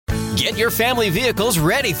Get your family vehicles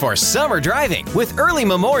ready for summer driving with early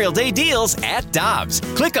Memorial Day deals at Dobbs.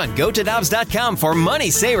 Click on GoToDobbs.com for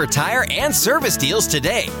money saver tire and service deals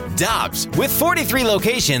today. Dobbs, with 43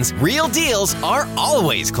 locations, real deals are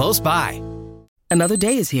always close by. Another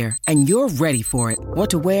day is here, and you're ready for it. What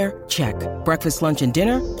to wear? Check. Breakfast, lunch, and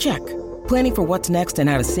dinner? Check. Planning for what's next and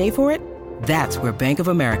how to save for it? That's where Bank of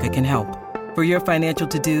America can help. For your financial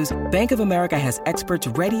to-dos, Bank of America has experts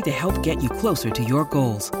ready to help get you closer to your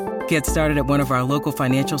goals. Get started at one of our local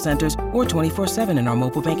financial centers or 24/7 in our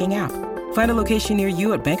mobile banking app. Find a location near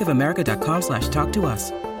you at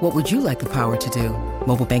bankofamerica.com/talktous. What would you like the power to do?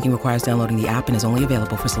 Mobile banking requires downloading the app and is only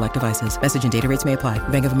available for select devices. Message and data rates may apply.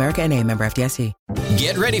 Bank of America N.A., member FDIC.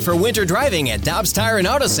 Get ready for winter driving at Dobbs Tire and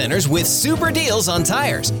Auto Centers with super deals on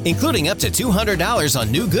tires, including up to $200 on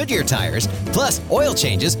new Goodyear tires, plus oil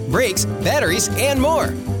changes, brakes, batteries, and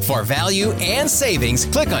more. For value and savings,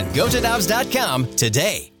 click on GoToDobbs.com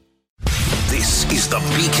today. This is the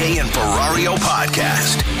BK and Ferrario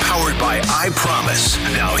podcast, powered by I Promise.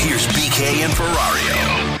 Now here's BK and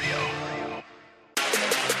Ferrario.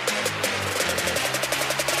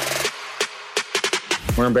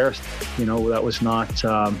 We're embarrassed. That was not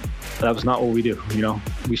what we do.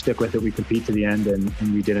 We stick with it. We compete to the end, and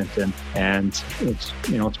we didn't. And it's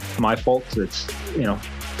it's my fault. It's some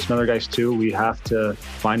other guys too. We have to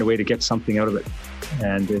find a way to get something out of it,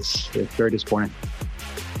 and it's very disappointing.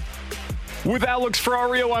 With Alex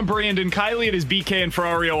Ferrario, I'm Brandon Kiley. It is BK and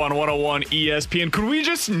Ferrario on 101 ESPN. Could we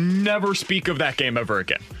just never speak of that game ever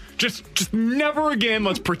again? Just never again.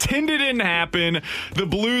 Let's pretend it didn't happen. The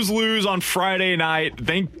Blues lose on Friday night.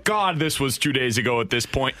 Thank God this was 2 days ago at this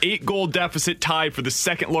point. 8-goal deficit tied for the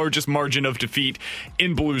second largest margin of defeat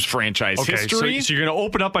in Blues franchise history. So you're going to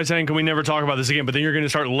open up by saying, can we never talk about this again? But then you're going to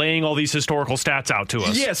start laying all these historical stats out to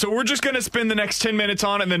us. Yeah, so we're just going to spend the next 10 minutes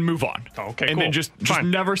on it and then move on. Okay, and cool. then just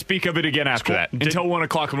never speak of it again after that. Until 1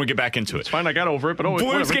 o'clock when we get back into it. It's fine, I got over it. But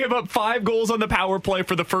Blues gave up 5 goals on the power play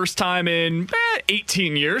for the first time in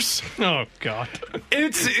 18 years. Oh, God.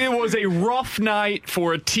 It was a rough night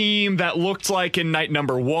for a team that looked like in night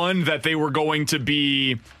number 1 that they were going to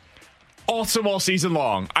be awesome all season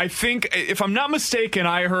long. I think, if I'm not mistaken,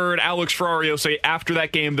 I heard Alex Ferrario say after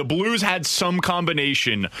that game the Blues had some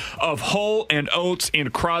combination of Hull and Oates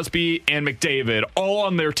and Crosby and McDavid all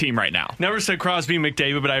on their team right now. Never said Crosby and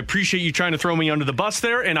McDavid, but I appreciate you trying to throw me under the bus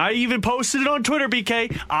there, and I even posted it on Twitter,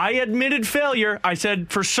 BK. I admitted failure. I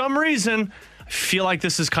said, for some reason, I feel like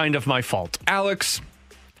this is kind of my fault. Alex,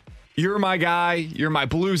 you're my guy. You're my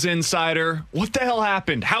Blues insider. What the hell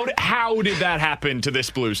happened? How did that happen to this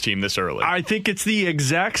Blues team this early? I think it's the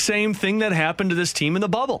exact same thing that happened to this team in the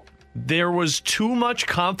bubble. There was too much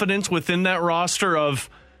confidence within that roster of,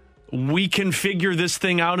 we can figure this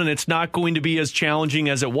thing out and it's not going to be as challenging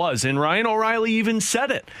as it was. And Ryan O'Reilly even said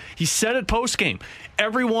it. He said it post-game.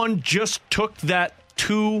 Everyone just took that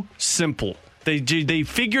too simple. They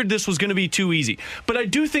figured this was going to be too easy. But I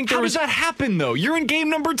do think How does that happen, though? You're in game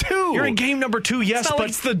number 2. You're in game number 2, yes. But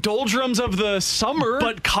it's the doldrums of the summer.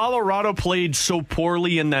 But Colorado played so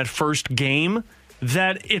poorly in that first game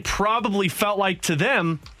that it probably felt like to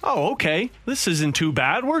them, oh, okay, this isn't too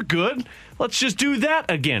bad. We're good. Let's just do that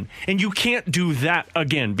again. And you can't do that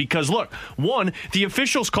again because, look, one, the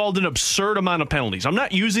officials called an absurd amount of penalties. I'm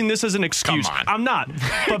not using this as an excuse. Come on. I'm not.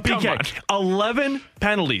 But, BK, 11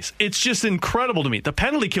 penalties. It's just incredible to me. The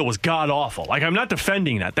penalty kill was god-awful. Like, I'm not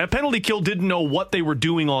defending that. That penalty kill didn't know what they were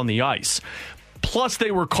doing on the ice. Plus,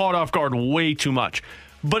 they were caught off guard way too much.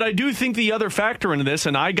 But I do think the other factor into this,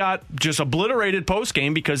 and I got just obliterated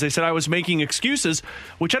post-game because they said I was making excuses,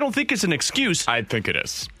 which I don't think is an excuse. I think it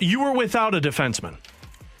is. You were without a defenseman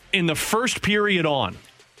in the first period on.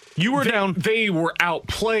 You were down. They were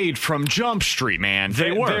outplayed from Jump Street, man.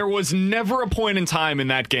 They were. There was never a point in time in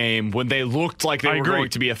that game when they looked like they were going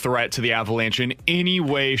to be a threat to the Avalanche in any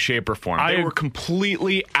way, shape, or form. They were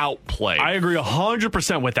completely outplayed. I agree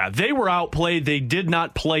 100% with that. They were outplayed. They did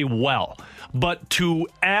not play well. But to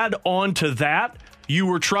add on to that, you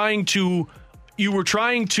were trying to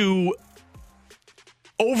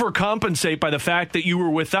overcompensate by the fact that you were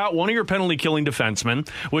without one of your penalty-killing defensemen,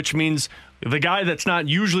 which means the guy that's not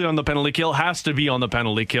usually on the penalty kill has to be on the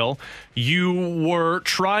penalty kill. You were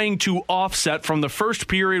trying to offset from the first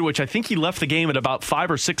period, which I think he left the game at about 5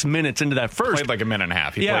 or 6 minutes into that first. Played like a minute and a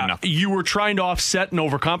half. He played nothing. You were trying to offset and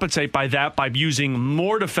overcompensate by that by using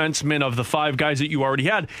more defensemen of the 5 guys that you already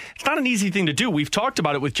had. It's not an easy thing to do. We've talked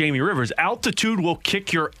about it with Jamie Rivers. Altitude will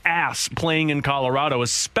kick your ass playing in Colorado,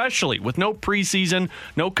 especially with no preseason,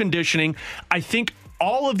 no conditioning. I think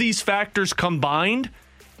all of these factors combined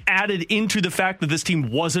added into the fact that this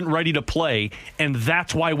team wasn't ready to play, and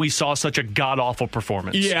that's why we saw such a god-awful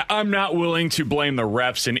performance. Yeah, I'm not willing to blame the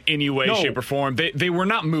refs in any way, shape, or form. They were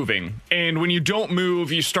not moving, and when you don't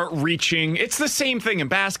move, you start reaching. It's the same thing in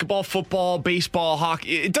basketball, football, baseball,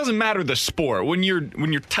 hockey. It doesn't matter the sport. When you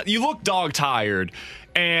look dog tired,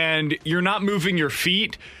 and you're not moving your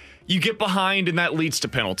feet, you get behind, and that leads to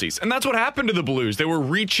penalties. And that's what happened to the Blues. They were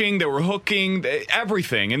reaching, they were hooking,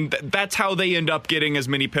 everything. And that's how they end up getting as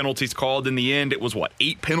many penalties called. In the end, it was,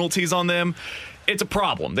 8 penalties on them? It's a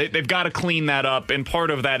problem. They've got to clean that up, and part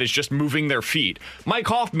of that is just moving their feet. Mike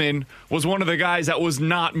Hoffman was one of the guys that was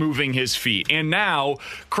not moving his feet. And now,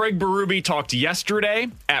 Craig Berube talked yesterday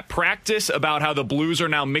at practice about how the Blues are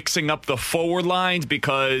now mixing up the forward lines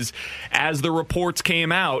because, as the reports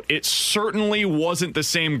came out, it certainly wasn't the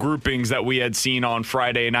same groupings that we had seen on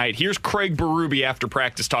Friday night. Here's Craig Berube after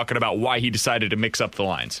practice talking about why he decided to mix up the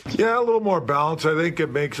lines. Yeah, a little more balance. I think it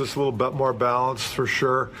makes us a little bit more balanced for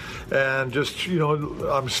sure. And just,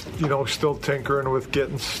 I'm, still tinkering with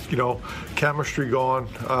getting, chemistry going.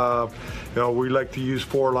 We like to use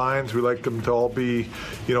 4 lines. We like them to all be,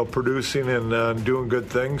 producing and doing good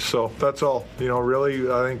things. So that's all. Really,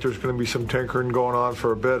 I think there's going to be some tinkering going on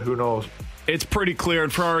for a bit. Who knows? It's pretty clear,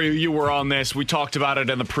 and Ferrari, you were on this. We talked about it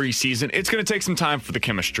in the preseason. It's going to take some time for the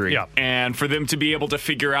chemistry and for them to be able to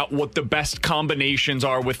figure out what the best combinations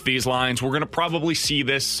are with these lines. We're going to probably see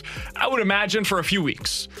this, I would imagine, for a few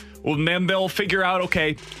weeks. Well, then they'll figure out,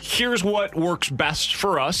 okay, here's what works best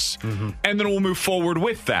for us, and then we'll move forward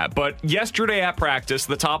with that. But yesterday at practice,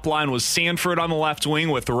 the top line was Sanford on the left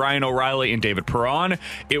wing with Ryan O'Reilly and David Perron.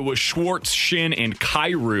 It was Schwartz, Schenn, and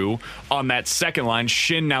Kyrou on that second line.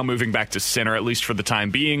 Schenn now moving back to center, at least for the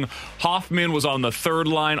time being. Hoffman was on the third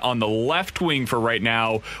line on the left wing for right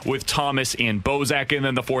now with Thomas and Bozak, and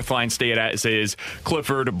then the fourth line stayed as is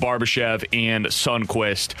Clifford, Barbashev, and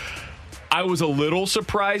Sundqvist. I was a little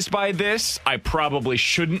surprised by this. I probably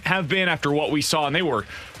shouldn't have been after what we saw. And they were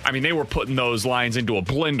putting those lines into a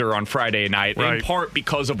blender on Friday night, right, in part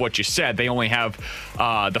because of what you said. They only have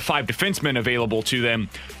the 5 defensemen available to them.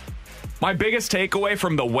 My biggest takeaway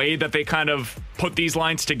from the way that they kind of put these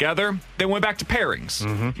lines together, they went back to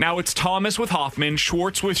pairings. Now it's Thomas with Hoffman,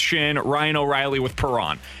 Schwartz with Schenn, Ryan O'Reilly with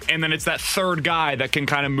Perron. And then it's that third guy that can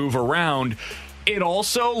kind of move around. It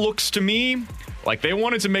also looks to me like they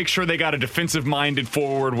wanted to make sure they got a defensive-minded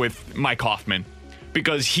forward with Mike Hoffman,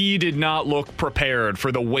 because he did not look prepared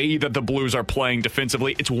for the way that the Blues are playing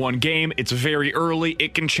defensively. It's one game. It's very early.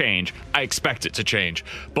 It can change. I expect it to change.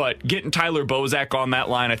 But getting Tyler Bozak on that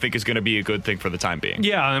line, I think, is going to be a good thing for the time being.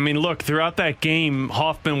 Yeah, look, throughout that game,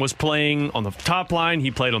 Hoffman was playing on the top line. He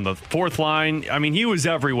played on the fourth line. He was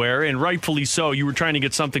everywhere, and rightfully so. You were trying to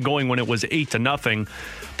get something going when it was 8-0.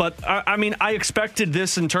 But, I expected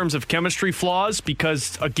this in terms of chemistry flaws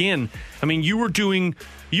because, again, you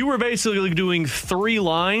were basically doing 3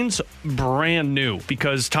 lines brand new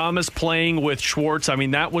because Thomas playing with Schwartz,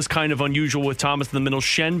 that was kind of unusual with Thomas in the middle.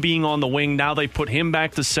 Schenn being on the wing, now they put him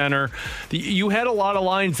back to center. You had a lot of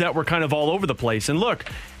lines that were kind of all over the place. And look,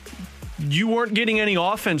 you weren't getting any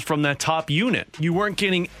offense from that top unit. You weren't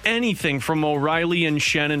getting anything from O'Reilly and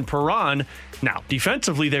Schenn and Perron. Now,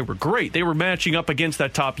 defensively, they were great. They were matching up against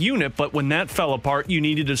that top unit, but when that fell apart, you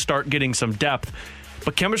needed to start getting some depth.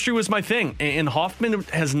 But chemistry was my thing, and Hoffman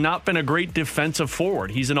has not been a great defensive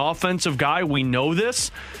forward. He's an offensive guy. We know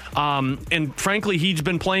this. And frankly, he's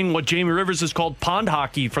been playing what Jamie Rivers has called pond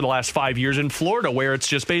hockey for the last 5 years in Florida, where it's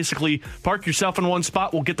just basically park yourself in one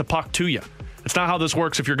spot, we'll get the puck to you. It's not how this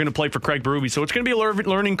works if you're going to play for Craig Berube. So it's going to be a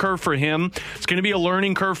learning curve for him. It's going to be a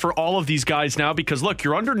learning curve for all of these guys now because, look,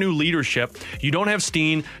 you're under new leadership. You don't have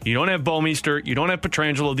Steen. You don't have Bouwmeester. You don't have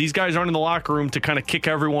Pietrangelo. These guys aren't in the locker room to kind of kick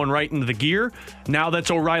everyone right into the gear. Now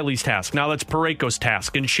that's O'Reilly's task. Now that's Parayko's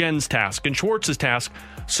task and Schenn's task and Schwartz's task.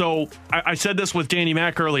 So I said this with Danny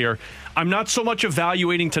Mac earlier. I'm not so much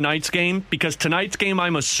evaluating tonight's game because tonight's game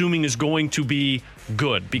I'm assuming is going to be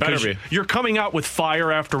good because you're coming out with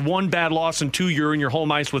fire after 1 bad loss and 2 you're in your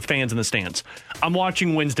home ice with fans in the stands. I'm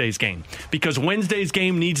watching Wednesday's game because Wednesday's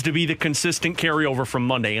game needs to be the consistent carryover from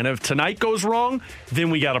Monday. And if tonight goes wrong,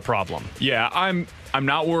 then we got a problem. Yeah, I'm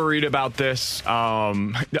not worried about this.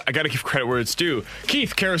 I got to give credit where it's due.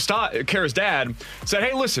 Keith, Kara's dad, said,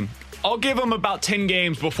 hey, listen, I'll give him about 10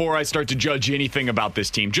 games before I start to judge anything about this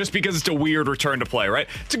team, just because it's a weird return to play, right?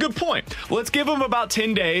 It's a good point. Let's give him about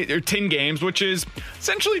 10 games, which is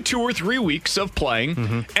essentially 2 or 3 weeks of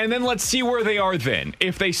playing, and then let's see where they are then.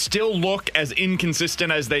 If they still look as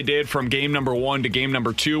inconsistent as they did from game number 1 to game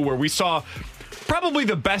number 2, where we saw probably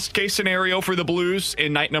the best case scenario for the Blues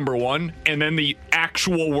in night number 1, and then the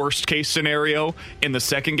actual worst case scenario in the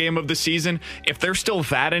second game of the season, if they're still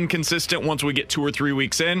that inconsistent once we get 2 or 3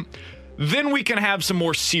 weeks in, then we can have some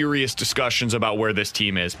more serious discussions about where this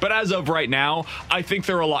team is. But as of right now, I think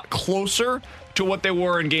they're a lot closer to what they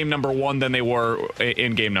were in game number 1 than they were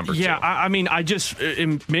in game number 2. Yeah, I mean,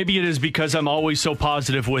 maybe it is because I'm always so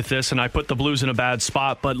positive with this and I put the Blues in a bad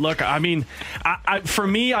spot. But look, I mean, for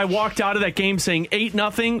me, I walked out of that game saying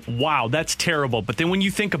 8-0. Wow, that's terrible. But then when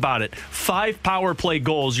you think about it, 5 power play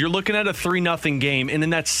goals, you're looking at a 3-0 game. And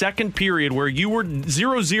in that second period where you were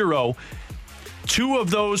 0-0, 2 of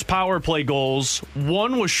those power play goals,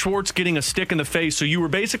 one was Schwartz getting a stick in the face, so you were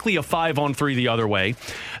basically a 5-on-3 the other way.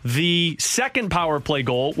 The second power play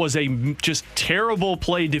goal was a just terrible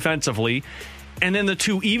play defensively. And then the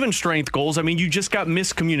 2 even strength goals, I mean, you just got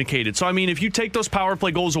miscommunicated. So, I mean, if you take those power play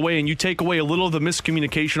goals away and you take away a little of the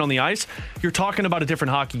miscommunication on the ice, you're talking about a different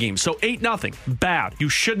hockey game. So 8-0, bad. You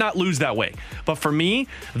should not lose that way. But for me,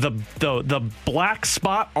 the black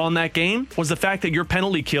spot on that game was the fact that your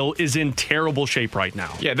penalty kill is in terrible shape right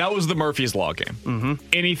now. Yeah, that was the Murphy's Law game. Mm-hmm.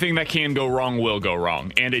 Anything that can go wrong will go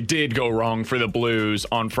wrong. And it did go wrong for the Blues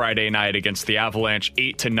on Friday night against the Avalanche,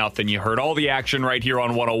 8-0. You heard all the action right here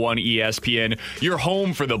on 101 ESPN. You're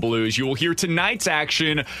home for the Blues. You will hear tonight's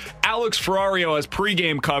action. Alex Ferrario has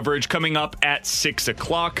pregame coverage coming up at 6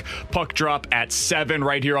 o'clock. Puck drop at 7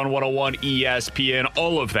 right here on 101 ESPN.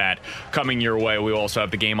 All of that coming your way. We also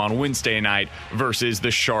have the game on Wednesday night versus the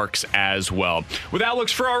Sharks as well. With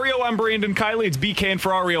Alex Ferrario, I'm Brandon Kiley. It's BK and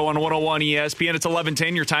Ferrario on 101 ESPN. It's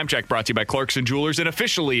 11:10. Your time check brought to you by Clarkson Jewelers, an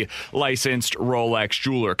officially licensed Rolex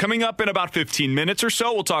jeweler. Coming up in about 15 minutes or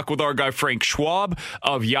so, we'll talk with our guy Frank Schwab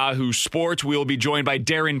of Yahoo Sports. We'll be joined by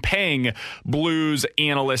Darren Pang, Blues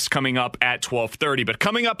analyst, coming up at 12:30. But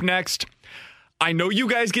coming up next, I know you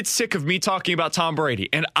guys get sick of me talking about Tom Brady,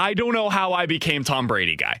 and I don't know how I became Tom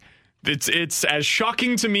Brady guy. It's as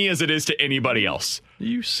shocking to me as it is to anybody else.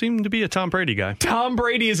 You seem to be a Tom Brady guy. Tom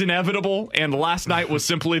Brady is inevitable, and last night was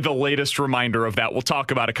simply the latest reminder of that. We'll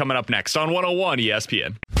talk about it coming up next on 101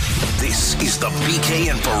 ESPN. This is the BK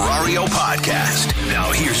and Ferrario podcast.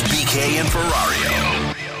 Now here's BK and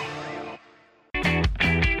Ferrario.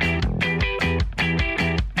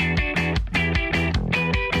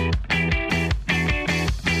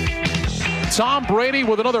 Tom Brady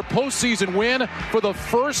with another postseason win. For the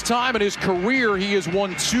first time in his career, he has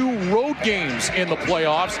won 2 road games in the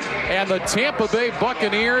playoffs. And the Tampa Bay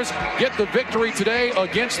Buccaneers get the victory today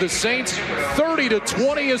against the Saints.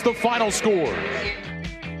 30-20 is the final score.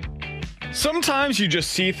 Sometimes you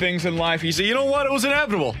just see things in life. You say, you know what? It was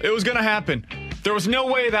inevitable. It was going to happen. There was no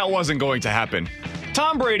way that wasn't going to happen.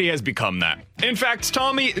 Tom Brady has become that. In fact,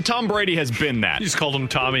 Tom Brady has been that. You just called him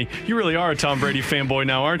Tommy. You really are a Tom Brady fanboy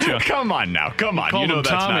now, aren't you? Come on now. Come on. You know that's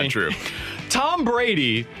Tommy. Not true. Tom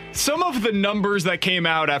Brady, some of the numbers that came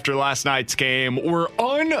out after last night's game were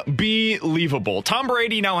unbelievable. Tom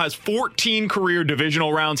Brady now has 14 career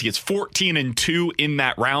divisional rounds. He is 14-2 in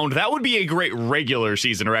that round. That would be a great regular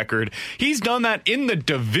season record. He's done that in the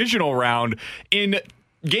divisional round in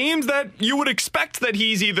games that you would expect that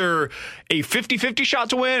he's either a 50-50 shot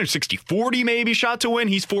to win or 60-40 maybe shot to win.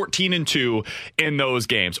 He's 14-2 in those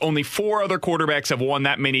games. Only 4 other quarterbacks have won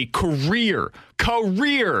that many career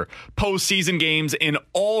postseason games in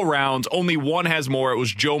all rounds. Only one has more. It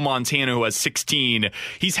was Joe Montana, who has 16.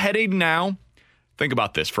 He's headed now. Think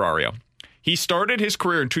about this, Ferrario. He started his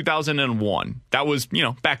career in 2001. That was,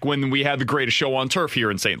 back when we had the greatest show on turf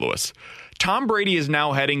here in St. Louis. Tom Brady is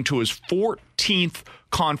now heading to his 14th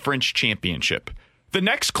conference championship. The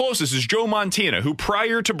next closest is Joe Montana, who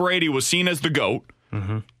prior to Brady was seen as the GOAT.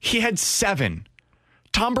 Mm-hmm. He had 7.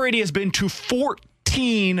 Tom Brady has been to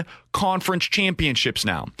 14 conference championships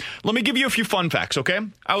now. Let me give you a few fun facts, okay?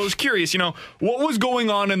 I was curious, what was going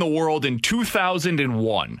on in the world in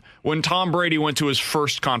 2001 when Tom Brady went to his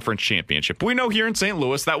first conference championship? We know here in St.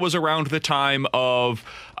 Louis that was around the time of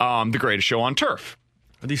the greatest show on turf.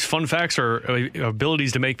 These fun facts are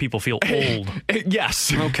abilities to make people feel old.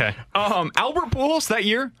 Yes. Okay. Albert Pujols that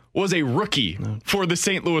year was a rookie for the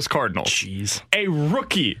St. Louis Cardinals. Jeez. A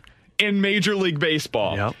rookie in Major League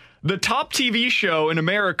Baseball. Yep. The top TV show in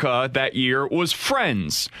America that year was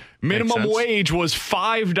Friends. Minimum wage was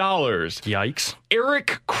 $5. Yikes.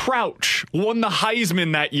 Eric Crouch won the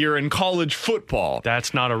Heisman that year in college football.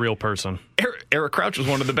 That's not a real person. Eric Crouch was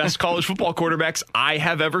one of the best college football quarterbacks I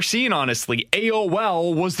have ever seen, honestly.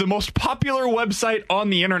 AOL was the most popular website on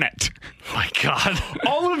the internet. My God.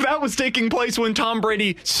 All of that was taking place when Tom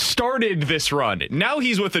Brady started this run. Now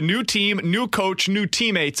he's with a new team, new coach, new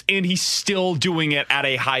teammates, and he's still doing it at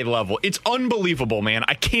a high level. It's unbelievable, man.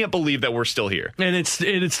 I can't believe that we're still here. And it's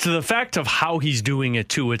to to the fact of how he's doing it,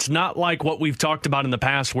 too. It's not like what we've talked about in the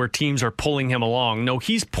past where teams are pulling him along. No,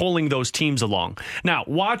 he's pulling those teams along. Now,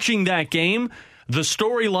 watching that game, the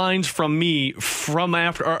storylines from me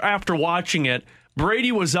after watching it,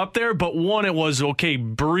 Brady was up there, but one, it was, okay,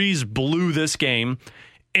 Breeze blew this game,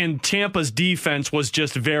 and Tampa's defense was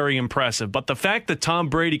just very impressive. But the fact that Tom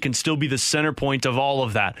Brady can still be the center point of all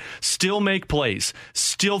of that, still make plays,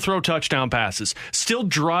 still throw touchdown passes, still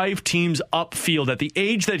drive teams upfield at the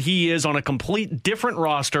age that he is on a complete different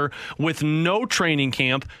roster with no training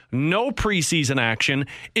camp, no preseason action,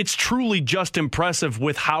 it's truly just impressive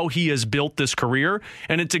with how he has built this career.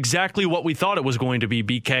 And it's exactly what we thought it was going to be,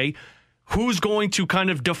 BK. Who's going to kind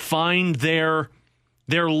of define their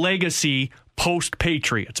legacy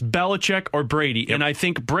post-Patriots, Belichick or Brady? Yep. And I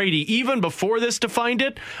think Brady, even before this, defined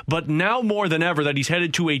it, but now more than ever that he's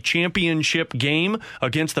headed to a championship game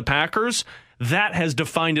against the Packers, that has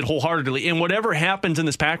defined it wholeheartedly. And whatever happens in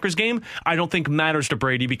this Packers game, I don't think matters to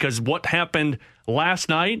Brady, because what happened last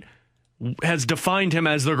night has defined him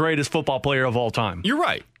as the greatest football player of all time. You're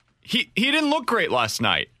right. He didn't look great last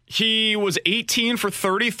night. He was 18 for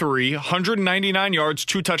 33, 199 yards,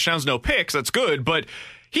 2 touchdowns, no picks. That's good, but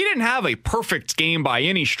he didn't have a perfect game by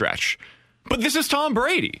any stretch. But this is Tom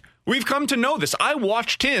Brady. We've come to know this. I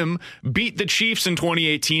watched him beat the Chiefs in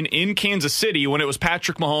 2018 in Kansas City when it was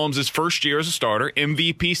Patrick Mahomes' first year as a starter,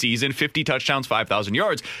 MVP season, 50 touchdowns, 5,000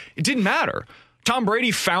 yards. It didn't matter. Tom Brady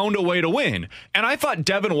found a way to win. And I thought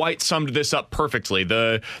Devin White summed this up perfectly.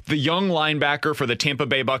 The young linebacker for the Tampa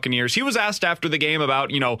Bay Buccaneers. He was asked after the game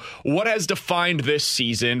about, what has defined this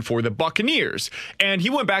season for the Buccaneers. And he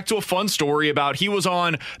went back to a fun story about he was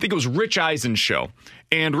on, I think it was Rich Eisen's show.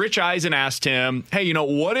 And Rich Eisen asked him, hey,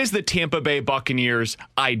 what is the Tampa Bay Buccaneers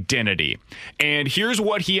identity? And here's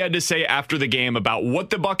what he had to say after the game about what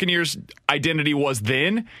the Buccaneers identity was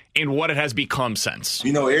then and what it has become since.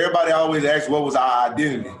 Everybody always asks what was our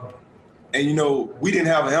identity. And, we didn't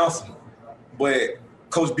have an answer. But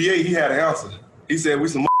Coach B.A., he had an answer. He said, we're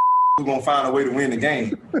going to find a way to win the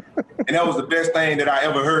game. And that was the best thing that I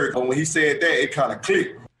ever heard. But when he said that, it kind of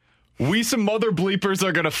clicked. We some mother bleepers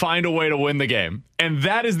are going to find a way to win the game. And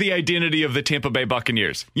that is the identity of the Tampa Bay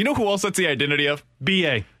Buccaneers. You know who else that's the identity of?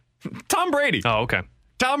 B.A. Tom Brady. Oh, okay.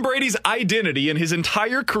 Tom Brady's identity in his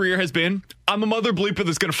entire career has been, I'm a mother bleeper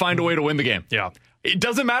that's going to find a way to win the game. Yeah. It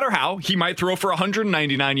doesn't matter how. He might throw for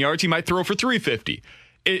 199 yards. He might throw for 350.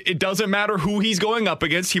 It doesn't matter who he's going up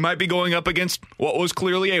against. He might be going up against what was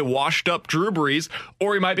clearly a washed-up Drew Brees,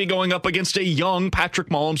 or he might be going up against a young Patrick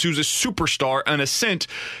Mahomes who's a superstar, an ascent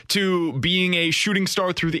to being a shooting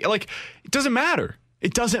star through the... it doesn't matter.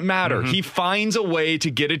 It doesn't matter. Mm-hmm. He finds a way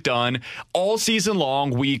to get it done. All season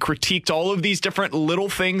long, we critiqued all of these different little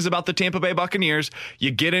things about the Tampa Bay Buccaneers.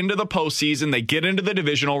 You get into the postseason, they get into the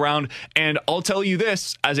divisional round, and I'll tell you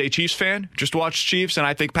this, as a Chiefs fan, just watch Chiefs, and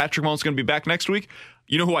I think Patrick Mahomes is going to be back next week.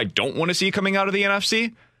 You know who I don't want to see coming out of the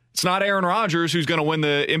NFC? It's not Aaron Rodgers, who's going to win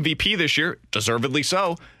the MVP this year, deservedly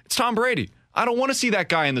so. It's Tom Brady. I don't want to see that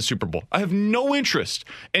guy in the Super Bowl. I have no interest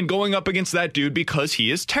in going up against that dude because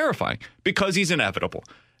he is terrifying, because he's inevitable.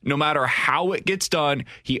 No matter how it gets done,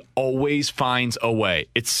 he always finds a way.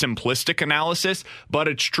 It's simplistic analysis, but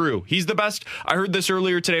it's true. He's the best. I heard this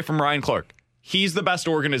earlier today from Ryan Clark. He's the best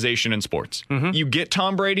organization in sports. Mm-hmm. You get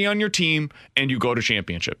Tom Brady on your team and you go to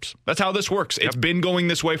championships. That's how this works. It's been going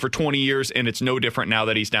this way for 20 years, and it's no different now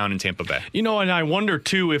that he's down in Tampa Bay. And I wonder,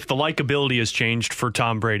 too, if the likability has changed for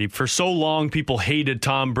Tom Brady. For so long, people hated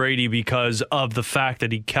Tom Brady because of the fact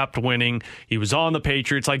that he kept winning. He was on the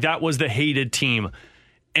Patriots. That was the hated team.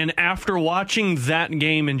 And after watching that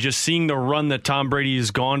game and just seeing the run that Tom Brady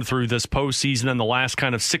has gone through this postseason and the last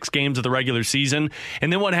kind of 6 games of the regular season,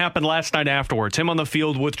 and then what happened last night afterwards, him on the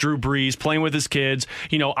field with Drew Brees, playing with his kids,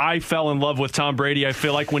 I fell in love with Tom Brady. I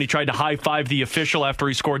feel like when he tried to high-five the official after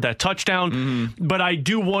he scored that touchdown. Mm-hmm. But I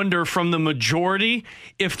do wonder from the majority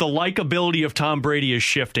if the likability of Tom Brady is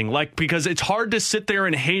shifting. Because it's hard to sit there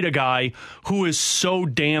and hate a guy who is so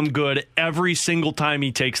damn good every single time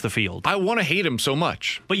he takes the field. I want to hate him so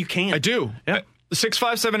much. But you can't. I do. Yeah.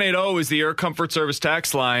 65780 is the Air Comfort Service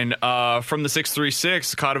tax line from the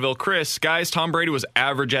 636, Cotterville Chris. Guys, Tom Brady was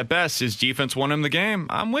average at best. His defense won him the game.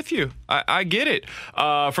 I'm with you. I get it.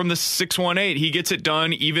 From the 618, he gets it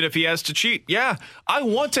done even if he has to cheat. Yeah, I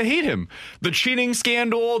want to hate him. The cheating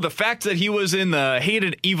scandal, the fact that he was in the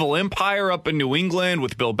hated evil empire up in New England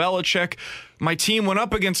with Bill Belichick. My team went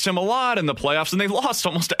up against him a lot in the playoffs, and they lost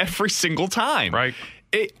almost every single time. Right.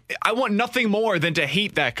 I want nothing more than to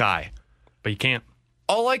hate that guy. But you can't.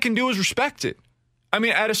 All I can do is respect it. I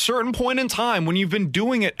mean, at a certain point in time, when you've been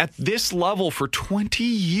doing it at this level for 20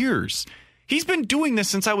 years, he's been doing this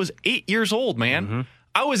since I was 8 years old, man. Mm-hmm.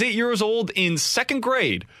 I was 8 years old in second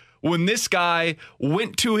grade when this guy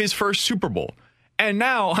went to his first Super Bowl. And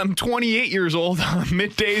now I'm 28 years old on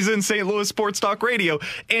middays in St. Louis Sports Talk Radio,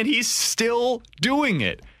 and he's still doing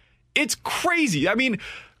it. It's crazy. I mean,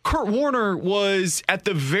 Kurt Warner was at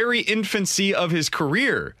the very infancy of his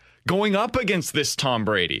career going up against this Tom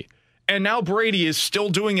Brady. And now Brady is still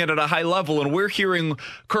doing it at a high level, and we're hearing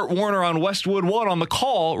Kurt Warner on Westwood One on the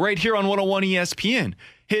call right here on 101 ESPN.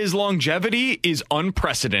 His longevity is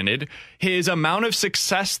unprecedented. His amount of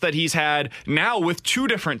success that he's had now with two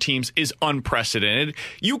different teams is unprecedented.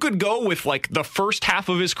 You could go with like the first half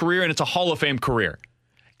of his career and it's a Hall of Fame career.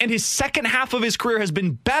 And his second half of his career has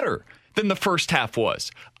been better than the first half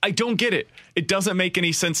was. I don't get it. It doesn't make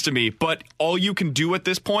any sense to me. But all you can do at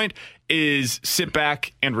this point is sit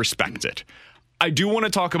back and respect it. I do want to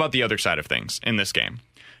talk about the other side of things in this game.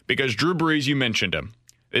 Because Drew Brees, you mentioned him.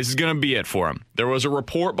 This is going to be it for him. There was a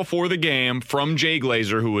report before the game from Jay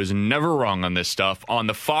Glazer, who was never wrong on this stuff, on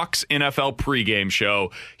the Fox NFL pregame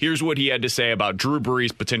show. Here's what he had to say about Drew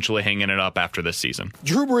Brees potentially hanging it up after this season.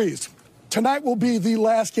 Drew Brees, tonight will be the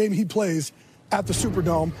last game he plays at the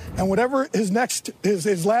Superdome, and whatever his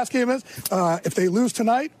last game is, if they lose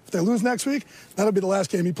tonight, if they lose next week, that'll be the last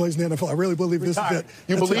game he plays in the NFL. I really believe this is it.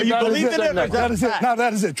 You believe in it? That is it. No,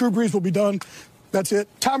 that is it. Drew Brees will be done. That's it.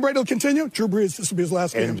 Tom Brady will continue. Drew Brees, this will be his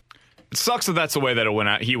last game. It sucks that that's the way that it went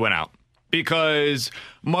out. He went out because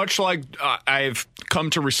much like I've come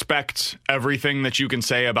to respect everything that you can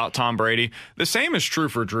say about Tom Brady, the same is true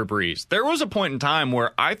for Drew Brees. There was a point in time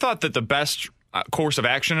where I thought that the best course of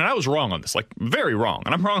action, and I was wrong on this, like very wrong,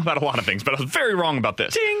 and I'm wrong about a lot of things, but I was very wrong about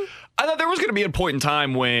this. Ding. I thought there was going to be a point in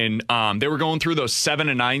time when they were going through those 7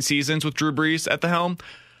 and 9 seasons with Drew Brees at the helm.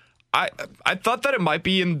 I thought that it might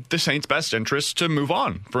be in the Saints' best interest to move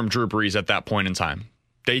on from Drew Brees at that point in time.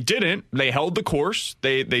 They didn't. They held the course.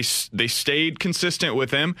 They stayed consistent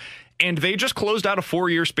with him, and they just closed out a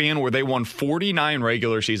 4-year span where they won 49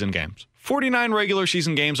 regular season games. 49 regular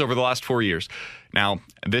season games over the last 4 years. Now,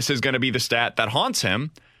 this is going to be the stat that haunts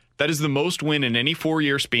him. That is the most win in any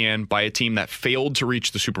 4-year span by a team that failed to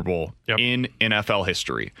reach the Super Bowl in NFL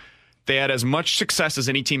history. They had as much success as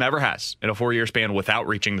any team ever has in a 4-year span without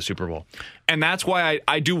reaching the Super Bowl. And that's why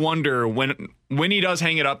I do wonder when he does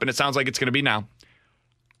hang it up, and it sounds like it's going to be now,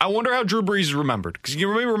 I wonder how Drew Brees is remembered. Because he's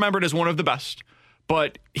going to be remembered as one of the best.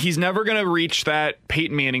 But he's never going to reach that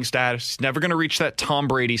Peyton Manning status. He's never going to reach that Tom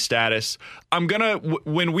Brady status.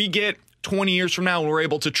 When we get 20 years from now, when we're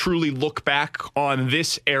able to truly look back on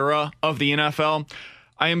this era of the NFL,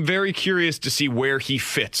 I am very curious to see where he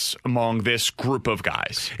fits among this group of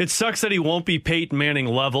guys. It sucks that he won't be Peyton Manning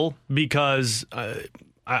level because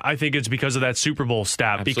I think it's because of that Super Bowl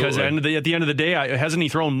stat. Absolutely. Because at the end of the day, hasn't he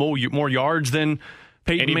thrown more yards than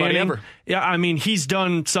Peyton anybody Manning? Ever. Yeah, I mean, he's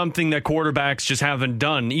done something that quarterbacks just haven't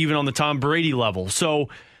done, even on the Tom Brady level. So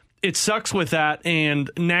it sucks with that. And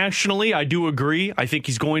nationally, I do agree. I think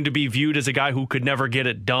he's going to be viewed as a guy who could never get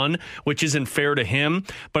it done, which isn't fair to him.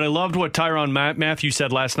 But I loved what Tyrann Mathieu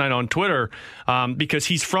said last night on Twitter because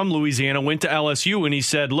he's from Louisiana, went to LSU, and he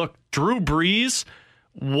said, look, Drew Brees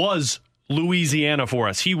was Louisiana for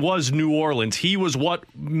us. He was New Orleans. He was what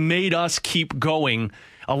made us keep going.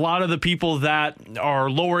 A lot of the people that are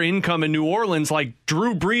lower income in New Orleans, like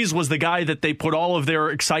Drew Brees was the guy that they put all of their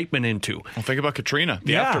excitement into. Well, think about Katrina,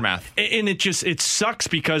 the aftermath. And it sucks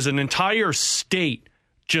because an entire state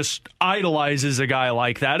just idolizes a guy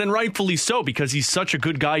like that, and rightfully so, because he's such a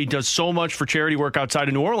good guy. He does so much for charity work outside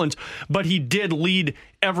of New Orleans, but he did lead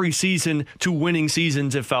every season to winning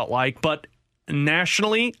seasons, it felt like. But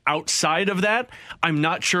nationally, outside of that, I'm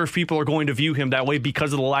not sure if people are going to view him that way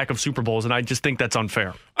because of the lack of Super Bowls, and I just think that's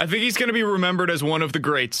unfair. I think he's going to be remembered as one of the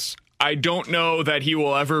greats. I don't know that he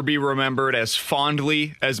will ever be remembered as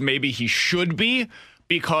fondly as maybe he should be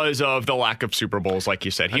because of the lack of Super Bowls, like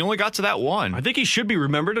you said. He only got to that one. I think he should be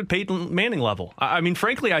remembered at Peyton Manning level. I mean,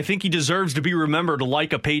 frankly, I think he deserves to be remembered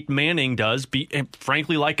like a Peyton Manning does, and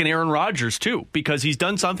frankly, like an Aaron Rodgers, too, because he's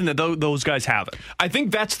done something that those guys haven't. I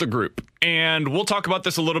think that's the group. And we'll talk about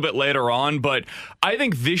this a little bit later on, but I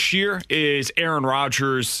think this year is Aaron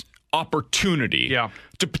Rodgers' opportunity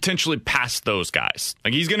to potentially pass those guys.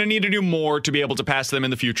 Like, he's going to need to do more to be able to pass them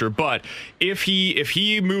in the future. But if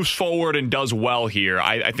he moves forward and does well here,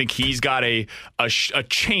 I think he's got a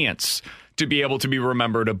chance to be able to be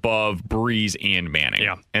remembered above Brees and Manning.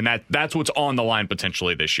 Yeah. And that's what's on the line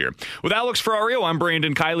potentially this year. With Alex Ferrario, I'm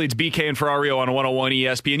Brandon Kiley. It's BK and Ferrario on 101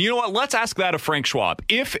 ESPN. You know what? Let's ask that of Frank Schwab.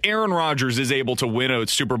 If Aaron Rodgers is able to win a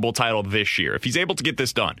Super Bowl title this year, if he's able to get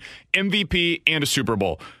this done, MVP and a Super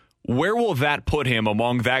Bowl, where will that put him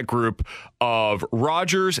among that group of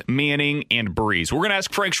Rodgers, Manning, and Breeze? We're going to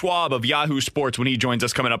ask Frank Schwab of Yahoo Sports when he joins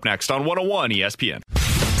us coming up next on 101 ESPN.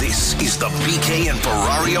 This is the BK and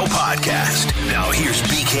Ferrario podcast. Now here's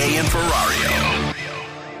BK and Ferrario.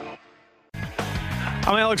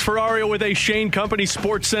 I'm Alex Ferrario with a Shane Company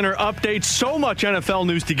Sports Center update. So much NFL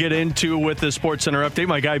news to get into with the Sports Center update.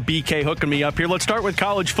 My guy BK hooking me up here. Let's start with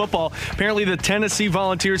college football. Apparently the Tennessee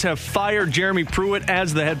Volunteers have fired Jeremy Pruitt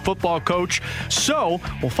as the head football coach. So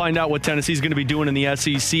we'll find out what Tennessee's going to be doing in the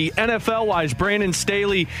SEC. NFL-wise, Brandon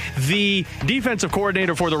Staley, the defensive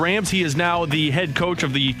coordinator for the Rams. He is now the head coach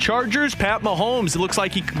of the Chargers. Pat Mahomes, it looks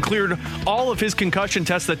like he cleared all of his concussion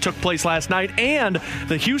tests that took place last night. And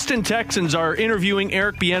the Houston Texans are interviewing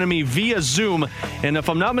Eric Bieniemy via Zoom. And if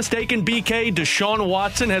I'm not mistaken, BK, Deshaun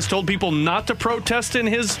Watson has told people not to protest in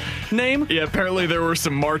his name. Yeah, apparently there were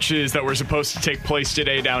some marches that were supposed to take place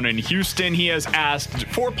today down in Houston. He has asked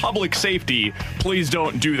for public safety, please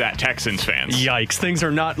don't do that, Texans fans. Yikes, things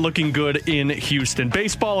are not looking good in Houston.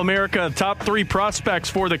 Baseball America, top 3 prospects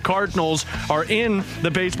for the Cardinals are in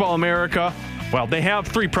the Baseball America. Well, they have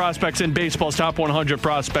 3 prospects in baseball's top 100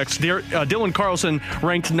 prospects. Dylan Carlson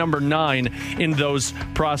ranked number 9 in those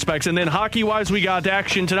prospects. And then hockey-wise, we got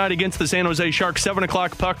action tonight against the San Jose Sharks. 7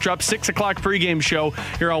 o'clock puck drop, 6 o'clock pregame show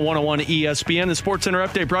here on 101 ESPN. The Sports Center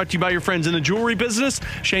update brought to you by your friends in the jewelry business,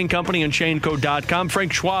 Shane Company and ShaneCo.com.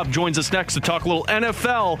 Frank Schwab joins us next to talk a little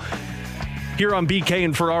NFL here on BK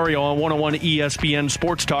and Ferrario on 101 ESPN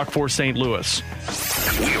Sports Talk for St. Louis.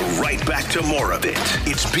 We're right back to more of it.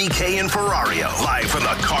 It's BK and Ferrario, live from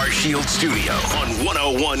the Car Shield studio on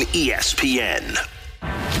 101 ESPN.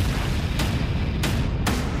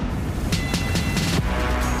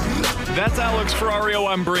 That's Alex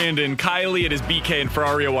Ferrario. I'm Brandon Kiley. It is BK and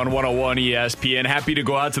Ferrario on 101 ESPN. Happy to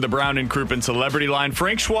go out to the Brown and Crouppen Celebrity Line.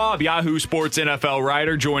 Frank Schwab, Yahoo Sports NFL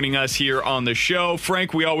writer, joining us here on the show.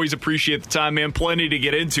 Frank, we always appreciate the time, man. Plenty to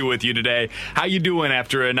get into with you today. How you doing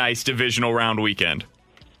after a nice divisional round weekend?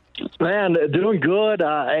 Man, doing good.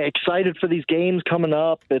 Excited for these games coming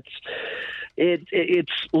up. Let's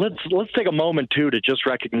take a moment too to just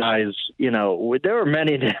recognize, there were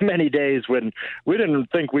many days when we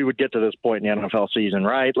didn't think we would get to this point in the NFL season,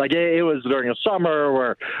 right? Like it was during the summer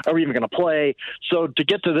where are we even going to play? So to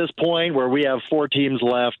get to this point where we have 4 teams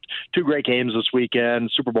left, 2 great games this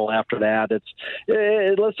weekend, Super Bowl after that,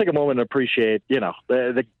 let's take a moment to appreciate,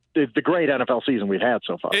 the great NFL season we've had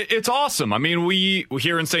so far. It's awesome. I mean, we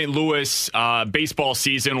here in St. Louis, baseball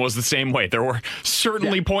season was the same way. There were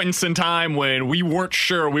certainly points in time when we weren't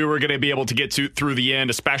sure we were going to be able to get through the end,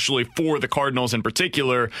 especially for the Cardinals in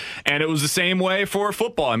particular. And it was the same way for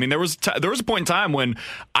football. I mean, there was a point in time when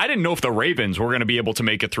I didn't know if the Ravens were going to be able to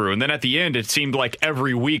make it through. And then at the end, it seemed like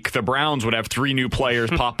every week the Browns would have 3 new players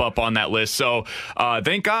pop up on that list. So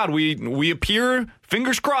thank God we appear,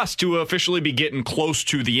 fingers crossed, to officially be getting close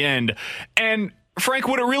to the end. And Frank,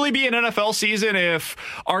 would it really be an NFL season if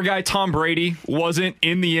our guy Tom Brady wasn't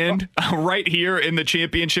in the end right here in the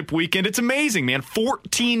championship weekend? It's amazing, man.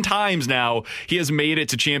 14 times now he has made it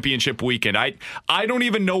to championship weekend. I don't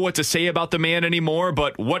even know what to say about the man anymore,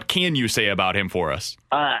 but what can you say about him for us?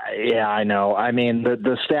 Yeah, I know. I mean,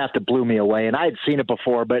 the stat that blew me away, and I'd seen it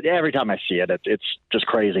before, but every time I see it, it's just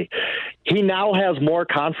crazy. He now has more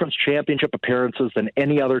conference championship appearances than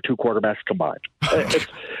any other 2 quarterbacks combined.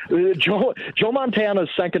 Joe Montana is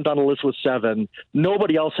second on the list with 7.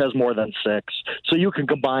 Nobody else has more than 6. So you can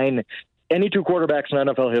combine any 2 quarterbacks in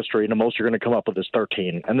NFL history, and the most you're going to come up with is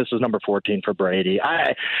 13. And this is number 14 for Brady.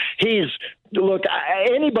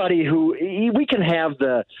 Anybody we can have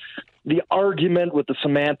the argument with the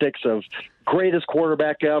semantics of greatest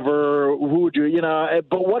quarterback ever,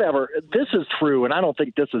 but whatever. This is true, and I don't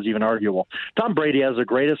think this is even arguable. Tom Brady has the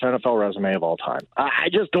greatest NFL resume of all time. I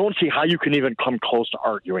just don't see how you can even come close to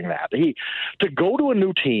arguing that. To go to a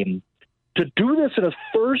new team, to do this in his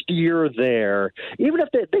first year there, even if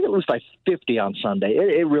they get loose by 50 on Sunday,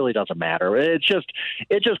 it really doesn't matter. It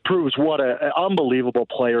just proves what an unbelievable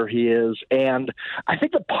player he is. And I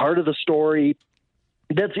think the part of the story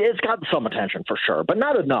it's gotten some attention for sure, but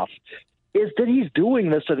not enough, is that he's doing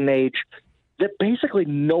this at an age that basically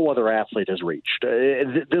no other athlete has reached,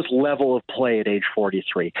 this level of play at age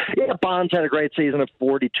 43. Yeah, Bonds had a great season at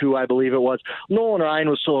 42, I believe it was. Nolan Ryan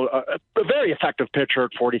was still a very effective pitcher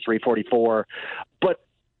at 43, 44. But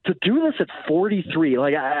to do this at 43,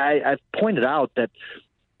 like I pointed out that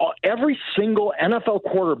every single NFL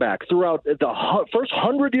quarterback throughout the first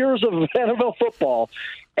 100 years of NFL football,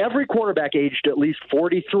 every quarterback aged at least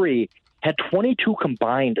 43 had 22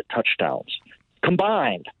 combined touchdowns.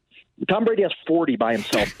 Combined. Tom Brady has 40 by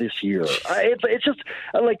himself this year. It's just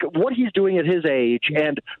like what he's doing at his age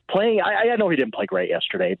and playing. I know he didn't play great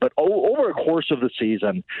yesterday, but over a course of the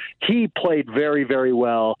season, he played very, very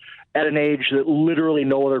well at an age that literally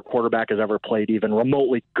no other quarterback has ever played even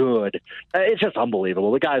remotely good. It's just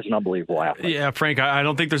unbelievable. The guy's an unbelievable athlete. Yeah, Frank, I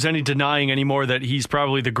don't think there's any denying anymore that he's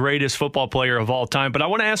probably the greatest football player of all time. But I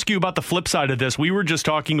want to ask you about the flip side of this. We were just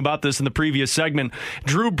talking about this in the previous segment.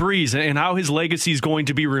 Drew Brees and how his legacy is going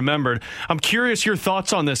to be remembered. I'm curious your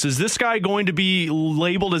thoughts on this. Is this guy going to be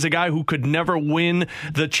labeled as a guy who could never win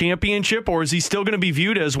the championship, or is he still going to be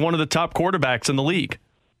viewed as one of the top quarterbacks in the league?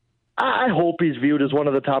 I hope he's viewed as one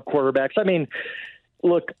of the top quarterbacks. I mean,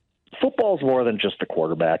 look, football's more than just a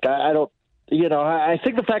quarterback. I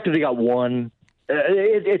think the fact that he got one,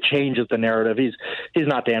 it changes the narrative. He's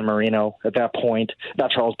not Dan Marino at that point, not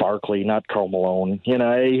Charles Barkley, not Karl Malone.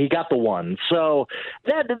 He got the one. So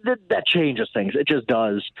that changes things. It just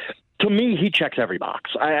does. To me, he checks every box.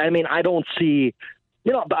 I mean, I don't see...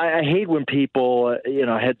 I hate when people,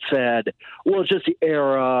 had said, well, it's just the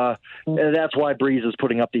era, and that's why Brees is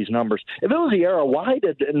putting up these numbers. If it was the era, why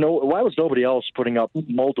was nobody else putting up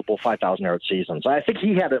multiple 5,000-yard seasons? I think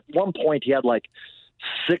at one point, he had like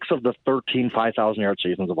 6 of the 13 5,000-yard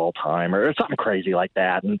seasons of all time, or something crazy like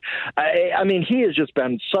that. And I mean, he has just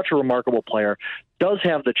been such a remarkable player. Does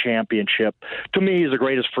have the championship. To me, he's the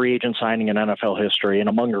greatest free agent signing in NFL history and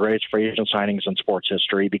among the greatest free agent signings in sports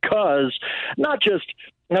history because not just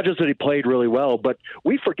that he played really well, but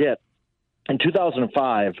we forget in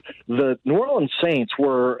 2005, the New Orleans Saints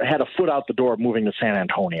had a foot out the door moving to San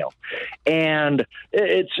Antonio. And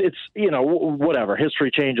it's whatever. History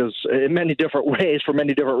changes in many different ways for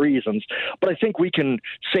many different reasons. But I think we can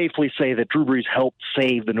safely say that Drew Brees helped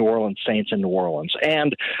save the New Orleans Saints in New Orleans.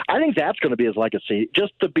 And I think that's going to be his legacy,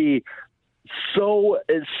 just to be so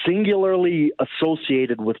singularly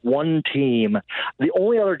associated with one team. The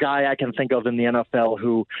only other guy I can think of in the NFL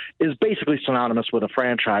who is basically synonymous with a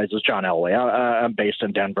franchise is John Elway. I'm based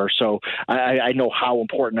in Denver, so I know how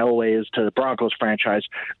important Elway is to the Broncos franchise.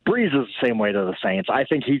 Brees is the same way to the Saints. I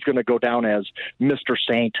think he's going to go down as Mr.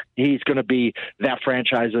 Saint. He's going to be that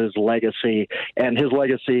franchise's legacy, and his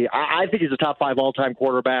legacy, I think he's a top 5 all-time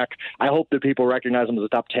quarterback. I hope that people recognize him as a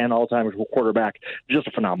top 10 all-time quarterback. Just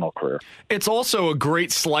a phenomenal career. It's also a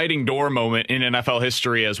great sliding door moment in NFL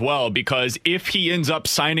history as well, because if he ends up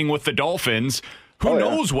signing with the Dolphins, who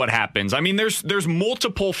knows what happens? I mean, there's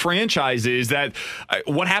multiple franchises that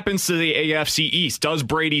what happens to the AFC East? Does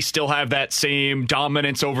Brady still have that same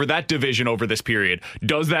dominance over that division over this period?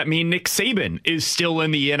 Does that mean Nick Saban is still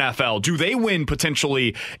in the NFL? Do they win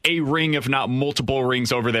potentially a ring, if not multiple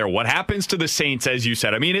rings over there? What happens to the Saints, as you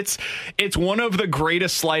said? I mean, it's one of the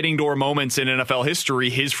greatest sliding door moments in NFL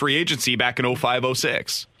history, his free agency back in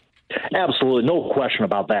 05-06. Absolutely, no question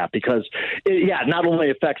about that, because it not only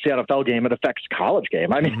affects the NFL game, it affects the college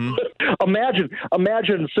game. I mean,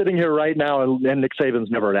 imagine sitting here right now and Nick Saban's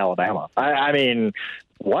never at Alabama. I mean,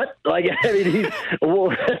 what? Like, I mean,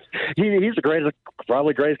 he's the greatest,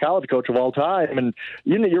 probably greatest college coach of all time. And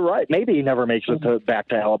you're right. Maybe he never makes it back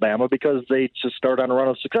to Alabama because they just start on a run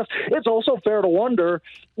of success. It's also fair to wonder,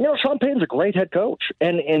 Sean Payton's a great head coach,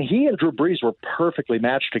 and he and Drew Brees were perfectly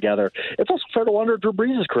matched together. It's also fair to wonder if Drew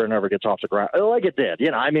Brees' career never gets off the ground like it did.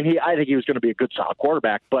 I mean, I think he was going to be a good, solid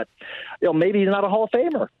quarterback, but maybe he's not a Hall of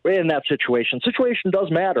Famer in that situation. Situation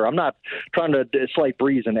does matter. I'm not trying to slight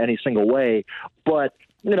Brees in any single way, but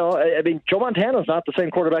I mean, Joe Montana's not the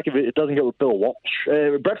same quarterback if it doesn't get with Bill Walsh.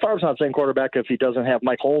 Brett Favre's not the same quarterback if he doesn't have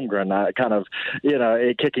Mike Holmgren kind of,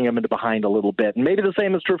 kicking him into behind a little bit. And maybe the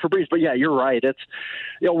same is true for Brees. But, yeah, you're right. It's,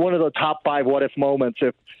 one of the top 5 what-if moments.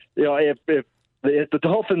 If the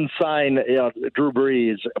Dolphins sign Drew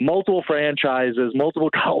Brees, multiple franchises, multiple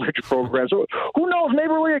college programs, who knows? Maybe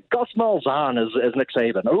we'll get Gus Malzahn as Nick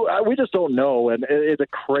Saban. We just don't know, and it's a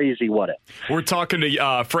crazy what-if. We're talking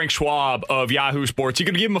to Frank Schwab of Yahoo Sports. You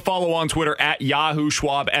can give him a follow on Twitter at Yahoo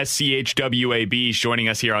Schwab, SCHWAB. He's joining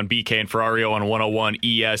us here on BK and Ferrario on 101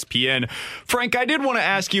 ESPN. Frank, I did want to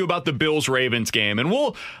ask you about the Bills-Ravens game, and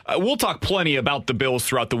we'll talk plenty about the Bills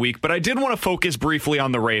throughout the week, but I did want to focus briefly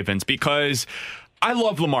on the Ravens because I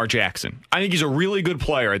love Lamar Jackson. I think he's a really good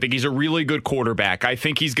player. I think he's a really good quarterback. I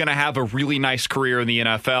think he's going to have a really nice career in the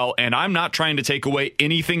NFL, and I'm not trying to take away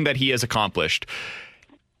anything that he has accomplished.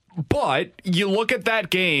 But you look at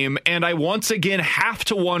that game, and I once again have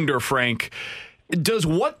to wonder, Frank, does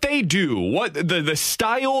what they do, what the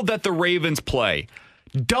style that the Ravens play,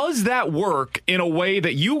 Does that work in a way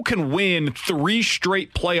that you can win 3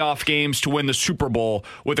 straight playoff games to win the Super Bowl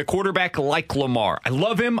with a quarterback like Lamar? I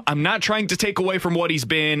love him. I'm not trying to take away from what he's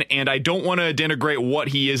been, and I don't want to denigrate what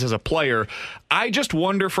he is as a player. I just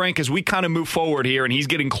wonder, Frank, as we kind of move forward here and he's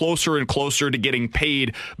getting closer and closer to getting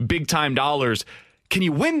paid big-time dollars, can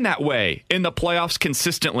you win that way in the playoffs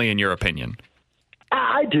consistently, in your opinion?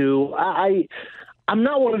 I do. I'm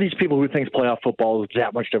not one of these people who thinks playoff football is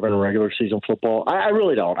that much different than regular season football. I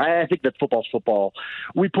really don't. I think that football's football.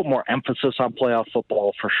 We put more emphasis on playoff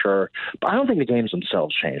football for sure, but I don't think the games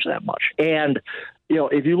themselves change that much. And,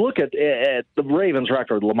 if you look at the Ravens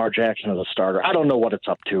record, Lamar Jackson as a starter, I don't know what it's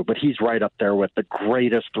up to, but he's right up there with the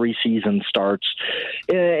greatest 3-season starts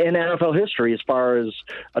in NFL history as far as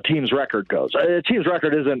a team's record goes. A team's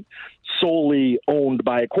record isn't solely owned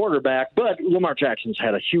by a quarterback, but Lamar Jackson's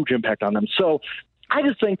had a huge impact on them. So I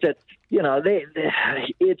just think that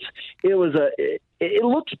it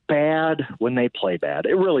looks bad when they play bad.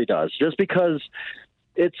 It really does, just because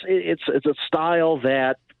it's a style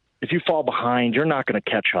that if you fall behind, you're not going to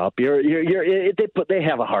catch up. They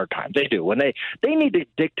have a hard time. They do when they need to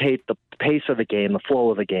dictate the pace of the game, the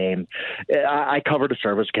flow of the game. I covered a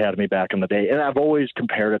service academy back in the day, and I've always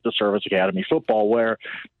compared it to service academy football, where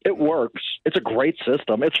it works. It's a great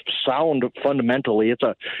system. It's sound fundamentally.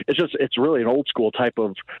 It's really an old school type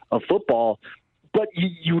of football. But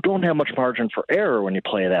you don't have much margin for error when you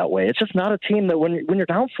play that way. It's just not a team that when you're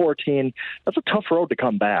down 14, that's a tough road to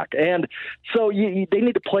come back. And so they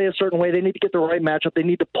need to play a certain way. They need to get the right matchup. They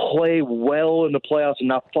need to play well in the playoffs and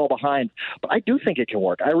not fall behind. But I do think it can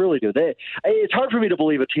work. I really do. It's hard for me to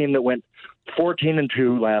believe a team that went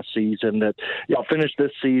 14-2 last season that finished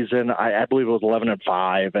this season. I believe it was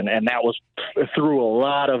 11-5, and that was through a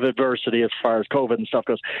lot of adversity as far as COVID and stuff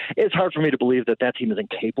goes. It's hard for me to believe that team is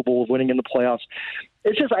incapable of winning in the playoffs.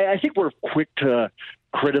 It's just I think we're quick to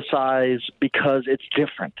criticize because it's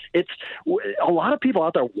different. It's a lot of people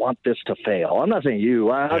out there want this to fail. I'm not saying you.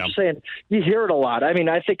 I'm just saying you hear it a lot. I mean,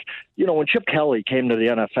 I think when Chip Kelly came to the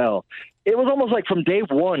NFL, it was almost like from day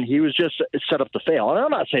one he was just set up to fail. And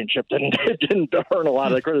I'm not saying Chip didn't earn a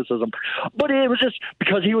lot of the criticism, but it was just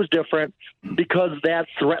because he was different, because that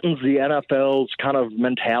threatens the NFL's kind of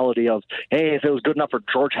mentality of, hey, if it was good enough for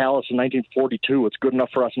George Halas in 1942, it's good enough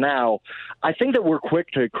for us now. I think that we're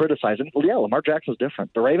quick to criticize it. Yeah, Lamar Jackson's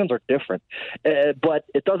different. The Ravens are different. But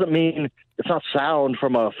it doesn't mean it's not sound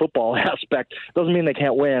from a football aspect. It doesn't mean they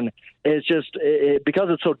can't win. It's just because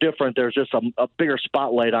it's so different, there's just a bigger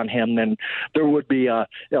spotlight on him than there would be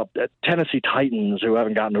Tennessee Titans who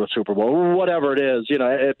haven't gotten to a Super Bowl, or whatever it is.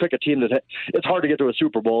 Pick a team that it's hard to get to a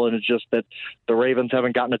Super Bowl, and it's just that the Ravens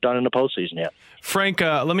haven't gotten it done in the postseason yet. Frank,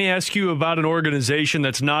 let me ask you about an organization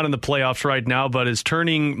that's not in the playoffs right now, but is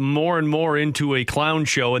turning more and more into a clown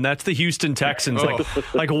show, and that's the Houston Texans.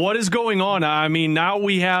 Like, what is going on? I mean, now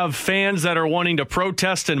we have fans that are wanting to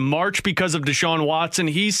protest and march because of Deshaun Watson.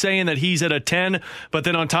 He's saying that he's at a 10, but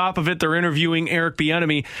then on top of it, they're interviewing Eric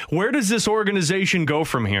Bieniemy. Where does this organization go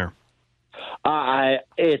from here?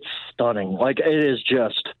 It's stunning. Like, it is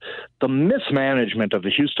just the mismanagement of the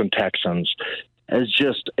Houston Texans.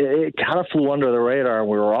 It kind of flew under the radar, and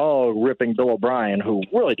we were all ripping Bill O'Brien, who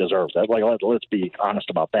really deserves that. Like, let's be honest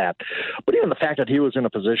about that. But even the fact that he was in a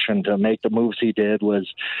position to make the moves he did was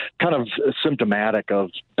kind of symptomatic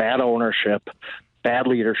of bad ownership, bad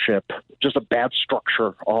leadership, just a bad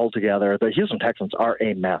structure altogether. The Houston Texans are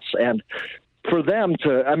a mess. And for them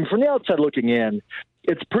from the outside looking in,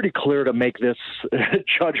 it's pretty clear to make this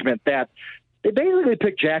judgment that they basically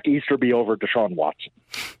picked Jack Easterby over Deshaun Watson.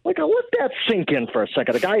 Like, let that sink in for a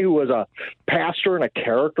second. A guy who was a pastor and a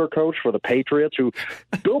character coach for the Patriots, who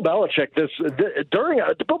Bill Belichick Bill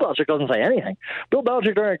Belichick doesn't say anything. Bill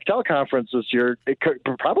Belichick during a teleconference this year,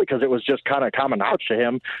 probably because it was just kind of common knowledge to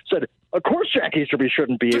him, said, of course Jack Easterby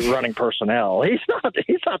shouldn't be running personnel. He's not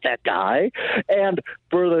that guy. And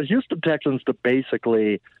for the Houston Texans to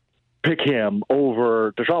basically pick him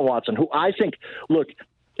over Deshaun Watson, who I think, look,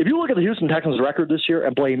 if you look at the Houston Texans' record this year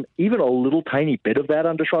and blame even a little tiny bit of that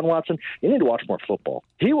on Deshaun Watson, you need to watch more football.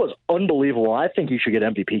 He was unbelievable. I think he should get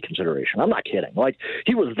MVP consideration. I'm not kidding. Like,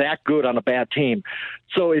 he was that good on a bad team.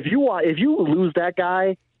 So if you lose that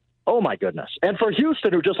guy, oh my goodness. And for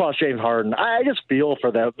Houston, who just lost James Harden, I just feel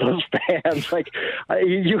for those fans. Like,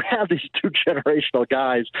 you have these two generational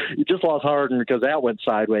guys. You just lost Harden because that went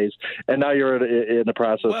sideways, and now you're in the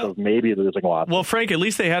process of maybe losing Watson. Well, Frank, at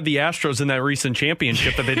least they had the Astros in that recent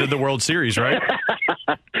championship that they did the World Series, right?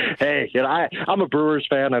 Hey, I'm a Brewers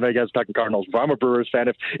fan. I know you guys talking Cardinals, but I'm a Brewers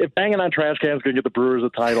fan. If banging on trash cans can get the Brewers a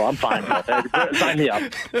title, I'm fine with it. Sign me up.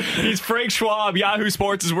 He's Frank Schwab. Yahoo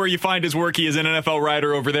Sports is where you find his work. He is an NFL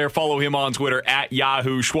writer over there. Follow him on Twitter at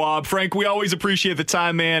Yahoo Schwab. Frank, we always appreciate the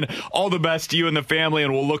time, man. All the best to you and the family,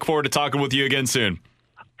 and we'll look forward to talking with you again soon.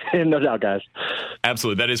 No doubt, guys.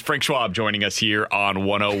 Absolutely. That is Frank Schwab joining us here on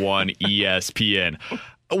 101 ESPN.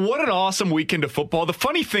 What an awesome weekend of football. The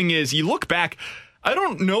funny thing is, you look back, I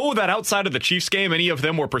don't know that outside of the Chiefs game, any of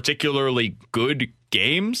them were particularly good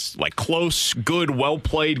games, like close, good,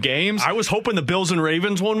 well-played games. I was hoping the Bills and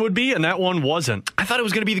Ravens one would be, and that one wasn't. I thought it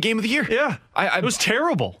was going to be the game of the year. Yeah, it was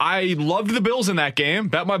terrible. I loved the Bills in that game.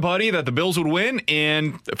 Bet my buddy that the Bills would win,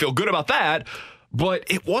 and I feel good about that. But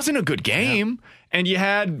it wasn't a good game. Yeah. And you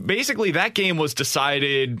had, basically, that game was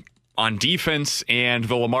decided on defense and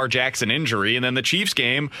the Lamar Jackson injury. And then the Chiefs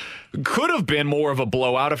game could have been more of a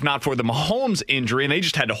blowout if not for the Mahomes injury. And they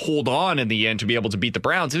just had to hold on in the end to be able to beat the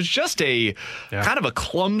Browns. It was just a kind of a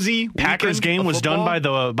clumsy Packers game was done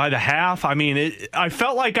by the half. I mean, I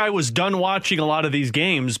felt like I was done watching a lot of these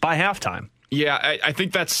games by halftime. Yeah, I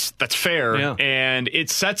think that's fair, and it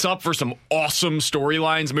sets up for some awesome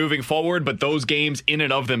storylines moving forward, but those games in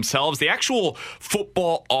and of themselves, the actual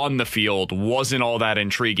football on the field wasn't all that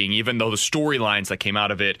intriguing, even though the storylines that came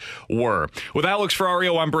out of it were. With Alex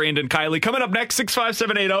Ferrario, I'm Brandon Kiley. Coming up next,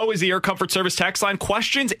 65780 is the Air Comfort Service text line.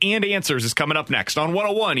 Questions and Answers is coming up next on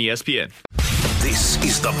 101 ESPN. This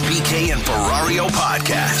is the BK and Ferrario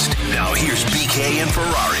podcast. Now here's BK and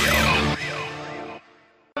Ferrario.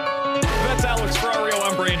 That's Alex Ferrario.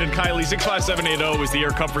 I'm Brandon Kiley. 65780 is the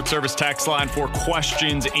Air Comfort Service text line for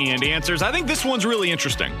questions and answers. I think this one's really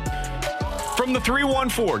interesting. From the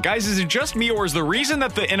 314, guys, is it just me, or is the reason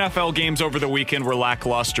that the NFL games over the weekend were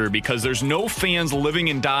lackluster because there's no fans living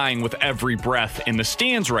and dying with every breath in the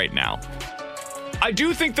stands right now? I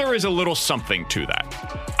do think there is a little something to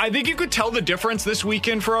that. I think you could tell the difference this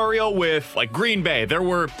weekend, Ferrario, with like Green Bay. There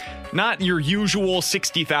were not your usual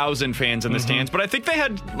 60,000 fans in the stands, but I think they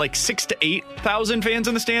had like 6,000 to 8,000 fans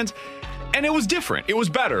in the stands. And it was different. It was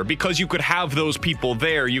better because you could have those people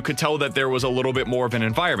there. You could tell that there was a little bit more of an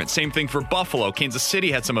environment. Same thing for Buffalo. Kansas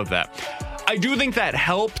City had some of that. I do think that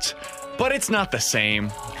helped, but it's not the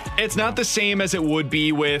same. It's not the same as it would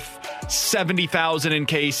be with 70,000 in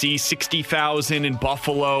KC, 60,000 in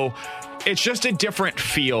Buffalo. It's just a different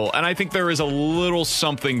feel, and I think there is a little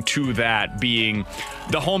something to that, being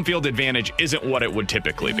the home field advantage isn't what it would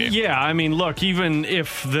typically be. Yeah, I mean, look, even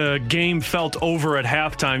if the game felt over at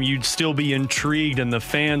halftime, you'd still be intrigued, and the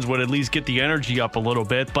fans would at least get the energy up a little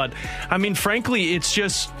bit. But, I mean, frankly, it's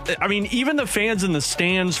just, I mean, even the fans in the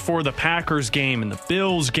stands for the Packers game and the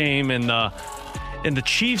Bills game and the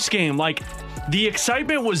Chiefs game, like, the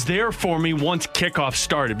excitement was there for me once kickoff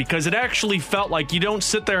started, because it actually felt like you don't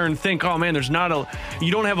sit there and think, oh man,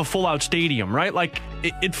 you don't have a full out stadium, right? Like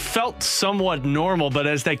it felt somewhat normal, but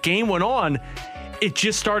as that game went on, it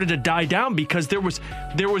just started to die down because there was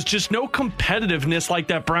just no competitiveness like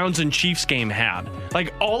that Browns and Chiefs game had.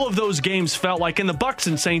 Like all of those games felt like, in the Bucs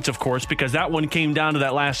and Saints, of course, because that one came down to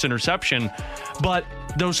that last interception, but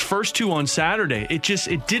those first two on Saturday, it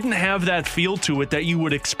didn't have that feel to it that you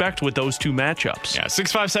would expect with those two matchups. Yeah,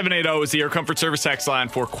 65780 is the Air Comfort Service text line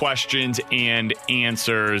for questions and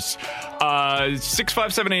answers.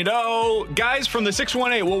 65780, guys from the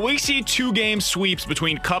 618, will we see 2 game sweeps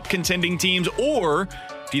between Cup contending teams, or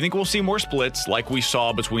do you think we'll see more splits like we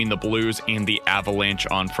saw between the Blues and the Avalanche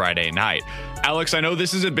on Friday night? Alex, I know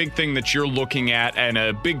this is a big thing that you're looking at and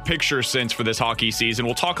a big picture sense for this hockey season.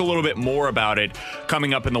 We'll talk a little bit more about it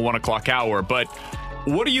coming up in the 1 o'clock hour, but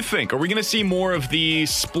what do you think? Are we going to see more of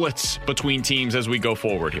these splits between teams as we go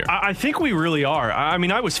forward here? I think we really are. I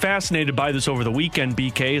mean, I was fascinated by this over the weekend,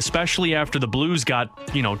 BK, especially after the Blues got,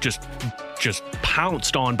 just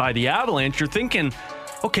pounced on by the Avalanche. You're thinking,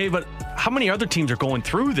 okay, but how many other teams are going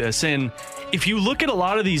through this? And if you look at a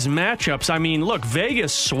lot of these matchups, I mean, look,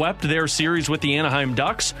 Vegas swept their series with the Anaheim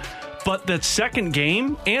Ducks, but that second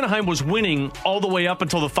game, Anaheim was winning all the way up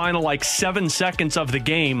until the final 7 seconds of the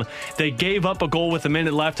game. They gave up a goal with a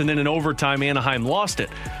minute left, and then in overtime, Anaheim lost it.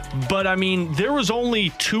 But, I mean, there was only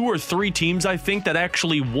 2 or 3 teams, I think, that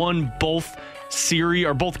actually won both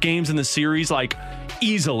games in the series,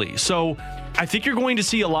 easily. So I think you're going to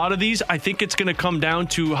see a lot of these. I think it's going to come down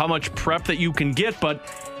to how much prep that you can get, but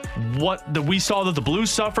we saw that the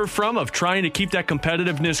Blues suffer from, of trying to keep that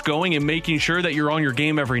competitiveness going and making sure that you're on your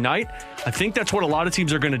game every night. I think that's what a lot of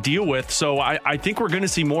teams are going to deal with. So I think we're going to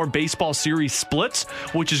see more baseball series splits,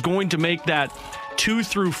 which is going to make that 2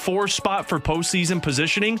 through 4 spot for postseason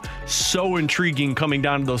positioning, so intriguing coming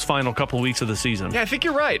down to those final couple of weeks of the season. Yeah, I think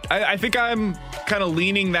you're right. I think I'm kind of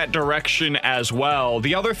leaning that direction as well.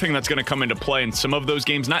 The other thing that's going to come into play in some of those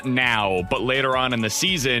games, not now, but later on in the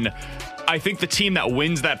season, I think the team that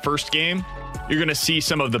wins that first game, you're going to see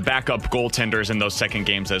some of the backup goaltenders in those second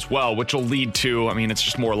games as well, which will lead to, I mean, it's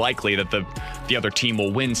just more likely that the other team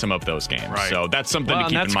will win some of those games. Right. So that's something to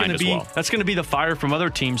keep in mind as well. That's going to be the fire from other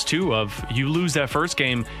teams, too, of you lose that first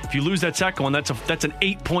game. If you lose that second one, that's an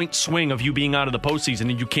 8-point swing of you being out of the postseason,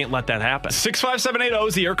 and you can't let that happen. 65780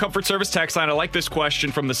 is the Air Comfort Service text line. I like this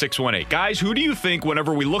question from the 618. Guys, who do you think,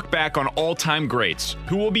 whenever we look back on all-time greats,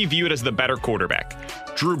 who will be viewed as the better quarterback?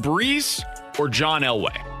 Drew Brees or John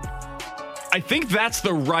Elway? I think that's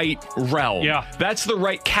the right realm. Yeah. That's the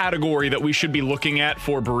right category that we should be looking at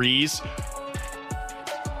for Brees.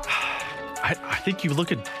 I think you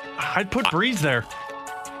look at... I'd put Brees there.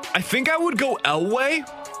 I think I would go Elway.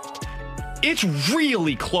 It's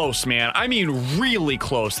really close, man. I mean, really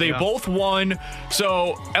close. They both won.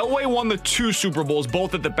 So Elway won the 2 Super Bowls,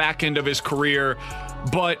 both at the back end of his career.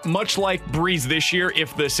 But much like Brees this year,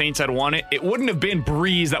 if the Saints had won it, it wouldn't have been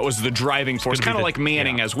Brees that was the driving force, kind of like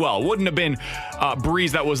Manning as well. It wouldn't have been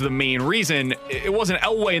Brees that was the main reason. It wasn't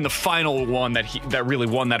Elway in the final one that really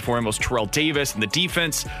won that for him. It was Terrell Davis and the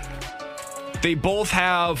defense. They both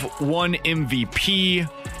have one MVP.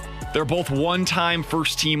 They're both one-time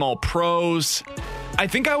first-team All-Pros. I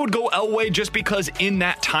think I would go Elway just because in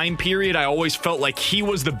that time period, I always felt like he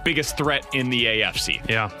was the biggest threat in the AFC.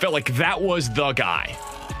 Yeah. Felt like that was the guy.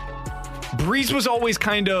 Brees was always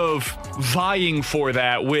kind of vying for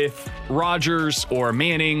that with Rodgers or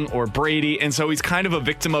Manning or Brady, and so he's kind of a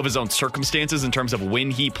victim of his own circumstances in terms of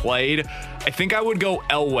when he played. I think I would go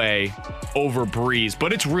Elway over Brees,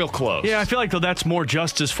 but it's real close. Yeah, I feel like, though, that's more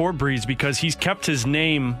justice for Brees because he's kept his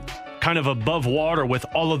name kind of above water with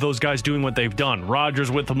all of those guys doing what they've done. Rodgers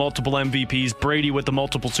with the multiple MVPs, Brady with the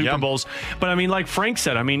multiple Super Bowls. But I mean, like Frank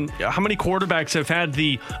said, I mean, how many quarterbacks have had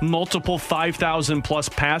the multiple 5,000 plus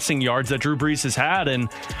passing yards that Drew Brees has had? And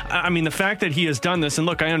I mean, the fact that he has done this, and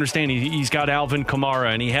look, I understand he's got Alvin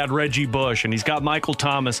Kamara and he had Reggie Bush and he's got Michael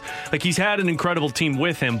Thomas. Like, he's had an incredible team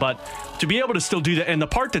with him, but to be able to still do that, and the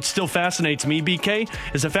part that still fascinates me, BK,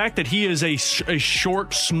 is the fact that he is a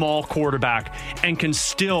short, small quarterback and can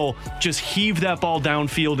still just heave that ball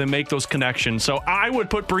downfield and make those connections. So I would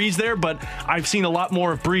put Brees there, but I've seen a lot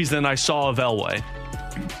more of Brees than I saw of Elway.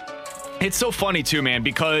 It's so funny too, man,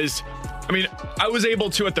 because I mean, I was able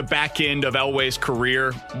to, at the back end of Elway's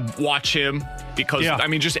career, watch him because, I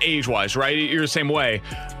mean, just age-wise, right? You're the same way.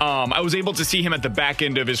 I was able to see him at the back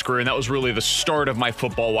end of his career, and that was really the start of my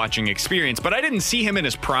football watching experience. But I didn't see him in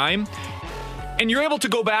his prime. And you're able to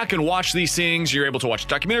go back and watch these things. You're able to watch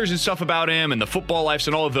documentaries and stuff about him and the football lives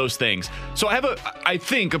and all of those things. So I have, I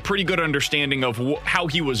think, a pretty good understanding of how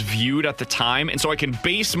he was viewed at the time. And so I can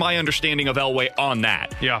base my understanding of Elway on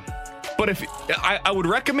that. Yeah. But if I would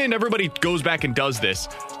recommend everybody goes back and does this,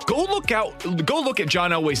 go look at John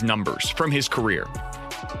Elway's numbers from his career.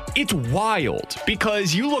 It's wild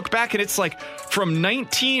because you look back and it's like from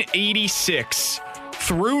 1986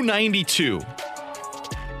 through 92,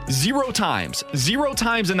 Zero times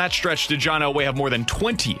in that stretch did John Elway have more than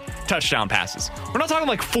 20 touchdown passes. We're not talking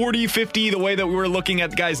like 40, 50, the way that we were looking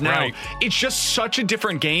at guys now. Right. It's just such a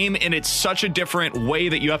different game, and it's such a different way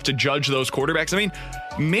that you have to judge those quarterbacks. I mean,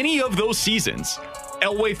 many of those seasons,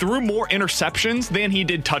 Elway threw more interceptions than he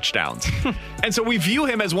did touchdowns. And so we view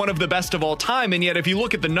him as one of the best of all time, and yet if you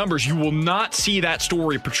look at the numbers, you will not see that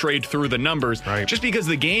story portrayed through the numbers. Right. Just because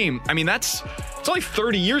the game, I mean, it's only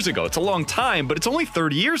 30 years ago. It's a long time, but it's only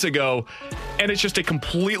 30 years ago, and it's just a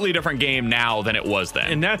completely different game now than it was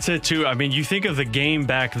then. And that's it, too. I mean, you think of the game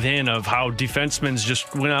back then of how defensemen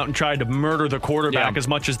just went out and tried to murder the quarterback as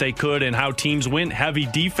much as they could, and how teams went heavy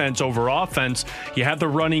defense over offense. You had the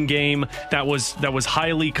running game that was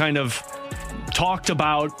highly kind of talked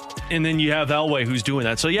about, and then you have Elway who's doing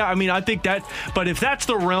that. So yeah, I mean, I think that, but if that's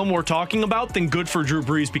the realm we're talking about, then good for Drew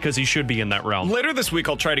Brees because he should be in that realm. Later this week,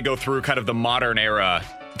 I'll try to go through kind of the modern era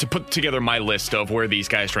to put together my list of where these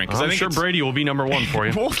guys rank. I'm sure Brady will be number one for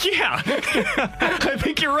you. Well, yeah. I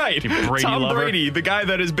think you're right. Tom Brady, the guy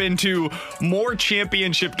that has been to more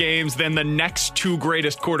championship games than the next two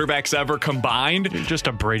greatest quarterbacks ever combined. You're just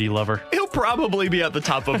a Brady lover. He'll probably be at the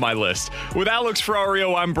top of my list. With Alex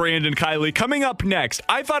Ferrario, I'm Brandon Kiley. Coming up next,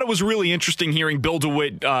 I thought it was really interesting hearing Bill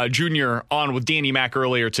DeWitt Jr. on with Danny Mac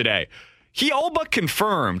earlier today. He all but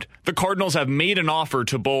confirmed the Cardinals have made an offer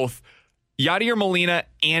to both Yadier Molina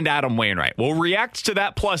and Adam Wainwright. We'll react to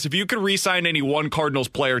that. Plus, if you could re-sign any one Cardinals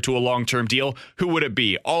player to a long-term deal, who would it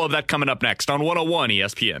be? All of that coming up next on 101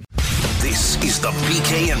 ESPN. This is the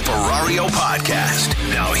BK and Ferrario podcast.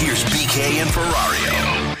 Now here's BK and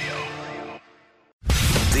Ferrario.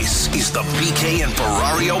 This is the BK and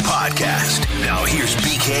Ferrario podcast. Now here's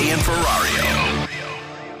BK and Ferrario.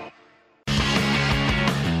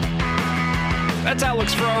 That's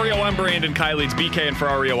Alex Ferrario. I'm Brandon Kiley. It's BK and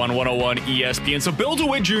Ferrario on 101 ESPN. So Bill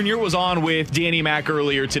DeWitt Jr. was on with Danny Mac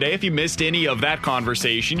earlier today. If you missed any of that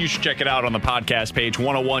conversation, you should check it out on the podcast page,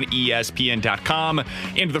 101ESPN.com,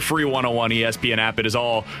 and the free 101 ESPN app. It is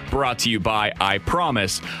all brought to you by I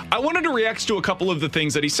Promise. I wanted to react to a couple of the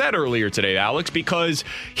things that he said earlier today, Alex, because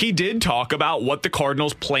he did talk about what the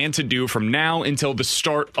Cardinals plan to do from now until the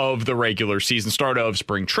start of the regular season, start of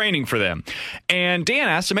spring training for them. And Dan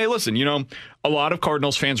asked him, hey, listen, a lot of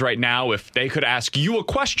Cardinals fans right now, if they could ask you a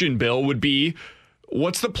question, Bill, would be,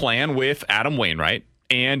 what's the plan with Adam Wainwright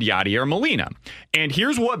and Yadier Molina? And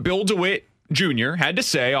here's what Bill DeWitt Jr. had to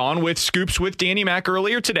say on with Scoops with Danny Mac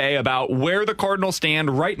earlier today about where the Cardinals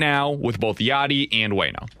stand right now with both Yadi and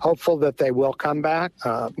Waino. Hopeful that they will come back.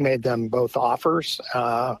 Made them both offers,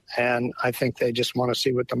 and I think they just want to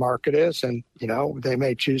see what the market is. And they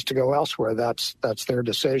may choose to go elsewhere. That's their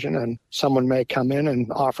decision. And someone may come in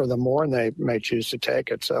and offer them more, and they may choose to take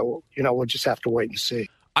it. So we'll just have to wait and see.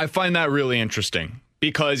 I find that really interesting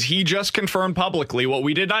because he just confirmed publicly what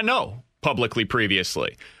we did not know publicly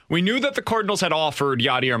previously. We knew that the Cardinals had offered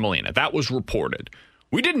Yadier Molina. That was reported.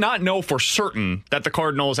 We did not know for certain that the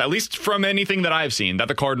Cardinals, at least from anything that I've seen, that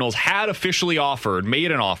the Cardinals had officially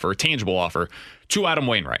made an offer, a tangible offer, to Adam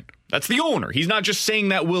Wainwright. That's the owner. He's not just saying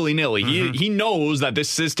that willy-nilly. Mm-hmm. He knows that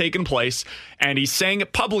this has taken place, and he's saying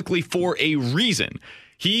it publicly for a reason.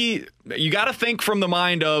 You got to think from the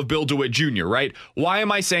mind of Bill DeWitt Jr., right? Why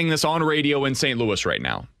am I saying this on radio in St. Louis right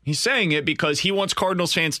now? He's saying it because he wants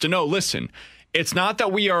Cardinals fans to know, listen, it's not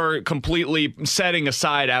that we are completely setting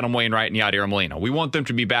aside Adam Wainwright and Yadier Molina. We want them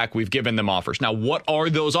to be back. We've given them offers. Now, what are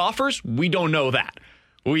those offers? We don't know that.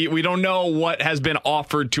 We don't know what has been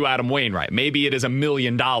offered to Adam Wainwright. Maybe it is $1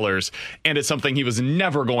 million and it's something he was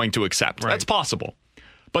never going to accept. Right. That's possible.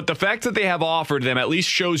 But the fact that they have offered them at least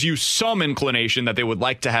shows you some inclination that they would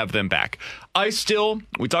like to have them back. We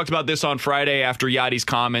talked about this on Friday after Yadi's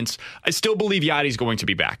comments. I still believe Yadi's going to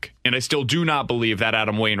be back. And I still do not believe that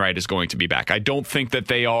Adam Wainwright is going to be back. I don't think that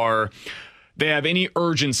they have any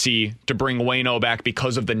urgency to bring Waino back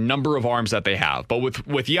because of the number of arms that they have. But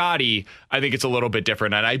with Yadi, I think it's a little bit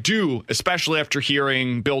different. And I do, especially after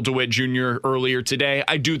hearing Bill DeWitt Jr. earlier today,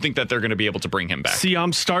 I do think that they're going to be able to bring him back. See,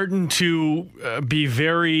 I'm starting to be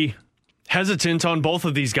very hesitant on both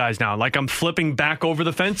of these guys now. Like, I'm flipping back over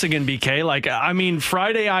the fence again, BK.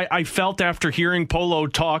 Friday, I felt after hearing Polo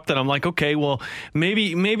talk that I'm like, okay, well,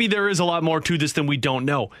 maybe there is a lot more to this than we don't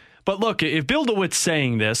know. But look, if Bill DeWitt's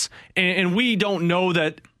saying this, and we don't know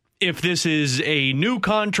that if this is a new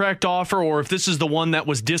contract offer or if this is the one that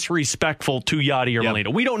was disrespectful to Yadier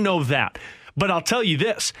Molina. We don't know that. But I'll tell you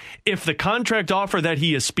this, if the contract offer that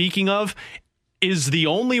he is speaking of is the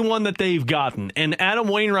only one that they've gotten, and Adam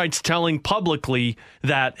Wainwright's telling publicly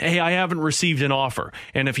that, hey, I haven't received an offer,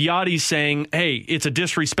 and if Yadi's saying, hey, it's a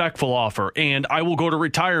disrespectful offer, and I will go to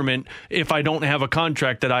retirement if I don't have a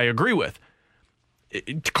contract that I agree with,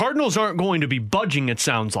 Cardinals aren't going to be budging, it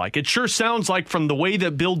sounds like. It sure sounds like from the way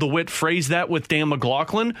that Bill DeWitt phrased that with Dan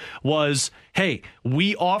McLaughlin was, hey,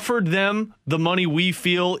 we offered them the money we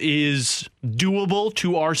feel is doable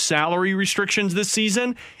to our salary restrictions this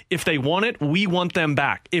season. If they want it, we want them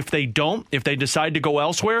back. If they don't, if they decide to go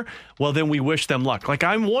elsewhere, well, then we wish them luck. Like,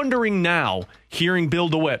 I'm wondering now, hearing Bill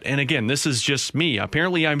DeWitt, and again, this is just me.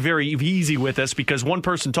 Apparently, I'm very easy with this because one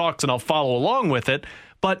person talks and I'll follow along with it.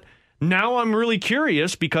 But now I'm really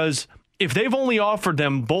curious because if they've only offered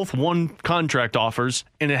them both one contract offers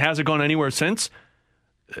and it hasn't gone anywhere since,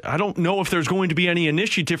 I don't know if there's going to be any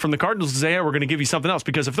initiative from the Cardinals to say, hey, we're going to give you something else.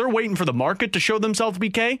 Because if they're waiting for the market to show themselves,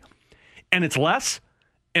 BK, and it's less,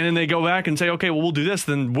 and then they go back and say, okay, well, we'll do this,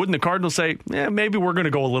 then wouldn't the Cardinals say, maybe we're going to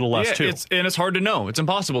go a little less too? It's hard to know. It's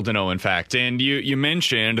impossible to know, in fact. And you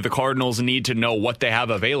mentioned the Cardinals need to know what they have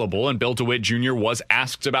available, and Bill DeWitt Jr. was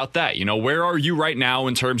asked about that. Where are you right now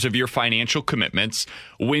in terms of your financial commitments?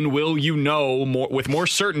 When will you know with more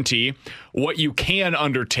certainty what you can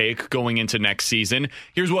undertake going into next season?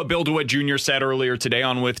 Here's what Bill DeWitt Jr. said earlier today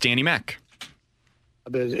on with Danny Mac.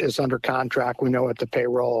 Is under contract. We know what the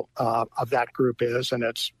payroll of that group is, and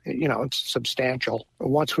it's substantial.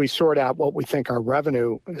 Once we sort out what we think our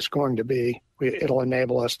revenue is going to be, it'll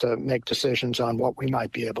enable us to make decisions on what we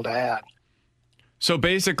might be able to add. So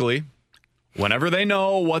basically, whenever they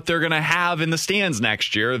know what they're going to have in the stands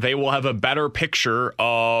next year, they will have a better picture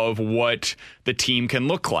of what the team can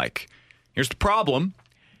look like. Here's the problem.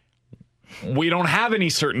 We don't have any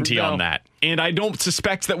certainty on that. And I don't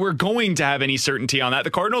suspect that we're going to have any certainty on that.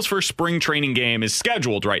 The Cardinals' first spring training game is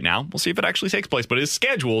scheduled right now. We'll see if it actually takes place, but it is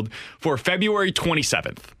scheduled for February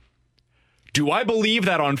 27th. Do I believe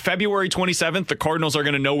that on February 27th, the Cardinals are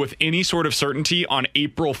going to know with any sort of certainty on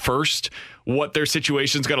April 1st what their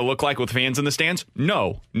situation is going to look like with fans in the stands?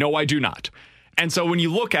 No, I do not. And so when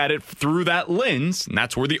you look at it through that lens, and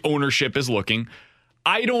that's where the ownership is looking,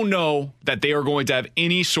 I don't know that they are going to have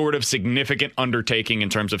any sort of significant undertaking in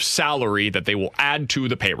terms of salary that they will add to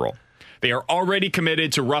the payroll. They are already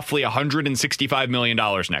committed to roughly $165 million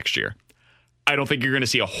next year. I don't think you're going to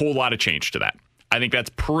see a whole lot of change to that. I think that's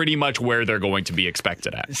pretty much where they're going to be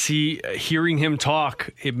expected at. See, hearing him talk,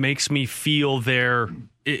 it makes me feel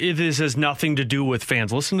this has nothing to do with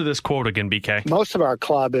fans. Listen to this quote again, BK. Most of our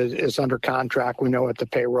club is under contract. We know what the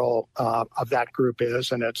payroll of that group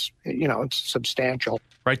is, and it's substantial.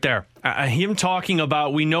 Right there. Him talking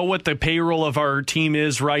about we know what the payroll of our team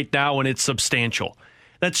is right now, and it's substantial.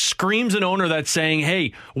 That screams an owner that's saying,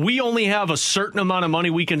 hey, we only have a certain amount of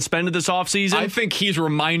money we can spend this offseason. I think he's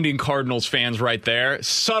reminding Cardinals fans right there,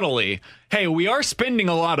 subtly, hey, we are spending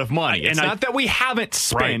a lot of money. It's not that we haven't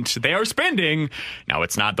spent. Right. They are spending. Now,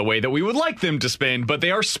 it's not the way that we would like them to spend, but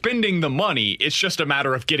they are spending the money. It's just a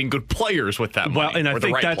matter of getting good players with that money. Well, and I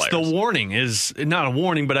think that's the warning. Is not a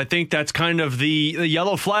warning, but I think that's kind of the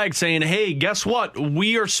yellow flag saying, hey, guess what?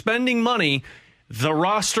 We are spending money. The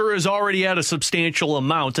roster is already at a substantial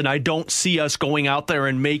amount, and I don't see us going out there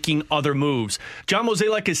and making other moves. John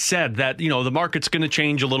Mozeliak has said that, the market's going to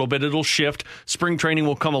change a little bit. It'll shift. Spring training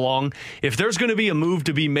will come along. If there's going to be a move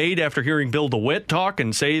to be made after hearing Bill DeWitt talk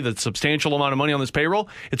and say the substantial amount of money on this payroll,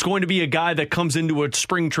 it's going to be a guy that comes into a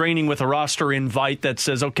spring training with a roster invite that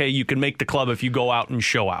says, okay, you can make the club if you go out and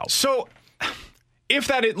show out. So if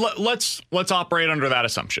that is, let's operate under that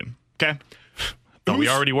assumption, okay? But we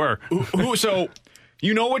already were. So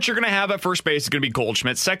you know what you're going to have at first base is going to be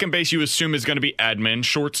Goldschmidt. Second base you assume is going to be Edman.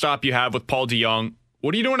 Shortstop you have with Paul DeJong.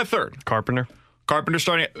 What are you doing at third? Carpenter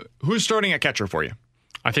starting. Who's starting at catcher for you?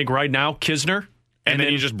 I think right now Kisner. And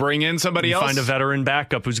then you just bring in somebody else? Find a veteran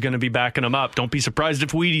backup who's going to be backing him up. Don't be surprised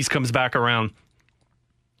if Wheaties comes back around.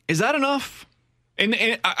 Is that enough?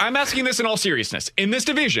 And I'm asking this in all seriousness. In this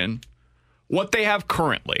division, what they have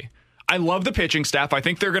currently, I love the pitching staff. I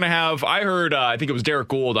think they're going to have, I heard, I think it was Derek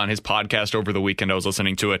Gould on his podcast over the weekend. I was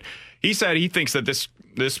listening to it. He said he thinks that this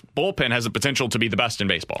bullpen has the potential to be the best in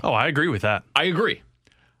baseball. Oh, I agree with that. I agree.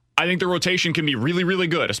 I think the rotation can be really, really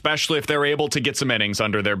good, especially if they're able to get some innings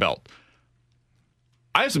under their belt.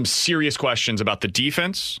 I have some serious questions about the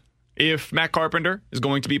defense if Matt Carpenter is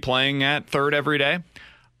going to be playing at third every day.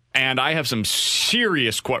 And I have some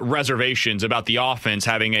serious reservations about the offense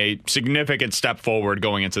having a significant step forward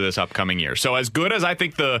going into this upcoming year. So as good as I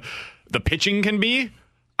think the pitching can be,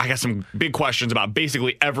 I got some big questions about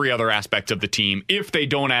basically every other aspect of the team if they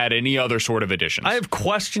don't add any other sort of additions. I have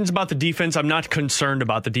questions about the defense. I'm not concerned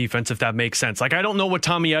about the defense, if that makes sense. Like, I don't know what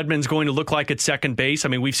Tommy Edman's going to look like at second base. I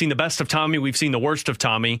mean, we've seen the best of Tommy. We've seen the worst of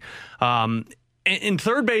Tommy. In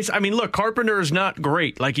third base, I mean, look, Carpenter is not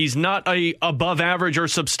great. Like, he's not a above average or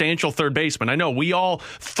substantial third baseman. I know we all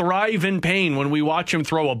thrive in pain when we watch him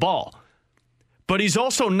throw a ball. But he's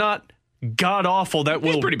also not god-awful that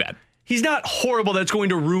will... He's pretty bad. He's not horrible that's going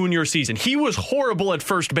to ruin your season. He was horrible at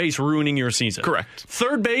first base, ruining your season. Correct.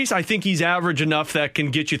 Third base, I think he's average enough that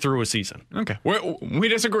can get you through a season. Okay. We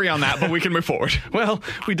disagree on that, but we can move forward. Well,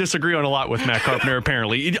 we disagree on a lot with Matt Carpenter,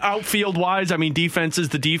 apparently. Outfield-wise, I mean, defense is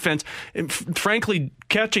the defense. And frankly,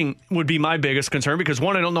 catching would be my biggest concern because,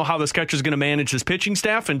 one, I don't know how this catcher is going to manage his pitching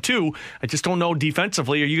staff, and two, I just don't know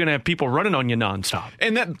defensively, are you going to have people running on you nonstop?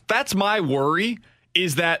 And that's my worry,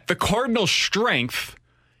 is that the Cardinals' strength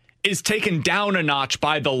is taken down a notch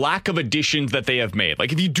by the lack of additions that they have made.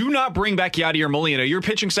 Like, if you do not bring back Yadier Molina, your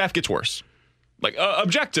pitching staff gets worse. Like,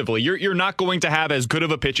 objectively, you're not going to have as good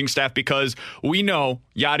of a pitching staff because we know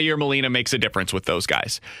Yadier Molina makes a difference with those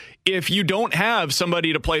guys. If you don't have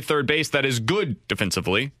somebody to play third base that is good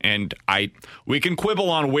defensively, and we can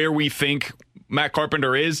quibble on where we think Matt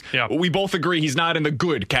Carpenter is. Yeah. We both agree he's not in the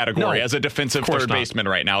good category as a defensive third baseman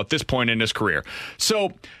right now at this point in his career.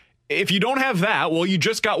 So if you don't have that, well, you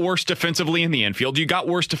just got worse defensively in the infield. You got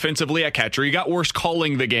worse defensively at catcher. You got worse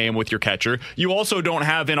calling the game with your catcher. You also don't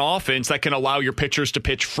have an offense that can allow your pitchers to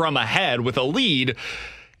pitch from ahead with a lead.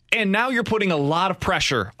 And now you're putting a lot of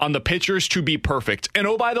pressure on the pitchers to be perfect. And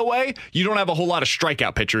oh, by the way, you don't have a whole lot of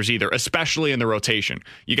strikeout pitchers either, especially in the rotation.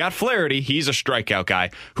 You got Flaherty. He's a strikeout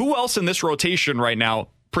guy. Who else in this rotation right now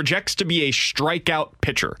projects to be a strikeout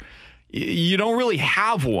pitcher? you don't really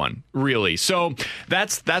have one, really. So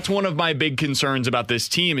that's one of my big concerns about this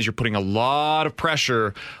team is you're putting a lot of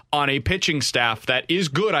pressure on a pitching staff that is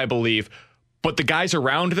good, I believe, but the guys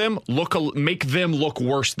around them make them look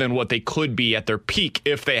worse than what they could be at their peak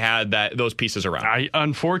if they had those pieces around.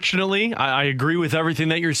 Unfortunately, I agree with everything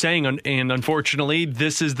that you're saying, and unfortunately,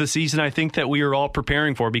 this is the season I think that we are all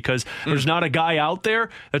preparing for because there's not a guy out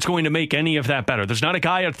there that's going to make any of that better. There's not a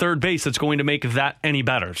guy at third base that's going to make that any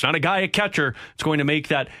better. It's not a guy at catcher that's going to make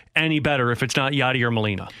that any better if it's not Yadier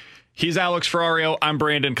Molina. He's Alex Ferrario. I'm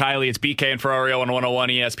Brandon Kiley. It's BK and Ferrario on 101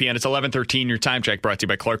 ESPN. It's 11:13. Your time check brought to you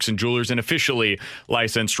by Clarkson Jewelers, an officially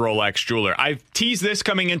licensed Rolex jeweler. I've teased this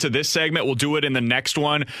coming into this segment. We'll do it in the next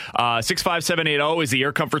one. 65780 is the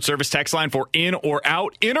Air Comfort Service text line for in or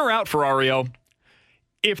out. In or out, Ferrario.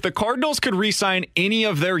 If the Cardinals could re-sign any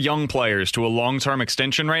of their young players to a long-term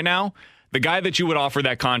extension right now, the guy that you would offer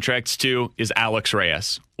that contract to is Alex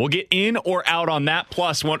Reyes. We'll get in or out on that,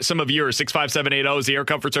 plus some of yours. 65780 is the Air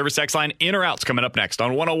Comfort Service text line. In or out's coming up next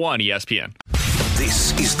on 101 ESPN.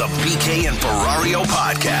 This is the BK and Ferrario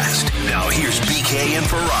podcast. Now here's BK and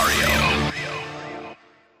Ferrario.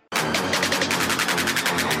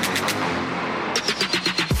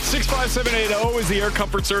 65780 is the Air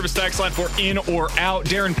Comfort Service text line for in or out.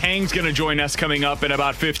 Darren Pang's going to join us coming up in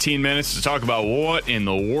about 15 minutes to talk about what in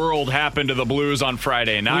the world happened to the Blues on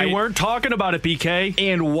Friday night. We weren't talking about it, BK.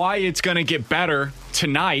 And why it's going to get better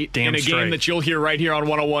tonight in a game that you'll hear right here on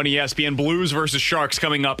 101 ESPN. Blues versus Sharks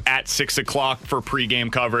coming up at 6 o'clock for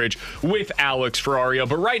pregame coverage with Alex Ferrario.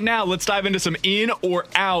 But right now, let's dive into some in or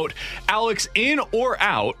out. Alex, in or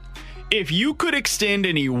out, if you could extend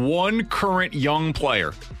any one current young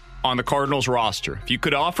player on the Cardinals roster, if you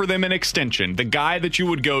could offer them an extension, the guy that you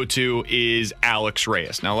would go to is Alex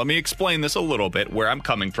Reyes. Now, let me explain this a little bit, where I'm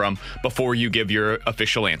coming from, before you give your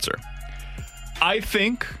official answer. I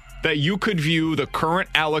think that you could view the current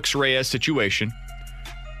Alex Reyes situation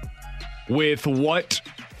with what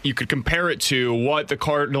you could compare it to what the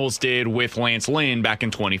Cardinals did with Lance Lynn back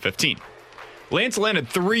in 2015. Lance Lynn had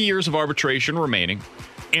 3 years of arbitration remaining,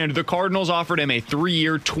 and the Cardinals offered him a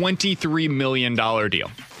 3-year, $23 million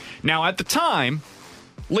deal. Now, at the time,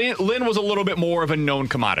 Lynn was a little bit more of a known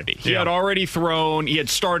commodity. He had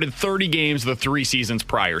started 30 games the 3 seasons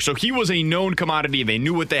prior. So he was a known commodity. They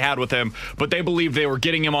knew what they had with him, but they believed they were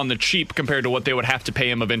getting him on the cheap compared to what they would have to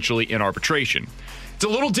pay him eventually in arbitration. It's a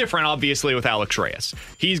little different, obviously, with Alex Reyes.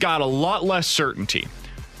 He's got a lot less certainty.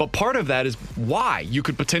 But part of that is why you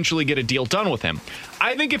could potentially get a deal done with him.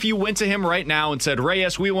 I think if you went to him right now and said,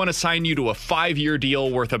 Reyes, we want to sign you to a 5-year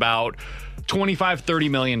deal worth about $25-30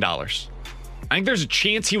 million. I think there's a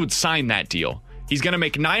chance he would sign that deal. He's going to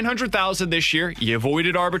make $900,000 this year. He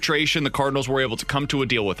avoided arbitration. The Cardinals were able to come to a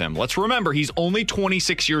deal with him. Let's remember, he's only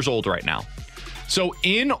 26 years old right now. So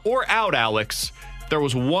in or out, Alex, there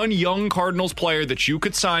was one young Cardinals player that you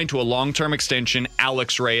could sign to a long-term extension,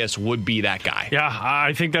 Alex Reyes would be that guy. Yeah,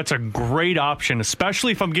 I think that's a great option,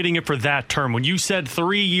 especially if I'm getting it for that term. When you said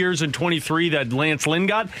 3 years and 23 that Lance Lynn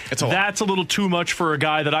got, that's a little too much for a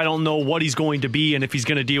guy that I don't know what he's going to be and if he's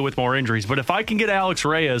going to deal with more injuries. But if I can get Alex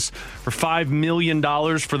Reyes for $5 million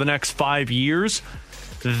for the next 5 years,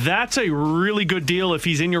 that's a really good deal if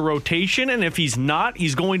he's in your rotation, and if he's not,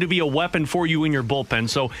 he's going to be a weapon for you in your bullpen.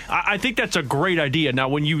 So I think that's a great idea. Now,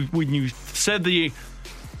 when you said the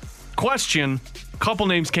question, a couple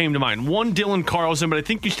names came to mind. One, Dylan Carlson, but I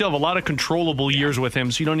think you still have a lot of controllable years with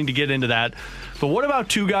him, so you don't need to get into that. But what about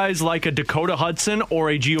two guys like a Dakota Hudson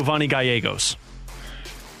or a Giovanni Gallegos?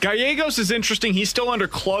 Gallegos is interesting. He's still under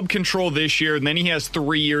club control this year, and then he has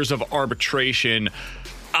 3 years of arbitration.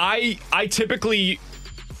 I typically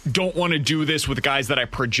don't want to do this with guys that I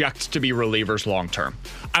project to be relievers long term.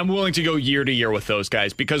 I'm willing to go year to year with those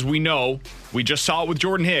guys because we just saw it with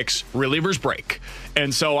Jordan Hicks, relievers break.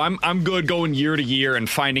 And so I'm good going year to year and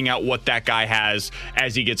finding out what that guy has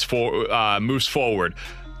as he gets moves forward.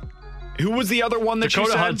 Who was the other one that Dakota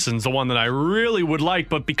you said? Hudson's the one that I really would like,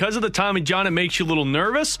 but because of the Tommy John, it makes you a little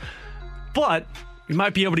nervous. But you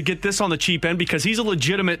might be able to get this on the cheap end because he's a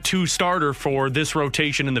legitimate 2 starter for this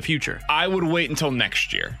rotation in the future. I would wait until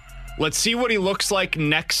next year. Let's see what he looks like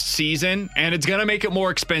next season, and it's going to make it more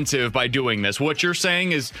expensive by doing this. What you're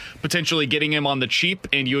saying is potentially getting him on the cheap,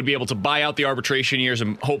 and you would be able to buy out the arbitration years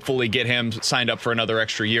and hopefully get him signed up for another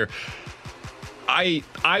extra year.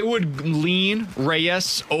 I would lean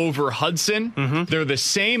Reyes over Hudson. Mm-hmm. They're the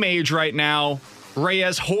same age right now.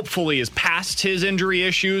 Reyes hopefully is past his injury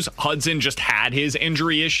issues. Hudson just had his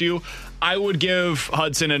injury issue. I would give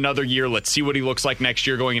Hudson another year. Let's see what he looks like next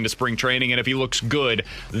year going into spring training. And if he looks good,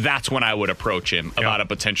 that's when I would approach him about a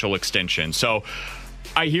potential extension. So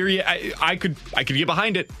I hear you. I could get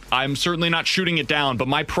behind it. I'm certainly not shooting it down, but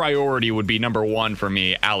my priority would be number one for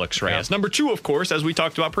me, Alex Reyes. Yeah. Number two, of course, as we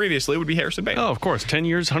talked about previously, would be Harrison Bailey. Oh, of course. 10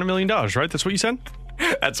 years, $100 million, right? That's what you said?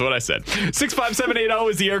 That's what I said. 65780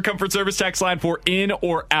 is the Air Comfort Service text line for in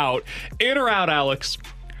or out. In or out, Alex?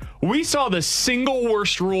 We saw the single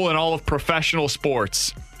worst rule in all of professional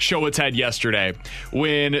sports show its head yesterday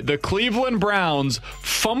when the Cleveland Browns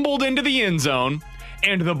fumbled into the end zone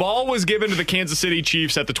and the ball was given to the Kansas City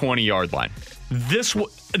Chiefs at the 20-yard line. This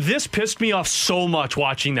pissed me off so much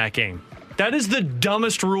watching that game. That is the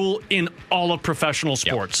dumbest rule in all of professional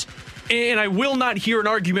sports. Yep. And I will not hear an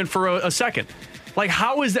argument for a second. Like,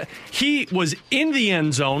 how is that? He was in the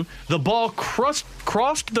end zone. The ball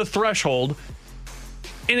crossed the threshold,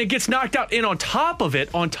 and it gets knocked out. And on top of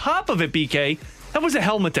it, BK, that was a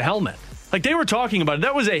helmet to helmet. Like, they were talking about it.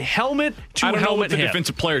 That was a helmet to helmet. I don't know what the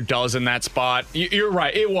defensive player does in that spot. You're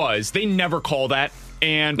right. It was. They never call that.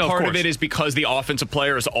 And part of it is because the offensive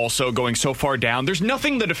player is also going so far down. There's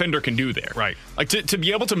nothing the defender can do there. Right. Like, to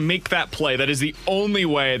be able to make that play, that is the only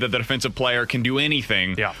way that the defensive player can do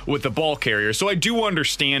anything with the ball carrier. So I do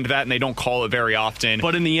understand that, and they don't call it very often.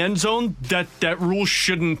 But in the end zone, that rule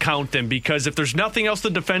shouldn't count them, because if there's nothing else the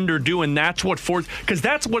defender do, and that's what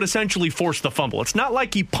essentially forced the fumble. It's not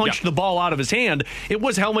like he punched the ball out of his hand. It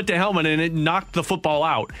was helmet to helmet, and it knocked the football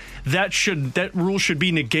out. That rule should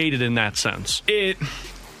be negated in that sense.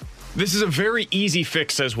 This is a very easy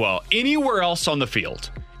fix as well. Anywhere else on the field,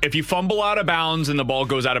 if you fumble out of bounds and the ball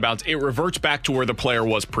goes out of bounds, it reverts back to where the player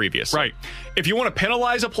was previously. Right. If you want to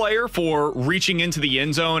penalize a player for reaching into the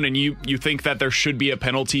end zone and you think that there should be a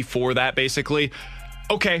penalty for that, basically,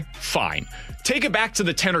 okay, fine. Take it back to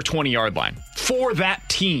the 10 or 20-yard line for that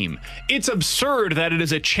team. It's absurd that it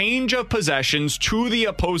is a change of possessions to the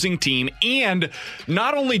opposing team, and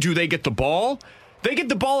not only do they get the ball, they get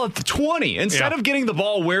the ball at the 20. Instead of getting the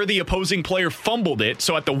ball where the opposing player fumbled it,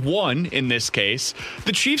 so at the 1 in this case,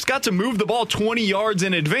 the Chiefs got to move the ball 20 yards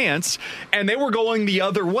in advance, and they were going the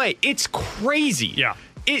other way. It's crazy. Yeah.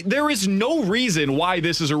 There is no reason why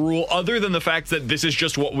this is a rule other than the fact that this is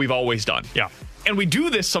just what we've always done. Yeah. And we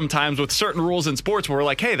do this sometimes with certain rules in sports where we're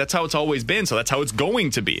like, hey, that's how it's always been, so that's how it's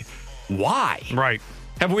going to be. Why? Right.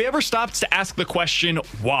 Have we ever stopped to ask the question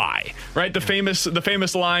why? Right, the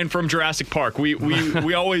famous line from Jurassic Park.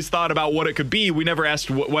 We always thought about what it could be. We never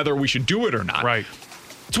asked whether we should do it or not. Right.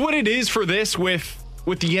 It's what it is for this with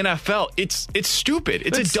the NFL. It's stupid.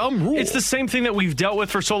 It's a dumb rule. It's the same thing that we've dealt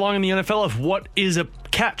with for so long in the NFL of what is a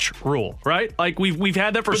catch rule, right? Like we've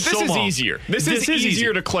had that for so long. This is easier. This is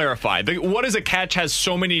easier to clarify. What is a catch has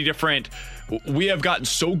so many different. We have gotten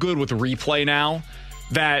so good with replay now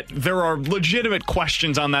that there are legitimate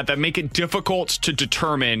questions on that make it difficult to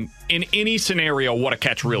determine in any scenario what a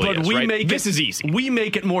catch really is. But this is easy. We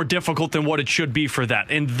make it more difficult than what it should be for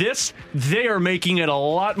that. And they are making it a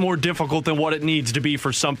lot more difficult than what it needs to be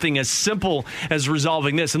for something as simple as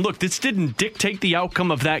resolving this. And look, this didn't dictate the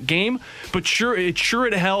outcome of that game, but sure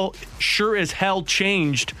as hell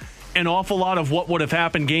changed an awful lot of what would have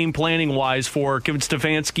happened game planning wise for Kevin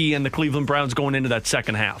Stefanski and the Cleveland Browns going into that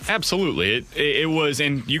second half. Absolutely. It was,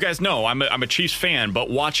 and you guys know I'm a Chiefs fan, but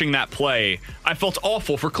watching that play, I felt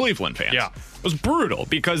awful for Cleveland fans. Yeah. It was brutal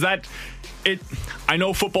because I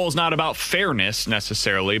know football is not about fairness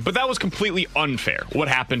necessarily, but that was completely unfair what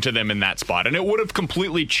happened to them in that spot. And it would have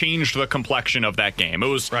completely changed the complexion of that game. It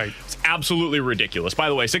was absolutely ridiculous. By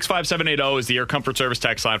the way, 65780 is the Air Comfort Service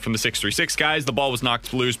text line from the 636 guys. The ball was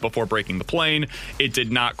knocked loose before breaking the plane. It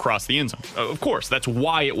did not cross the end zone. Of course, that's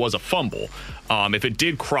why it was a fumble. If it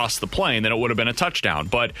did cross the plane, then it would have been a touchdown.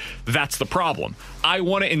 But that's the problem. I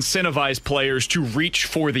want to incentivize players to reach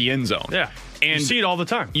for the end zone. Yeah. And you see it all the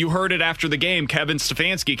time. You heard it after the game. Kevin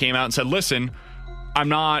Stefanski came out and said, listen, I'm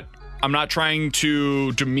not trying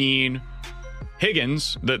to demean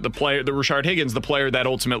Higgins, the Rashard Higgins, the player that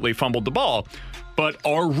ultimately fumbled the ball. But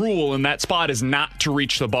our rule in that spot is not to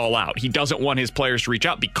reach the ball out. He doesn't want his players to reach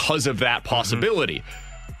out because of that possibility. Mm-hmm.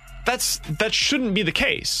 That shouldn't be the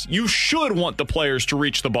case. You should want the players to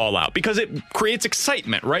reach the ball out because it creates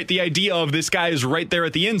excitement, right? The idea of this guy is right there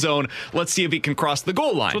at the end zone. Let's see if he can cross the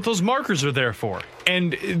goal line. That's what those markers are there for.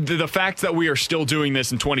 And the fact that we are still doing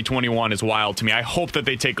this in 2021 is wild to me. I hope that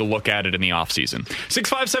they take a look at it in the offseason.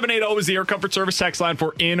 65780 is the Air Comfort Service text line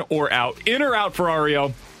for in or out. In or out,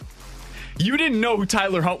 Ferrario. You didn't know who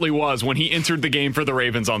Tyler Huntley was when he entered the game for the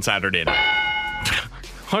Ravens on Saturday night.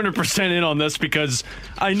 100% in on this because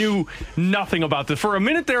I knew nothing about this. For a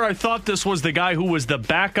minute there, I thought this was the guy who was the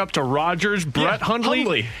backup to Rodgers, Brett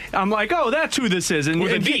Hundley. I'm like, oh, that's who this is. And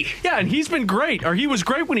he's been great, or he was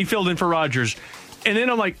great when he filled in for Rodgers. And then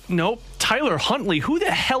I'm like, nope, Tyler Huntley, who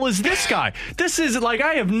the hell is this guy? This is like,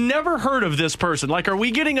 I have never heard of this person. Like, are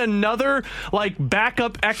we getting another like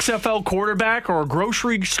backup XFL quarterback or a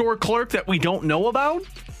grocery store clerk that we don't know about?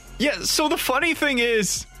 Yeah, so the funny thing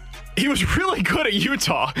is, he was really good at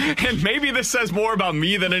Utah, and maybe this says more about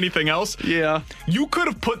me than anything else. Yeah. You could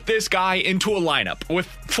have put this guy into a lineup with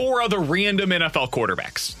 4 other random NFL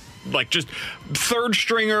quarterbacks, like just third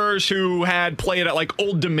stringers who had played at like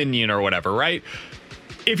Old Dominion or whatever, right?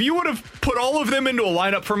 If you would have put all of them into a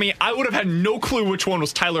lineup for me, I would have had no clue which one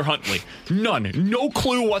was Tyler Huntley. None. No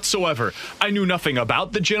clue whatsoever. I knew nothing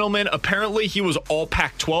about the gentleman. Apparently, he was all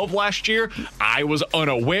Pac-12 last year. I was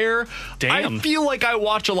unaware. Damn. I feel like I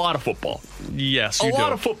watch a lot of football. Yes, you do. A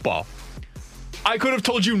lot of football. I could have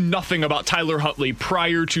told you nothing about Tyler Huntley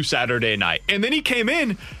prior to Saturday night. And then he came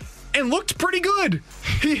in and looked pretty good.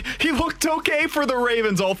 He looked okay for the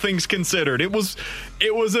Ravens, all things considered. It was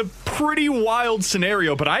a pretty wild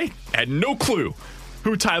scenario, but I had no clue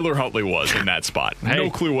who Tyler Huntley was in that spot. No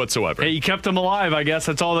clue whatsoever. Hey, you kept him alive, I guess.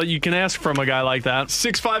 That's all that you can ask from a guy like that.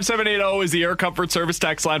 65780 is the Air Comfort Service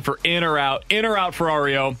text line for in or out. In or out,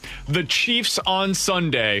 Ferrario. The Chiefs on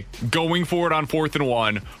Sunday, going forward on 4th and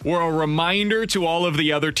 1, were a reminder to all of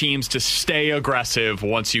the other teams to stay aggressive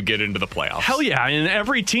once you get into the playoffs. Hell yeah. And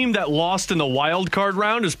every team that lost in the wild card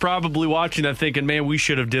round is probably watching that thinking, man, we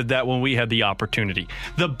should have did that when we had the opportunity.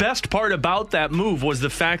 The best part about that move was the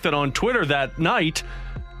fact that on Twitter that night,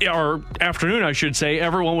 or afternoon, I should say,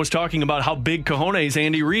 everyone was talking about how big cojones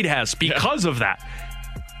Andy Reid has because of that.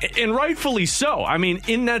 And rightfully so. I mean,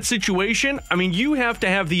 in that situation, I mean, you have to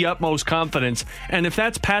have the utmost confidence. And if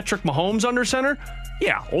that's Patrick Mahomes under center,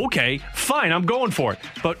 yeah, okay, fine, I'm going for it.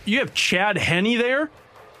 But you have Chad Henne there.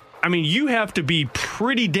 I mean, you have to be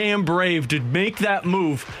pretty damn brave to make that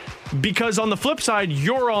move, because on the flip side,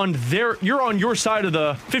 you're on your side of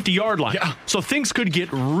the 50-yard line. Yeah. So things could get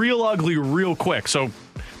real ugly real quick. So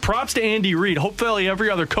props to Andy Reid. Hopefully every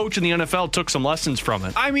other coach in the NFL took some lessons from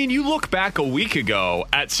it. I mean, you look back a week ago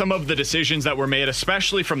at some of the decisions that were made,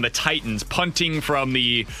 especially from the Titans, punting from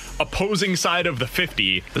the opposing side of the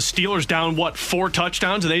 50. The Steelers down, 4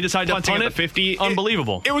 touchdowns, and they decided to punt at the 50.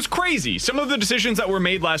 Unbelievable. It was crazy. Some of the decisions that were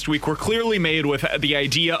made last week were clearly made with the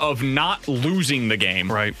idea of not losing the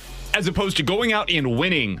game. Right. As opposed to going out and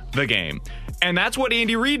winning the game. And that's what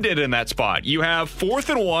Andy Reid did in that spot. You have 4th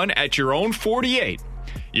and 1 at your own 48.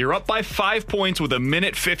 You're up by 5 points with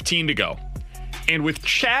 1:15 to go. And with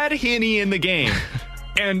Chad Henne in the game,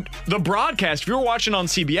 and the broadcast, if you were watching on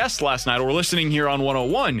CBS last night or listening here on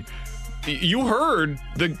 101, you heard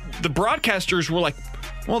the broadcasters were like,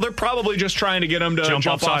 well, they're probably just trying to get them to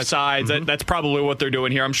jump off sides. Mm-hmm. That's probably what they're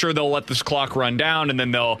doing here. I'm sure they'll let this clock run down, and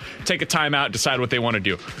then they'll take a timeout, decide what they want to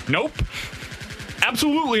do. Nope.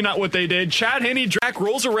 Absolutely not what they did. Chad Henne, Drac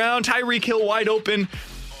rolls around, Tyreek Hill wide open.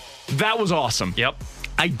 That was awesome. Yep.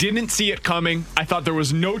 I didn't see it coming. I thought there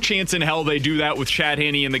was no chance in hell they do that with Chad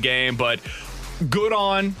Henne in the game, but good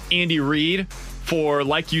on Andy Reid for,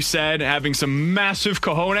 like you said, having some massive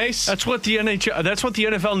cojones. That's what the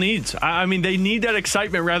NFL needs. I mean, they need that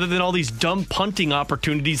excitement rather than all these dumb punting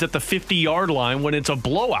opportunities at the 50-yard line when it's a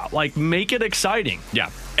blowout. Like, make it exciting.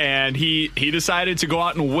 Yeah. And he decided to go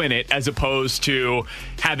out and win it as opposed to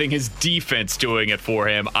having his defense doing it for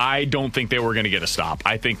him. I don't think they were going to get a stop.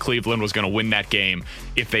 I think Cleveland was going to win that game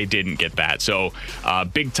if they didn't get that. So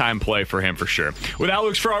big-time play for him for sure. With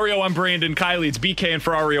Alex Ferrario, I'm Brandon Kiley. It's BK and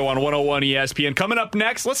Ferrario on 101 ESPN. Coming up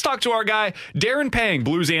next, let's talk to our guy, Darren Pang,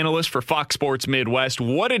 Blues analyst for Fox Sports Midwest.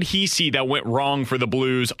 What did he see that went wrong for the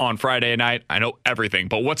Blues on Friday night? I know everything,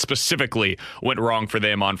 but what specifically went wrong for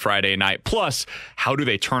them on Friday night? Plus, how do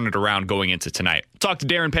they turn it around going into tonight? Talk to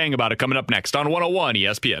Darren Pang about it coming up next on 101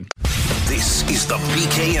 ESPN. This is the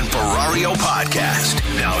BK and Ferrario podcast.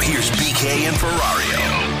 Now here's BK and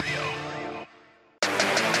Ferrario.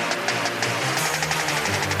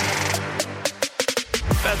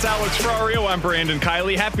 That's Alex Ferrario. I'm Brandon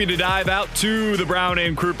Kiley. Happy to dive out to the Brown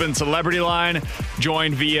and Crouppen Celebrity Line.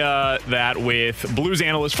 Joined via that with Blues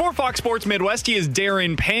analyst for Fox Sports Midwest. He is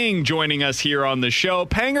Darren Pang joining us here on the show.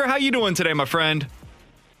 Panger, how you doing today, my friend?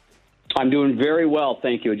 I'm doing very well,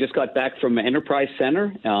 thank you. I just got back from Enterprise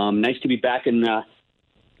Center. Nice to be back in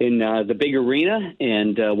the big arena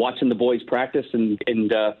and watching the boys practice, and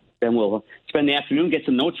then we'll spend the afternoon, get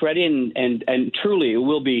some notes ready, and truly it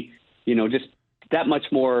will be, just that much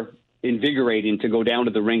more invigorating to go down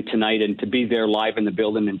to the rink tonight and to be there live in the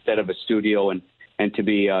building instead of a studio and to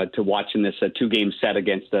be to watching this 2-game set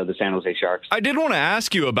against the San Jose Sharks. I did want to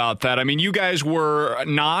ask you about that. I mean, you guys were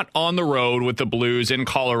not on the road with the Blues in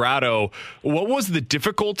Colorado. What was the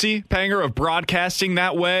difficulty, Panger, of broadcasting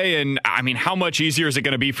that way? And I mean, how much easier is it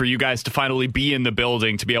going to be for you guys to finally be in the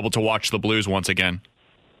building to be able to watch the Blues once again?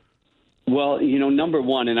 Well, number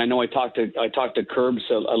one, and I know I talked to Curbs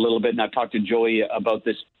a little bit, and I've talked to Joey about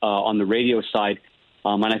this on the radio side,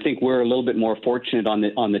 and I think we're a little bit more fortunate on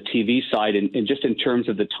the TV side, and just in terms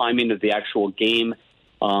of the timing of the actual game.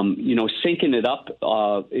 Syncing it up,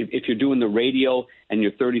 if you're doing the radio and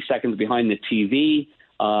you're 30 seconds behind the TV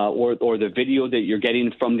or the video that you're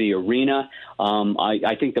getting from the arena,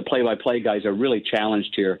 I think the play-by-play guys are really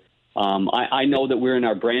challenged here. I know that we're in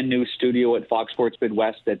our brand new studio at Fox Sports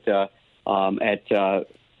Midwest at Ballpark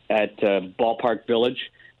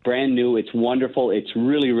Village. Brand new. It's wonderful. It's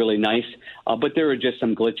really, really nice. But there are just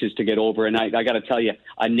some glitches to get over. And I got to tell you,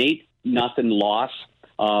 a 8-0 loss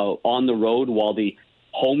on the road while the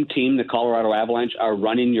home team, the Colorado Avalanche, are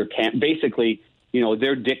running your camp. Basically,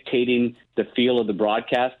 they're dictating the feel of the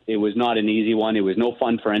broadcast. It was not an easy one. It was no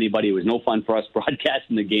fun for anybody. It was no fun for us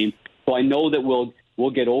broadcasting the game. So I know that we'll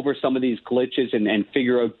get over some of these glitches and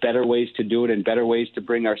figure out better ways to do it and better ways to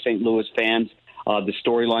bring our St. Louis fans the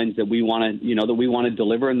storylines that we want to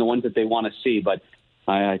deliver and the ones that they want to see. But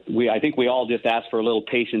I think we all just ask for a little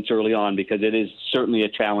patience early on because it is certainly a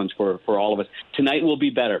challenge for all of us. Tonight will be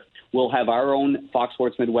better. We'll have our own Fox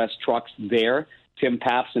Sports Midwest trucks there. Tim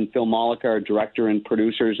Paps and Phil Mollica, our director and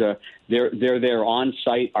producers, they're there on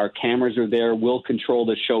site. Our cameras are there. We'll control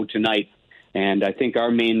the show tonight. And I think our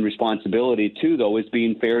main responsibility, too, though, is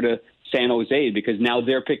being fair to San Jose because now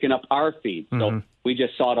they're picking up our feed. So we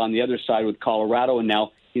just saw it on the other side with Colorado, and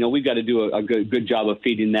now we've got to do a good job of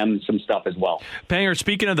feeding them some stuff as well. Panger,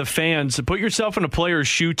 speaking of the fans, put yourself in a player's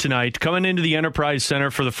shoe tonight, coming into the Enterprise Center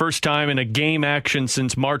for the first time in a game action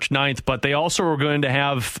since March 9th, but they also are going to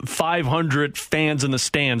have 500 fans in the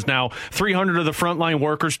stands. Now, 300 are the frontline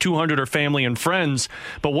workers, 200 are family and friends,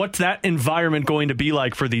 but what's that environment going to be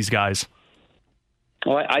like for these guys?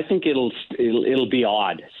 Well, I think it'll be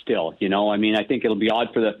odd still, I think it'll be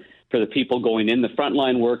odd for the people going in, the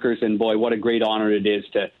frontline workers, and boy, what a great honor it is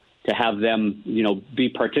to have them, be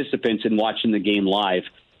participants in watching the game live.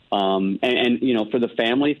 And for the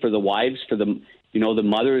family, for the wives, for the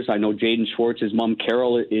mothers. I know Jaden Schwartz's mom,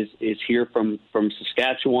 Carol, is here from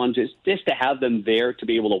Saskatchewan. Just to have them there to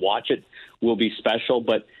be able to watch it will be special.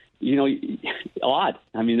 But odd.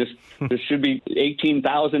 I mean, there should be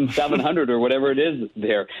 18,700 or whatever it is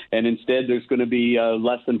there, and instead there's going to be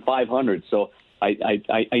less than 500. So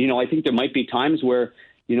I think there might be times where,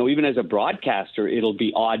 even as a broadcaster, it'll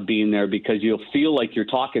be odd being there because you'll feel like you're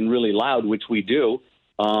talking really loud, which we do.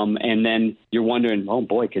 And then you're wondering, oh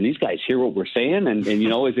boy, can these guys hear what we're saying? And is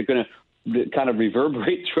it going to kind of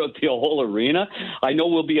reverberate throughout the whole arena? I know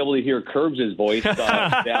we'll be able to hear Curbs' voice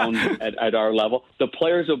down at our level. The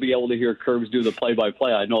players will be able to hear Curbs do the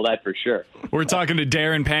play-by-play. I know that for sure. We're talking to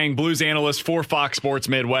Darren Pang, Blues analyst for Fox Sports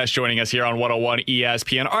Midwest, joining us here on 101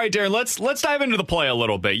 ESPN. All right, Darren, let's dive into the play a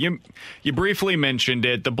little bit. You briefly mentioned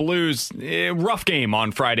it. The Blues, rough game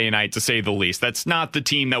on Friday night, to say the least. That's not the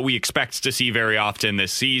team that we expect to see very often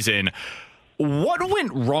this season. What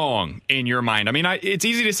went wrong in your mind? I mean, it's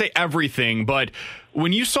easy to say everything, but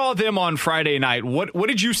when you saw them on Friday night, what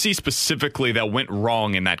did you see specifically that went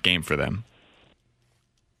wrong in that game for them?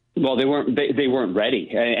 Well, they weren't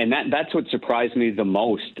ready, and that's what surprised me the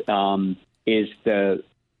most. I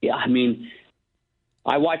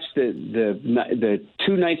watched the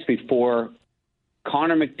 2 nights before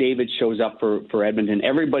Connor McDavid shows up for Edmonton.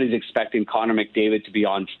 Everybody's expecting Connor McDavid to be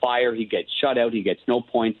on fire. He gets shut out. He gets no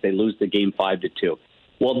points. They lose the game 5-2.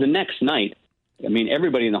 Well, the next night,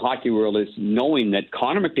 everybody in the hockey world is knowing that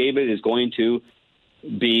Connor McDavid is going to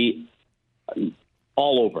be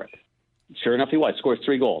all over it. Sure enough, he was. Scores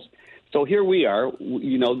 3 goals. So here we are.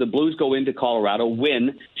 The Blues go into Colorado,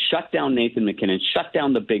 win, shut down Nathan McKinnon, shut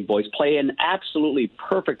down the big boys, play an absolutely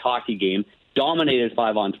perfect hockey game, dominated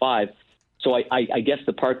 5-on-5. So I guess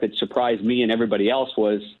the part that surprised me and everybody else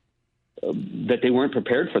was that they weren't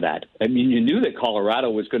prepared for that. I mean, you knew that Colorado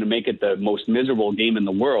was going to make it the most miserable game in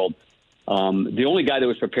the world. The only guy that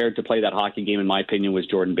was prepared to play that hockey game, in my opinion, was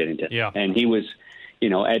Jordan Binnington. Yeah. And he was,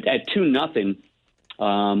 at 2-0,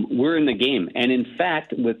 we're in the game. And in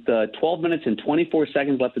fact, with 12 minutes and 24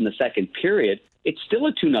 seconds left in the second period, it's still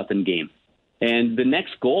a 2-0 game. And the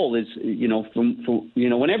next goal is,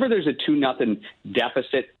 whenever there's a 2-0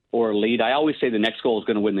 deficit or lead, I always say the next goal is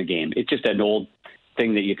going to win the game. It's just an old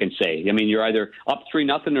thing that you can say. I mean, you're either up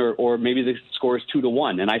 3-0 or maybe the score is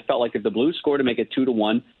 2-1. And I felt like if the Blues score to make it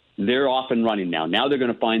 2-1, they're off and running now. Now they're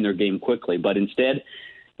going to find their game quickly. But instead,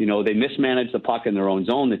 they mismanage the puck in their own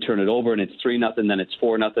zone. They turn it over, and it's 3-0, then it's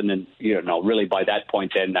 4-0, and really by that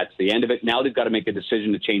point, then that's the end of it. Now they've got to make a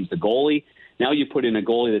decision to change the goalie. Now you put in a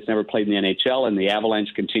goalie that's never played in the NHL, and the Avalanche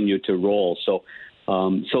continue to roll. So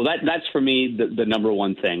that's for me the number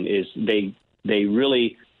one thing is they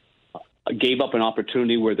really gave up an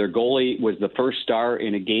opportunity where their goalie was the first star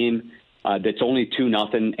in a game that's only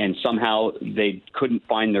 2-0, and somehow they couldn't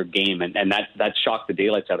find their game, and that shocked the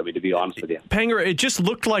daylights out of me, to be honest with you. Panger, it just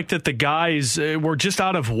looked like that the guys were just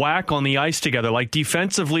out of whack on the ice together. Like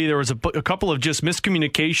defensively, there was a couple of just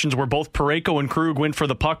miscommunications where both Parayko and Krug went for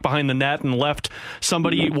the puck behind the net and left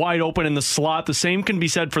somebody wide open in the slot. The same can be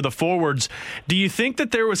said for the forwards. Do you think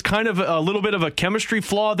that there was kind of a little bit of a chemistry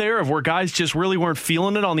flaw there of where guys just really weren't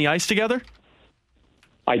feeling it on the ice together?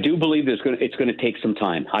 I do believe it's going to take some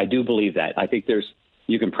time. I do believe that. I think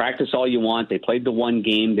you can practice all you want. They played the one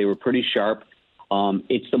game. They were pretty sharp.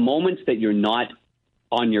 It's the moments that you're not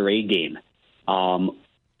on your A game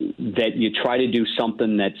that you try to do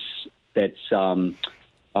something that's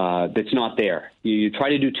not there. You try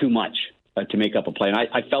to do too much to make up a play. And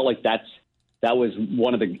I felt like that was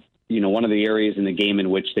one of the areas in the game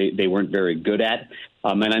in which they weren't very good at.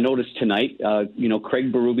 And I noticed tonight,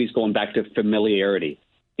 Craig Berube's going back to familiarity.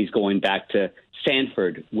 He's going back to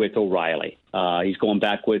Sanford with O'Reilly. He's going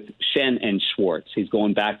back with Shen and Schwartz. He's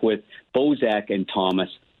going back with Bozak and Thomas,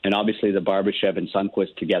 and obviously the Barbashev and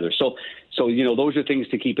Sundqvist together. So those are things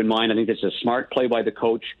to keep in mind. I think it's a smart play by the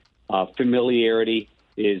coach. Familiarity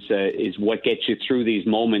is what gets you through these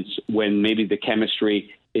moments when maybe the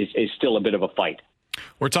chemistry is still a bit of a fight.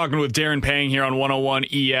 We're talking with Darren Pang here on 101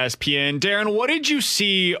 ESPN. Darren, what did you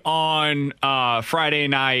see on Friday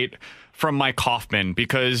night from Mike Hoffman?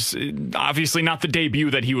 Because obviously not the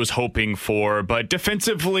debut that he was hoping for, but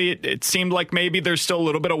defensively it seemed like maybe there's still a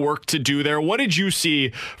little bit of work to do there. What did you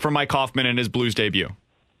see from Mike Hoffman in his Blues debut?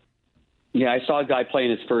 Yeah, I saw a guy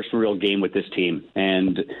playing his first real game with this team,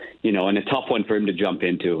 and a tough one for him to jump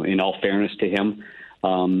into, in all fairness to him.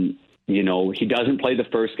 He doesn't play the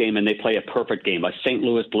first game, and they play a perfect game, a St.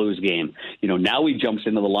 Louis Blues game. Now he jumps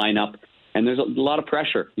into the lineup, and there's a lot of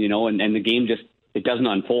pressure, and the game it doesn't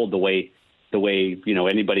unfold the way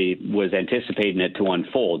anybody was anticipating it to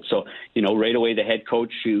unfold. So, right away the head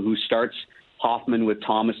coach who starts Hoffman with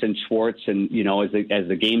Thomas and Schwartz, and as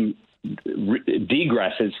the game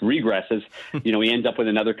regresses, he ends up with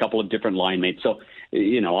another couple of different line mates. So,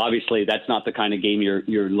 obviously that's not the kind of game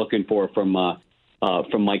you're looking for from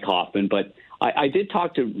Mike Hoffman. But I did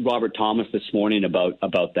talk to Robert Thomas this morning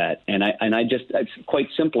about that, and I quite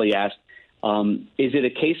simply asked, is it a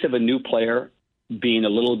case of a new player being a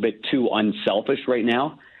little bit too unselfish right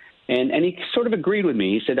now? And he sort of agreed with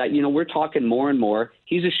me. He said that, we're talking more and more.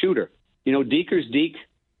 He's a shooter. Deekers deke,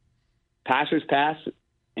 passers pass,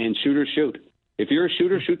 and shooters shoot. If you're a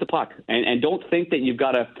shooter, shoot the puck. And don't think that you've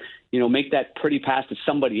got to, make that pretty pass to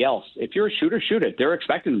somebody else. If you're a shooter, shoot it. They're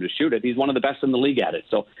expecting him to shoot it. He's one of the best in the league at it.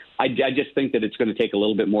 So I just think that it's going to take a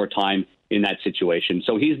little bit more time in that situation.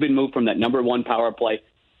 So he's been moved from that number one power play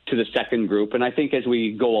to the second group. And I think as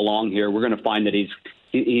we go along here, we're going to find that he's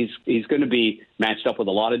going to be matched up with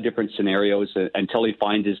a lot of different scenarios until he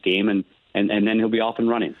finds his game, and then he'll be off and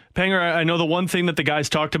running. Panger, I know the one thing that the guys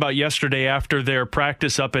talked about yesterday after their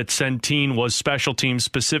practice up at Centene was special teams,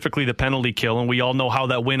 specifically the penalty kill, and we all know how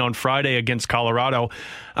that went on Friday against Colorado.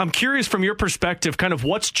 I'm curious from your perspective, kind of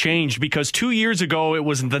what's changed, because 2 years ago it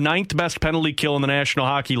was the 9th best penalty kill in the National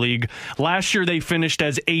Hockey League. Last year they finished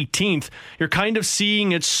as 18th. You're kind of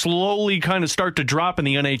seeing it slowly kind of start to drop in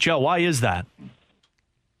the NHL. Why is that?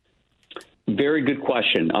 Very good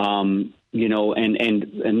question. And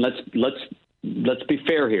let's be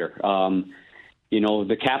fair here. The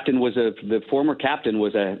former captain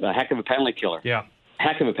was a heck of a penalty killer. Yeah.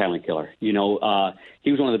 Heck of a penalty killer. He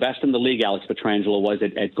was one of the best in the league, Alex Pietrangelo was,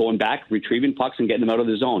 at going back, retrieving pucks and getting them out of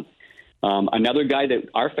the zone. Another guy that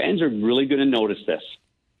our fans are really going to notice this.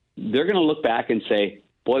 They're going to look back and say,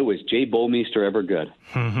 boy, was Jay Bouwmeester ever good.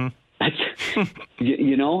 Mm-hmm.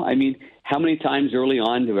 How many times early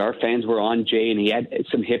on our fans were on Jay and he had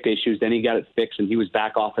some hip issues, then he got it fixed and he was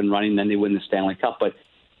back off and running, then they win the Stanley Cup. But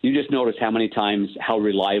you just notice how many times, how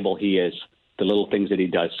reliable he is, the little things that he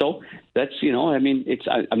does. So that's,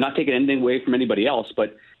 I'm not taking anything away from anybody else,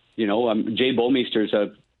 but, Jay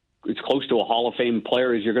Bouwmeester it's close to a Hall of Fame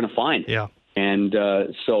player as you're going to find. Yeah. And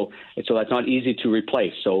so that's not easy to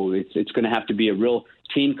replace. So it's going to have to be a real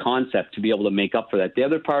team concept to be able to make up for that. The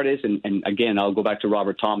other part is, and again, I'll go back to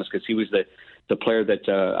Robert Thomas because he was the player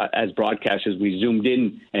that, as broadcasters, we zoomed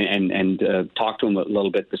in and talked to him a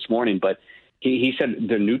little bit this morning. But he said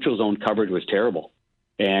the neutral zone coverage was terrible.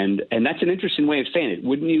 And that's an interesting way of saying it.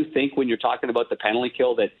 Wouldn't you think when you're talking about the penalty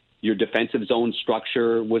kill that your defensive zone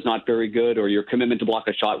structure was not very good or your commitment to block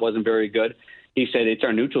a shot wasn't very good? He said it's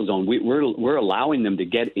our neutral zone. We're allowing them to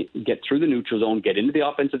get through the neutral zone, get into the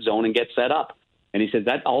offensive zone, and get set up. And he said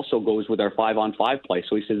that also goes with our 5-on-5 play.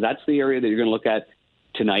 So he says that's the area that you're going to look at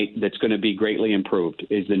tonight that's going to be greatly improved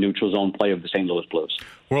is the neutral zone play of the St. Louis Blues.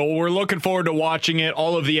 Well, we're looking forward to watching it.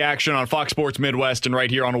 All of the action on Fox Sports Midwest and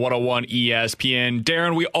right here on 101 ESPN.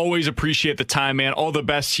 Darren, we always appreciate the time, man. All the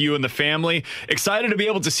best to you and the family. Excited to be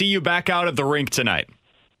able to see you back out at the rink tonight.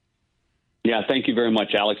 Yeah, thank you very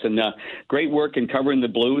much, Alex. And great work in covering the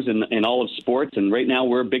Blues and all of sports. And right now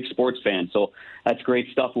we're big sports fans. So that's great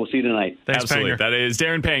stuff. We'll see you tonight. Thanks, absolutely. Panger. That is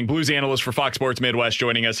Darren Pang, Blues analyst for Fox Sports Midwest,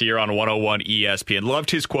 joining us here on 101 ESPN. Loved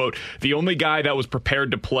his quote. The only guy that was prepared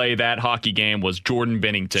to play that hockey game was Jordan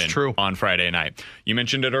Binnington on Friday night. You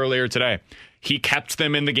mentioned it earlier today. He kept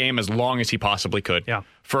them in the game as long as he possibly could. Yeah.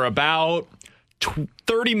 For about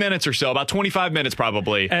 30 minutes or so, about 25 minutes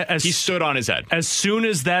probably, he stood on his head. As soon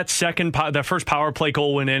as that first power play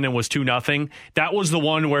goal went in and was 2-0, that was the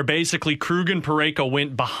one where basically Krug and Parayko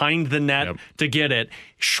went behind the net to get it.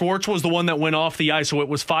 Schwartz was the one that went off the ice, so it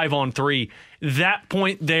was 5-on-3. That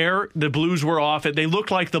point there, the Blues were off it. They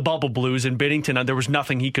looked like the bubble Blues, and Binnington, there was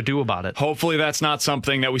nothing he could do about it. Hopefully that's not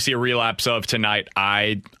something that we see a relapse of tonight.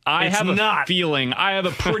 I have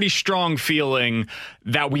a pretty strong feeling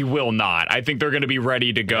that we will not. I think they're going to be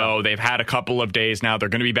ready to go. Yeah. They've had a couple of days now. They're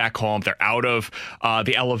going to be back home. They're out of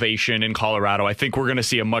the elevation in Colorado. I think we're going to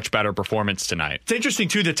see a much better performance tonight. It's interesting,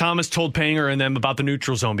 too, that Thomas told Panger and them about the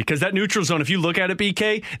neutral zone, because that neutral zone, if you look at it,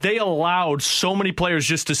 BK, they allowed so many players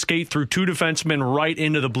just to skate through two defensemen right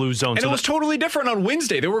into the blue zone. And so it was totally different on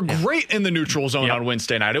Wednesday. They were great in the neutral zone on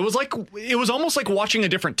Wednesday night. It was almost like watching a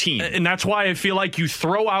different team. And that's why I feel like you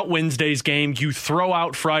throw out Wednesday's game, you throw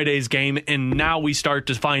out Friday's game, and now we start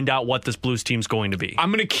to find out what this Blues team's going to be. I'm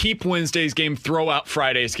going to keep Wednesday's game, throw out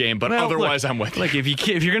Friday's game, but otherwise I'm with you. Like if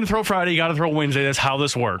you're going to throw Friday, you got to throw Wednesday. That's how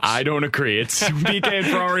this works. I don't agree. It's BK and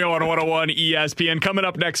Ferrario on 101 ESPN. Coming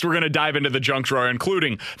up next, we're going to dive into the junk drawer,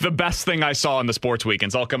 including the best thing I saw in the sports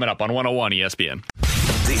weekends. All coming up on 101 ESPN.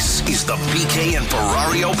 This is the BK and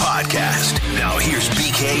Ferrario podcast. Now here's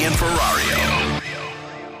BK and Ferrario.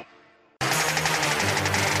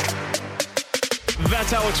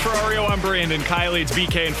 That's Alex Ferrario. I'm Brandon Kiley. It's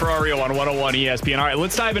BK and Ferrario on 101 ESPN. All right,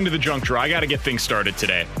 let's dive into the junk drawer. I got to get things started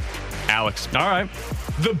today. Alex. All right.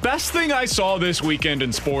 The best thing I saw this weekend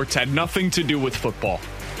in sports had nothing to do with football.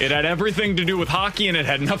 It had everything to do with hockey, and it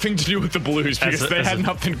had nothing to do with the Blues because they had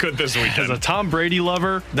nothing good this weekend. As a Tom Brady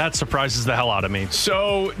lover, that surprises the hell out of me.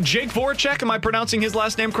 So, Jake Voracek, am I pronouncing his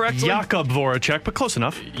last name correctly? Jakub Voracek, but close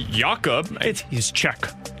enough. Jakub? He's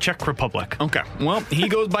Czech Republic. Okay. Well, he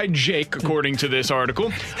goes by Jake, according to this article.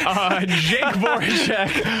 Jake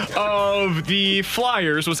Voracek of the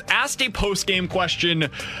Flyers was asked a post-game question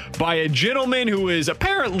by a gentleman who is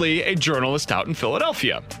apparently a journalist out in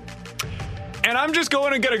Philadelphia. And I'm just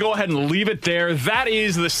going to go ahead and leave it there. That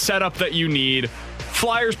is the setup that you need.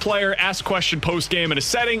 Flyers player asked question post-game in a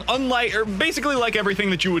setting unlike, or basically like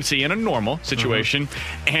everything that you would see in a normal situation.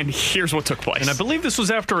 Mm-hmm. And here's what took place. And I believe this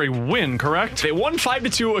was after a win, correct? They won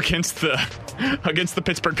 5-2 against the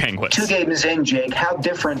Pittsburgh Penguins. 2 games in, Jake. How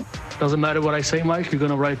different? Doesn't matter what I say, Mike. You're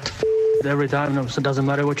going to write every time. No, so it doesn't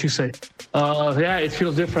matter what you say. Yeah, it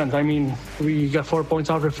feels different. I mean, we got 4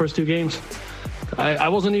 points out of the first 2 games. I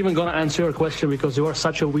wasn't even going to answer your question because you are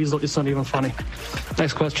such a weasel. It's not even funny.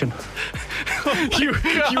 Next question. You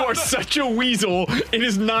are such a weasel. It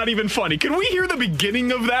is not even funny. Can we hear the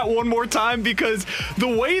beginning of that one more time? Because the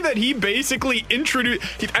way that he basically introduced...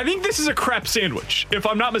 I think this is a crap sandwich, if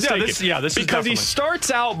I'm not mistaken. This is because definitely. He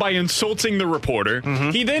starts out by insulting the reporter. Mm-hmm.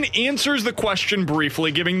 He then answers the question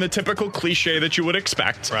briefly, giving the typical cliche that you would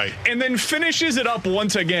expect. Right. And then finishes it up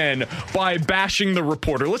once again by bashing the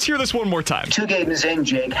reporter. Let's hear this one more time. 2 games in,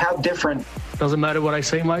 Jake. How different? Doesn't matter what I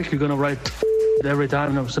say, Mike. You're going to write every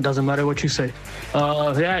time. No, so it doesn't matter what you say.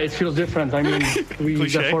 Yeah, it feels different. I mean, we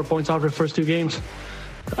got 4 points out of the first 2 games.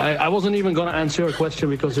 I wasn't even going to answer your question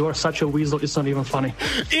because you are such a weasel. It's not even funny.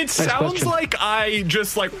 It sounds like I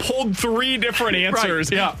just pulled 3 different answers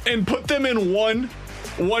and put them in one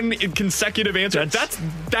consecutive answer.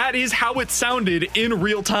 That is how it sounded in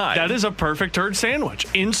real time. That is a perfect turd sandwich.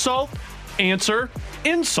 Insult, answer,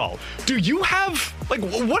 insult. Do you have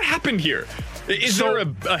what happened here? Is there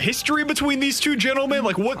a history between these two gentlemen?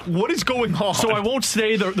 Like, what is going on? So I won't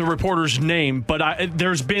say the reporter's name, but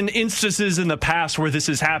there's been instances in the past where this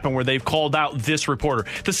has happened, where they've called out this reporter.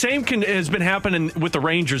 The same has been happening with the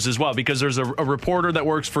Rangers as well, because there's a reporter that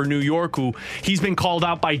works for New York who he's been called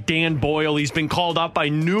out by Dan Boyle. He's been called out by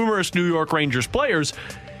numerous New York Rangers players.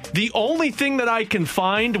 The only thing that I can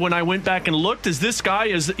find when I went back and looked is this guy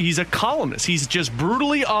he's a columnist. He's just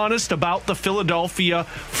brutally honest about the Philadelphia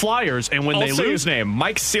Flyers. And when they lose, his name,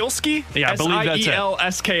 Mike Sielski? Yeah, I believe that's it.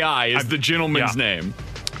 Sielski is the gentleman's name.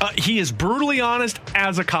 He is brutally honest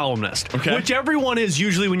as a columnist, which everyone is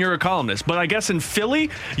usually when you're a columnist. But I guess in Philly,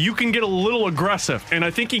 you can get a little aggressive. And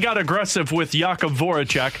I think he got aggressive with Jakub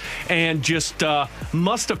Voracek and just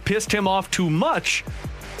must have pissed him off too much.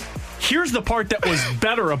 Here's the part that was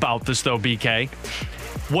better about this, though, BK.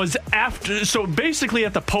 Was after, so basically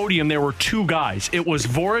at the podium there were two guys. It was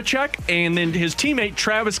Voracek and then his teammate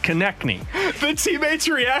Travis Konechny. The teammate's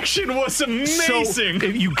reaction was amazing. So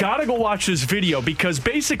you got to go watch this video, because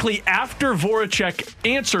basically after Voracek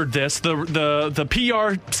answered this, the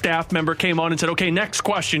PR staff member came on and said, "Okay, next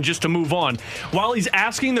question," just to move on. While he's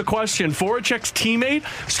asking the question, Voracek's teammate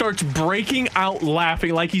starts breaking out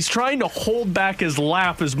laughing, like he's trying to hold back his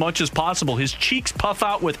laugh as much as possible. His cheeks puff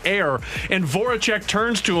out with air, and Voracek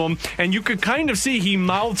turns to him, and you could kind of see he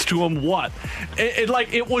mouths to him what.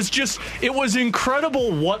 It was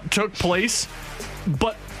incredible what took place,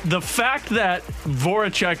 but the fact that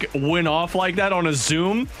Voracek went off like that on a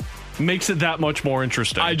Zoom makes it that much more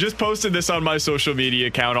interesting. I just posted this on my social media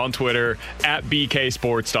account on Twitter at BK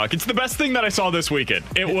Sports Talk. It's the best thing that I saw this weekend.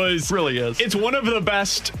 It really is. It's one of the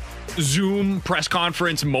best Zoom press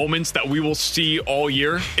conference moments that we will see all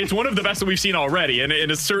year. It's one of the best that we've seen already, and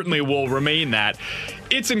it certainly will remain that.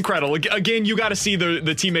 It's incredible. Again, you got to see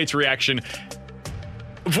the teammates' reaction.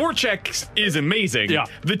 Voracek is amazing. Yeah.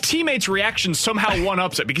 The teammate's reaction somehow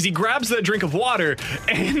one-ups it, because he grabs that drink of water,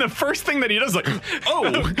 and the first thing that he does is like, oh,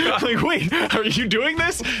 like, wait, are you doing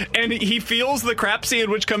this? And he feels the crap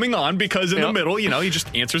sandwich coming on, because in the middle, he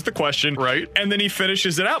just answers the question. Right. And then he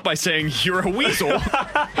finishes it out by saying, "You're a weasel."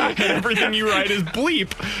 And everything you write is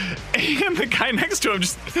bleep. And the guy next to him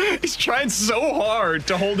he's trying so hard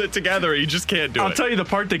to hold it together. He just can't do it. I'll tell you the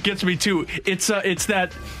part that gets me too. It's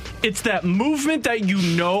that movement that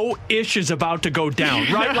ish is about to go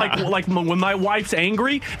down, right? Like when my wife's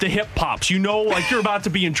angry, the hip pops. Like you're about to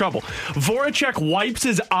be in trouble. Voracek wipes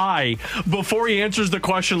his eye before he answers the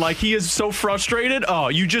question, like he is so frustrated. Oh,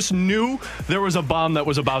 you just knew there was a bomb that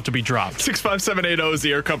was about to be dropped. 65780 is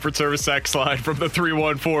the Air Comfort Service sex line from the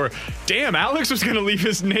 314. Damn, Alex was going to leave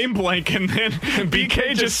his name blank, and then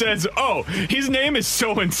BK just says, "Oh, his name is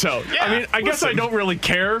so-and-so." Yeah, I mean, I guess I don't really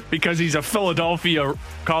care, because he's a Philadelphia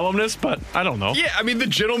columnist, but I don't know. Yeah, I mean, the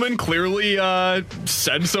gentleman clearly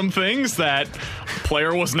said some things that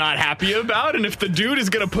player was not happy about, and if the dude is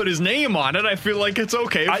going to put his name on it, I feel like it's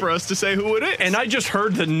okay for us to say who it is. And I just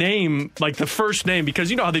heard the name, like the first name,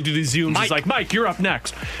 because you know how they do these Zooms. Mike. It's like, "Mike, you're up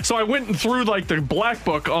next." So I went through like the black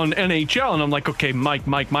book on NHL, and I'm like, okay, Mike,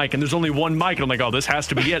 and there's only one Mike, and I'm like, oh, this has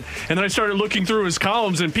to be it. And then I started looking through his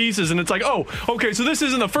columns and pieces, and it's like, oh, okay, so this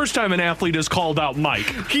isn't the first time an athlete has called out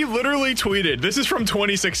Mike. He literally tweeted, this is from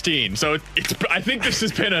 2016, so I think this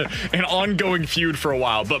has been an ongoing feud for a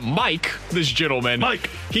while, but Mike, this gentleman,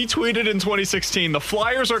 he tweeted in 2016, "The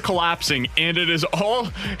Flyers are collapsing, and it is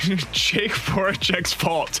all Jake Voracek's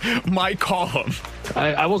fault. Mike, call him."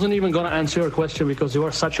 I wasn't even going to answer your question, because you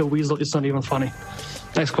are such a weasel, it's not even funny.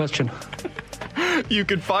 Next question. You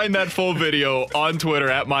can find that full video on Twitter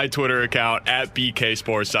at my Twitter account at BK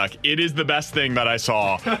Sports Talk. It is the best thing that I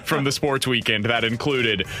saw from the sports weekend that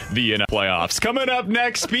included the NFL playoffs. Coming up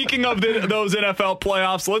next, speaking of those NFL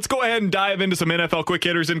playoffs, let's go ahead and dive into some NFL quick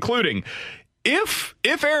hitters, including if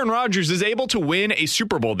Aaron Rodgers is able to win a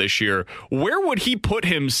Super Bowl this year, where would he put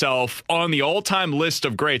himself on the all-time list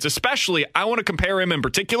of greats? Especially, I want to compare him in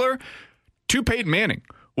particular to Peyton Manning.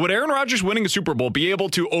 Would Aaron Rodgers winning a Super Bowl be able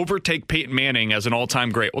to overtake Peyton Manning as an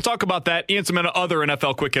all-time great? We'll talk about that and some other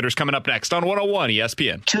NFL quick hitters coming up next on 101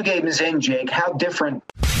 ESPN. 2 games in, Jake. How different?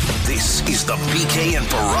 This is the BK and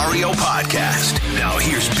Ferrario podcast. Now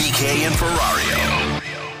here's BK and Ferrario.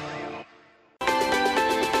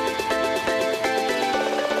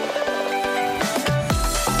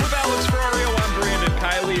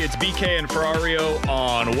 It's BK and Ferrario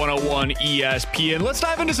on 101 ESPN. Let's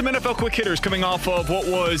dive into some NFL quick hitters coming off of what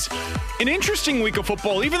was an interesting week of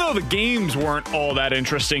football. Even though the games weren't all that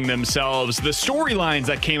interesting themselves, the storylines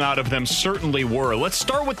that came out of them certainly were. Let's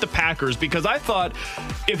start with the Packers, because I thought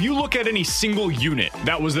if you look at any single unit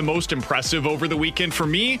that was the most impressive over the weekend, for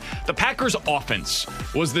me, the Packers offense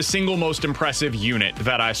was the single most impressive unit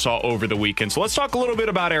that I saw over the weekend. So let's talk a little bit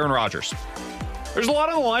about Aaron Rodgers. There's a lot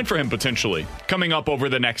on the line for him potentially coming up over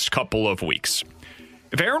the next couple of weeks.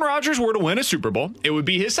 If Aaron Rodgers were to win a Super Bowl, it would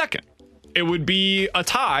be his second. It would be a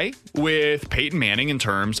tie with Peyton Manning in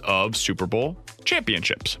terms of Super Bowl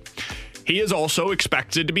championships. He is also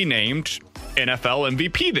expected to be named NFL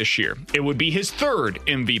MVP this year. It would be his third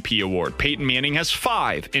MVP award. Peyton Manning has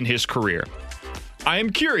 5 in his career. I am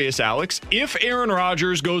curious, Alex, if Aaron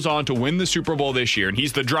Rodgers goes on to win the Super Bowl this year, and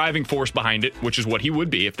he's the driving force behind it, which is what he would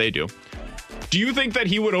be if they do you think that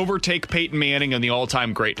he would overtake Peyton Manning in the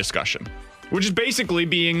all-time great discussion, which is basically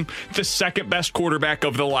being the second best quarterback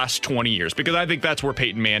of the last 20 years? Because I think that's where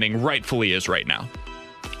Peyton Manning rightfully is right now.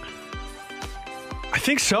 I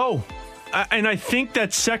think so. And I think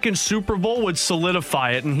that second Super Bowl would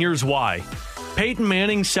solidify it, and here's why. Peyton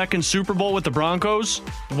Manning's second Super Bowl with the Broncos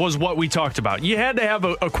was what we talked about. You had to have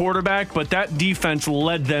a quarterback, but that defense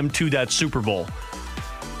led them to that Super Bowl.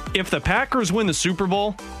 If the Packers win the Super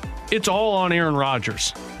Bowl, it's all on Aaron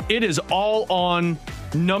Rodgers. It is all on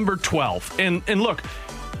number 12. And look,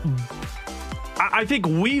 I think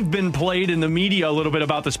we've been played in the media a little bit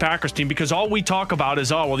about this Packers team, because all we talk about is,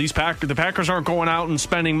 the Packers aren't going out and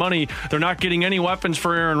spending money. They're not getting any weapons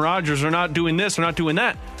for Aaron Rodgers. They're not doing this. They're not doing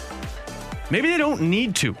that. Maybe they don't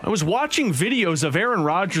need to. I was watching videos of Aaron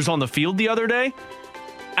Rodgers on the field the other day.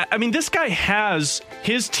 I mean, this guy has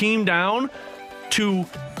his team down to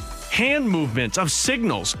hand movements of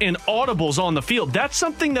signals and audibles on the field. That's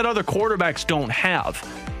something that other quarterbacks don't have.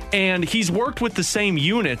 And he's worked with the same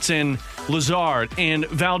units in Lazard and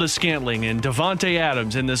Valdes-Scantling and Devontae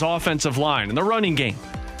Adams in this offensive line and the running game.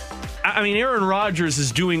 I mean, Aaron Rodgers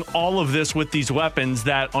is doing all of this with these weapons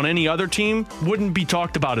that on any other team wouldn't be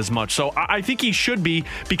talked about as much. So I think he should be,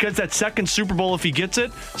 because that second Super Bowl, if he gets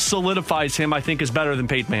it, solidifies him, I think, is better than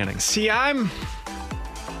Peyton Manning. See, I'm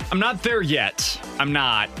not there yet. I'm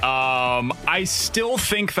not. I still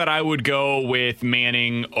think that I would go with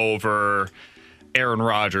Manning over Aaron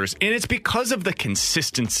Rodgers, and it's because of the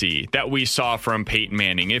consistency that we saw from Peyton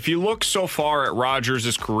Manning. If you look so far at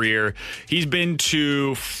Rodgers' career, he's been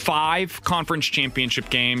to 5 conference championship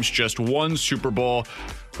games, just 1 Super Bowl.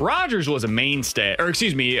 Rodgers was a mainstay,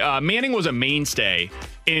 Manning was a mainstay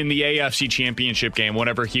in the AFC Championship game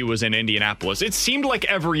whenever he was in Indianapolis. It seemed like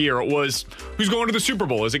every year it was, who's going to the Super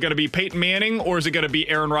Bowl? Is it going to be Peyton Manning, or is it going to be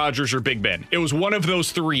Aaron Rodgers or Big Ben? It was one of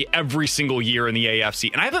those 3 every single year in the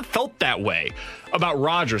AFC, and I haven't felt that way about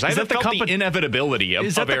Rodgers. I haven't felt the inevitability of Aaron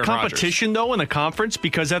Rodgers. Is that the competition, though, in the conference?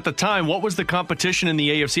 Because at the time, what was the competition in the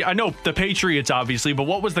AFC? I know the Patriots, obviously, but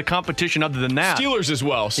what was the competition other than that? Steelers as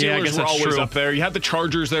well. Steelers were always up there. You had the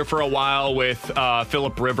Chargers there for a while with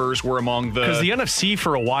Phillip Rivers were among the... Because the NFC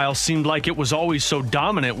for a while seemed like it was always so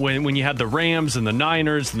dominant when you had the Rams and the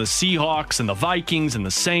Niners and the Seahawks and the Vikings and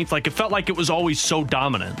the Saints. Like, it felt like it was always so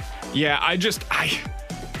dominant. Yeah,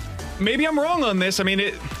 maybe I'm wrong on this. I mean,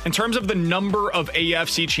 in terms of the number of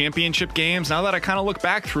AFC championship games, now that I kind of look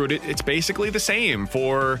back through it, it's basically the same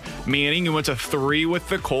for Manning, who went to 3 with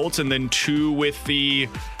the Colts and then 2 with the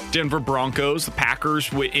Denver Broncos. The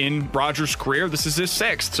Packers in Rodgers' career, this is his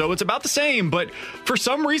 6th. So it's about the same, but for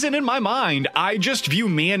some reason in my mind, I just view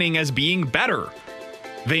Manning as being better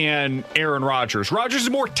than Aaron Rodgers. Rodgers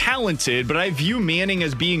is more talented, but I view Manning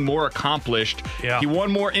as being more accomplished. Yeah. He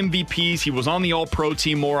won more MVPs. He was on the All-Pro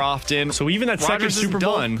team more often. So even that second Super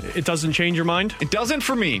Bowl, it doesn't change your mind? It doesn't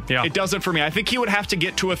for me. Yeah. It doesn't for me. I think he would have to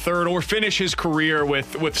get to a 3rd or finish his career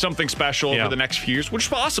with something special over the next few years, which is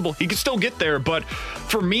possible. He could still get there, but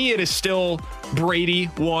for me, it is still Brady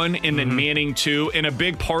 1 and then Manning 2, and a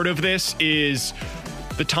big part of this is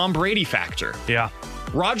the Tom Brady factor. Yeah.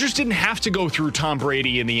 Rodgers didn't have to go through Tom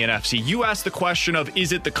Brady in the NFC. You asked the question of,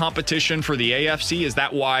 is it the competition for the AFC? Is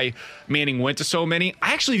that why Manning went to so many?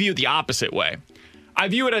 I actually view it the opposite way. I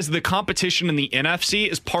view it as the competition in the NFC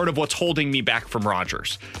is part of what's holding me back from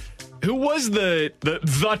Rodgers. Who was the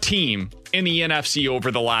team in the NFC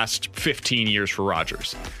over the last 15 years for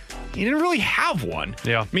Rodgers? He didn't really have one.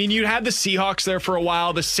 Yeah. I mean, you had the Seahawks there for a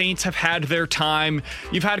while. The Saints have had their time.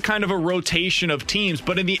 You've had kind of a rotation of teams.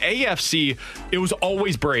 But in the AFC, it was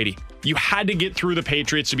always Brady. You had to get through the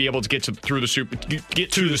Patriots to be able to get to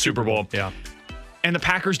the Super Bowl. Yeah. And the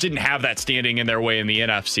Packers didn't have that standing in their way in the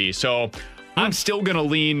NFC. So I'm still going to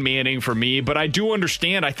lean Manning for me, but I do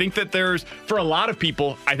understand. I think that for a lot of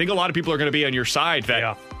people, I think a lot of people are going to be on your side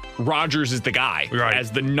that Rodgers is the guy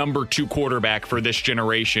as the number 2 quarterback for this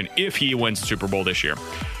generation if he wins the Super Bowl this year.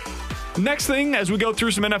 Next thing, as we go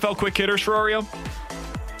through some NFL quick hitters, Ferrario,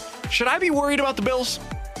 should I be worried about the Bills?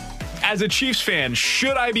 As a Chiefs fan,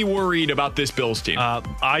 should I be worried about this Bills team?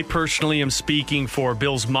 I personally am speaking for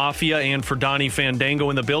Bills Mafia and for Donnie Fandango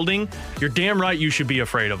in the building. You're damn right you should be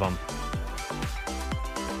afraid of them.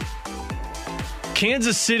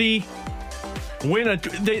 Kansas City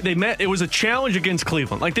they met. It was a challenge against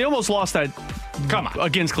Cleveland. Like, they almost lost that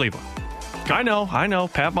against Cleveland. I know.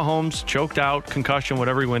 Pat Mahomes choked out, concussion,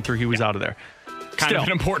 whatever he went through, he was out of there. Kind of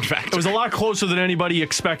an important factor. It was a lot closer than anybody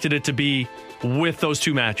expected it to be with those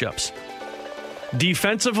two matchups.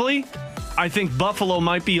 Defensively, I think Buffalo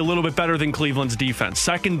might be a little bit better than Cleveland's defense.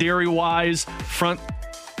 Secondary-wise, front,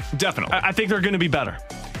 definitely. I think they're going to be better.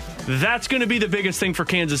 That's going to be the biggest thing for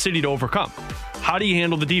Kansas City to overcome. How do you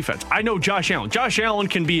handle the defense? I know Josh Allen. Josh Allen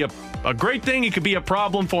can be a great thing. It could be a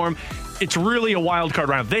problem for him. It's really a wild card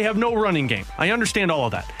round. They have no running game. I understand all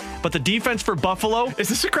of that. But the defense for Buffalo... Is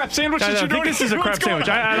this a crap sandwich? I think this is a crap sandwich.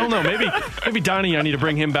 I don't know. Maybe Donnie, I need to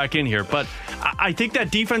bring him back in here. But I think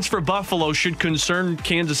that defense for Buffalo should concern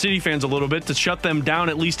Kansas City fans a little bit to shut them down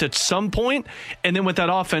at least at some point, and then with that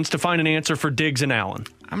offense to find an answer for Diggs and Allen.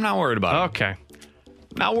 I'm not worried about him. Okay.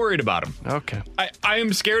 Not worried about him. Okay. I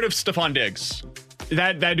am scared of Stephon Diggs.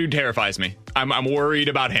 That dude terrifies me. I'm worried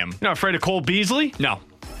about him. You're not afraid of Cole Beasley? No.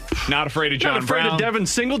 Not afraid of John Brown. Not afraid of Devin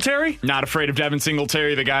Singletary? Not afraid of Devin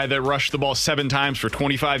Singletary, the guy that rushed the ball 7 times for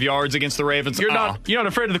 25 yards against the Ravens. You're not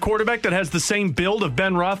afraid of the quarterback that has the same build of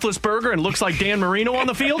Ben Roethlisberger and looks like Dan Marino on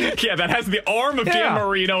the field? Yeah, that has the arm of Dan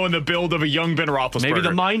Marino and the build of a young Ben Roethlisberger. Maybe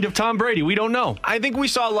the mind of Tom Brady. We don't know. I think we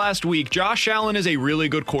saw last week, Josh Allen is a really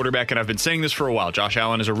good quarterback, and I've been saying this for a while. Josh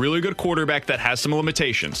Allen is a really good quarterback that has some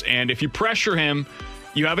limitations, and if you pressure him,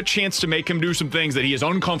 you have a chance to make him do some things that he is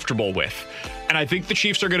uncomfortable with. And I think the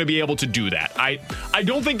Chiefs are going to be able to do that. I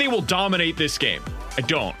don't think they will dominate this game. I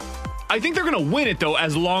don't. I think they're going to win it, though,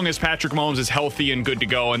 as long as Patrick Mahomes is healthy and good to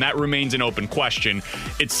go, and that remains an open question.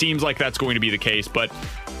 It seems like that's going to be the case. But,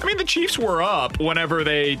 I mean, the Chiefs were up whenever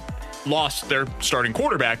they lost their starting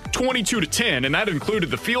quarterback 22-10, and that included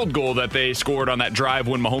the field goal that they scored on that drive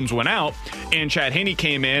when Mahomes went out, and Chad Henne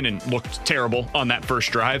came in and looked terrible on that first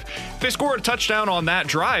drive. If they scored a touchdown on that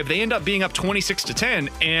drive, they end up being up 26-10,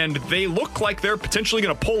 and they look like they're potentially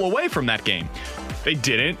going to pull away from that game. They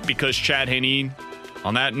didn't, because Chad Henne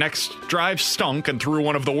on that next drive stunk and threw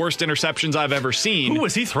one of the worst interceptions I've ever seen. Who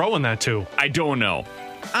was he throwing that to? I don't know.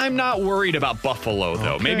 I'm not worried about Buffalo,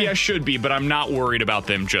 though. Okay. Maybe I should be, but I'm not worried about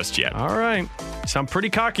them just yet. All right. Sound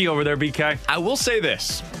pretty cocky over there, BK. I will say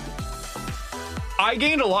this. I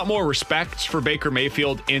gained a lot more respect for Baker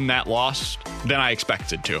Mayfield in that loss than I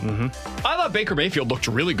expected to. Mm-hmm. I thought Baker Mayfield looked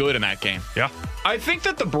really good in that game. Yeah. I think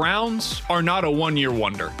that the Browns are not a one-year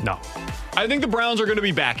wonder. No. I think the Browns are going to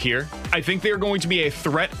be back here. I think they're going to be a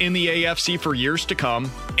threat in the AFC for years to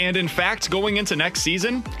come. And in fact, going into next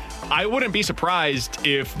season, I wouldn't be surprised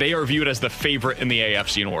if they are viewed as the favorite in the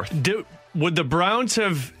AFC North. Would the Browns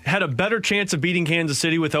have had a better chance of beating Kansas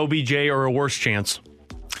City with OBJ or a worse chance?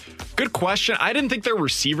 Good question. I didn't think their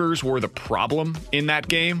receivers were the problem in that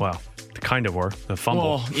game. Well, they kind of were. The fumble.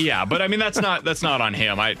 Well, yeah, but I mean that's not on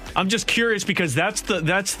him. I'm just curious because that's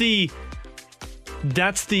the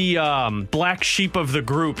black sheep of the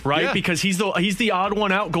group, right? Yeah. Because he's the odd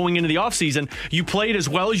one out going into the offseason. You played as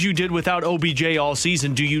well as you did without OBJ all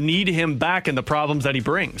season. Do you need him back and the problems that he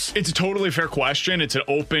brings? It's a totally fair question. It's an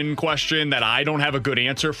open question that I don't have a good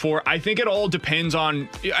answer for. I think it all depends on...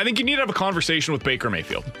 I think you need to have a conversation with Baker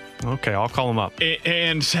Mayfield. Okay, I'll call him up.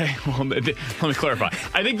 And say, well, let me clarify.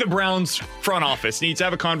 I think the Browns front office needs to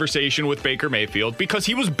have a conversation with Baker Mayfield because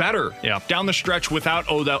he was better down the stretch without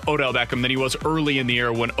Odell Beckham than he was early in the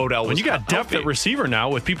year when Odell was you got depth at receiver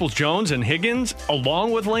now with Peoples-Jones and Higgins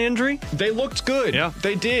along with Landry. They looked good. Yeah.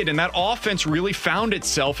 They did. And that offense really found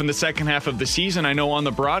itself in the second half of the season. I know on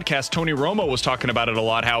the broadcast, Tony Romo was talking about it a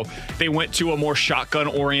lot, how they went to a more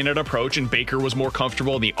shotgun-oriented approach and Baker was more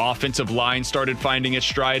comfortable and the offensive line started finding its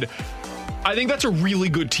stride. I think that's a really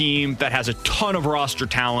good team that has a ton of roster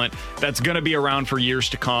talent that's going to be around for years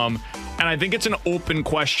to come. And I think it's an open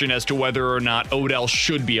question as to whether or not Odell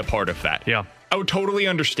should be a part of that. Yeah. I would totally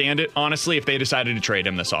understand it, honestly, if they decided to trade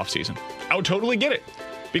him this offseason. I would totally get it.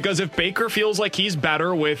 Because if Baker feels like he's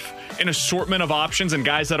better with an assortment of options and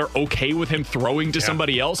guys that are okay with him throwing to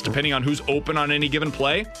somebody else, depending on who's open on any given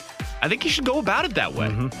play, I think he should go about it that way.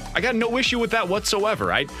 Mm-hmm. I got no issue with that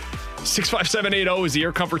whatsoever. 65780 is the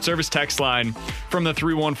Air Comfort Service text line from the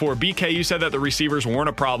 314. BK, you said that the receivers weren't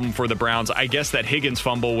a problem for the Browns. I guess that Higgins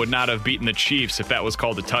fumble would not have beaten the Chiefs if that was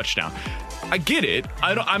called a touchdown. I get it.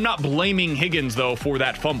 I'm not blaming Higgins, though, for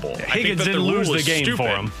that fumble. Higgins didn't lose the game for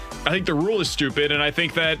him. I think the rule is stupid, and I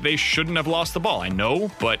think that they shouldn't have lost the ball. I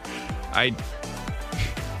know, but I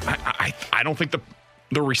don't think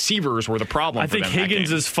the receivers were the problem. I think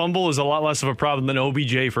Higgins' fumble is a lot less of a problem than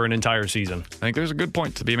OBJ for an entire season. I think there's a good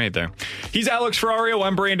point to be made there. He's Alex Ferrario.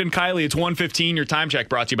 I'm Brandon Kiley. It's 1:15. Your time check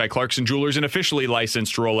brought to you by Clarkson Jewelers, an officially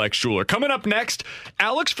licensed Rolex jeweler. Coming up next,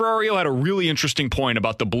 Alex Ferrario had a really interesting point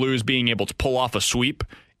about the Blues being able to pull off a sweep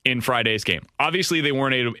in Friday's game. Obviously, they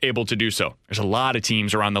weren't able to do so. There's a lot of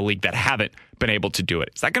teams around the league that haven't been able to do it.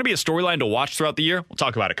 Is that going to be a storyline to watch throughout the year? We'll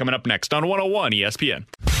talk about it coming up next on 101 ESPN.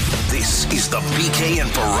 This is the BK and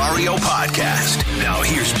Ferrario podcast. Now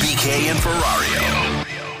here's BK and Ferrario.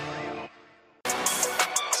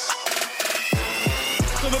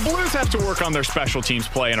 So the Blues have to work on their special teams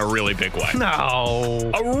play in a really big way.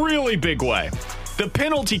 No. A really big way. The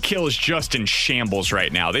penalty kill is just in shambles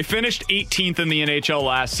right now. They finished 18th in the NHL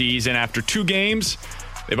last season. After 2 games,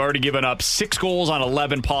 they've already given up 6 goals on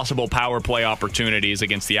 11 possible power play opportunities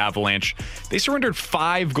against the Avalanche. They surrendered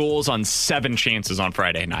 5 goals on 7 chances on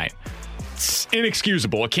Friday night. It's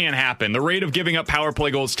inexcusable. It can't happen. The rate of giving up power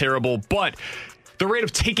play goals is terrible, but the rate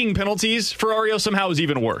of taking penalties for Ferrario somehow is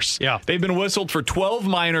even worse. Yeah. They've been whistled for 12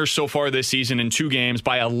 minors so far this season in 2 games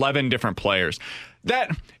by 11 different players.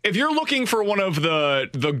 That, if you're looking for one of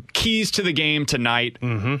the keys to the game tonight,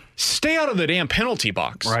 stay out of the damn penalty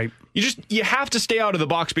box. Right. You have to stay out of the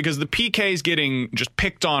box because the PK is getting just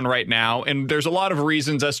picked on right now, and there's a lot of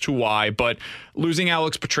reasons as to why, but losing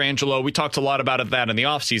Alex Pietrangelo, we talked a lot about that in the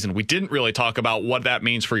offseason. We didn't really talk about what that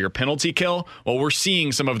means for your penalty kill. Well, we're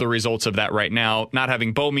seeing some of the results of that right now. Not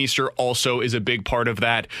having Bouwmeester also is a big part of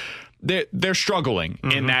that. They're struggling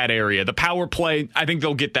in that area. The power play, I think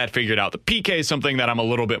they'll get that figured out. The PK is something that I'm a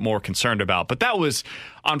little bit more concerned about. But that was,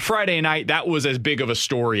 on Friday night, that was as big of a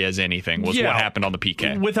story as anything, was what happened on the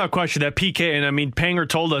PK. Without question, that PK, and I mean, Panger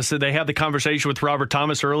told us that they had the conversation with Robert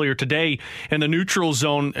Thomas earlier today, and the neutral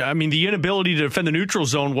zone, I mean, the inability to defend the neutral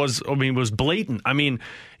zone was blatant. I mean,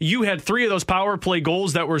 you had 3 of those power play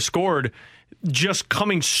goals that were scored just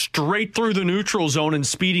coming straight through the neutral zone and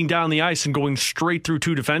speeding down the ice and going straight through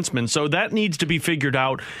 2 defensemen. So that needs to be figured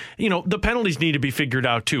out. You know, the penalties need to be figured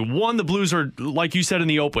out too. One, the Blues are, like you said in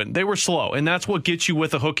the open, they were slow, and that's what gets you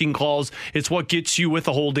with the hooking calls. It's what gets you with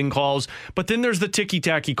the holding calls. But then there's the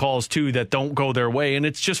ticky-tacky calls too that don't go their way, and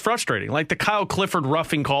it's just frustrating. Like the Kyle Clifford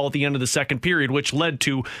roughing call at the end of the second period, which led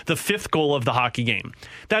to the 5th goal of the hockey game.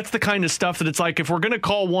 That's the kind of stuff that it's like, if we're going to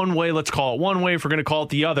call one way, let's call it one way. If we're going to call it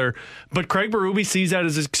the other. But Craig Berube sees that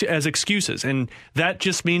as excuses, and that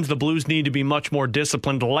just means the Blues need to be much more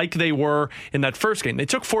disciplined like they were in that first game. They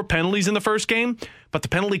took 4 penalties in the first game, but the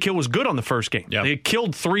penalty kill was good on the first game. Yep. They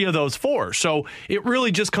killed 3 of those 4. So it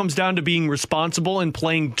really just comes down to being responsible and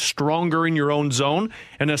playing stronger in your own zone.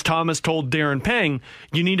 And as Thomas told Darren Pang,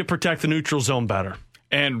 you need to protect the neutral zone better.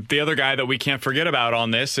 And the other guy that we can't forget about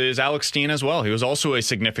on this is Alex Steen as well. He was also a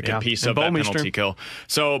significant piece of that penalty kill.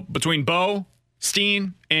 So between Bo,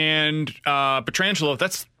 Steen, and Pietrangelo,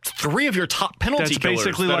 that's 3 of your top penalty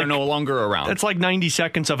killers that are no longer around. That's like 90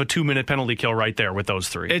 seconds of a 2-minute penalty kill right there with those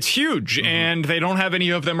 3. It's huge, and they don't have any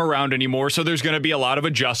of them around anymore, so there's going to be a lot of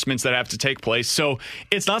adjustments that have to take place. So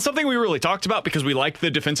it's not something we really talked about because we like the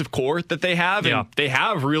defensive core that they have, and they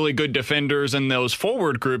have really good defenders in those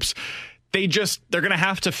forward groups. They're going to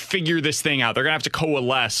have to figure this thing out. They're going to have to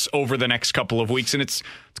coalesce over the next couple of weeks, and it's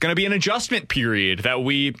going to be an adjustment period that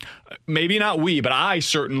but I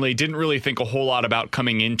certainly didn't really think a whole lot about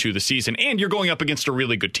coming into the season. And you're going up against a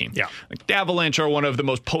really good team. Yeah. Like the Avalanche are one of the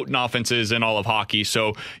most potent offenses in all of hockey,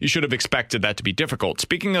 so you should have expected that to be difficult.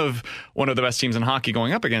 Speaking of one of the best teams in hockey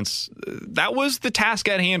going up against, that was the task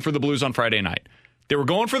at hand for the Blues on Friday night. They were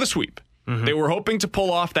going for the sweep. They were hoping to pull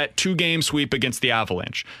off that 2-game sweep against the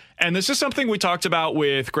Avalanche. And this is something we talked about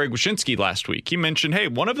with Greg Wyshynski last week. He mentioned, hey,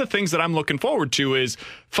 one of the things that I'm looking forward to is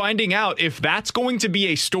finding out if that's going to be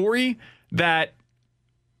a story that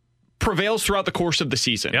prevails throughout the course of the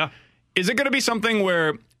season. Yeah. Is it going to be something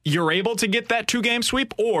where you're able to get that 2-game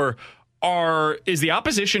sweep, or is the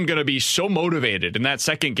opposition going to be so motivated in that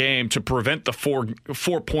second game to prevent the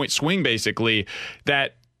four-point swing, basically,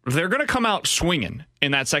 that they're going to come out swinging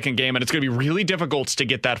in that second game, and it's going to be really difficult to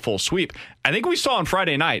get that full sweep? I think we saw on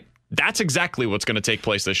Friday night, that's exactly what's going to take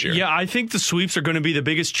place this year. Yeah, I think the sweeps are going to be the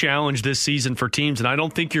biggest challenge this season for teams, and I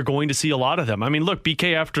don't think you're going to see a lot of them. I mean, look,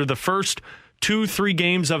 BK, after the first 2-3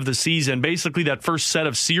 games of the season, basically that first set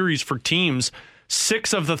of series for teams,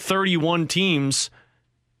 6 of the 31 teams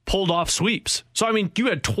pulled off sweeps. So, I mean, you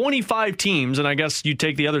had 25 teams, and I guess you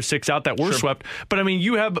take the other 6 out that were swept. But, I mean,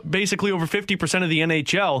 you have basically over 50% of the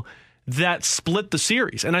NHL that split the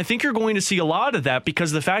series. And I think you're going to see a lot of that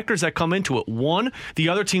because the factors that come into it. One, the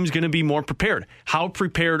other team's going to be more prepared. How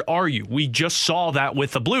prepared are you? We just saw that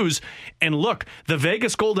with the Blues. And look, the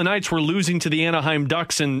Vegas Golden Knights were losing to the Anaheim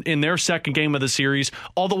Ducks in their second game of the series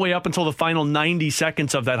all the way up until the final 90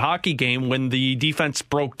 seconds of that hockey game when the defense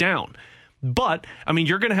broke down. But, I mean,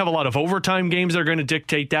 you're going to have a lot of overtime games that are going to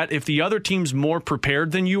dictate that. If the other team's more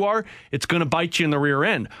prepared than you are, it's going to bite you in the rear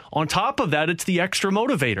end. On top of that, it's the extra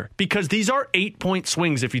motivator because these are 8-point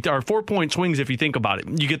swings, or 4-point swings if you think about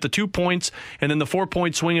it. You get the 2 points and then the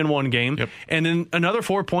 4-point swing in one game, and then another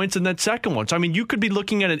 4 points in that second one. So, I mean, you could be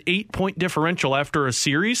looking at an 8-point differential after a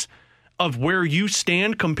series of where you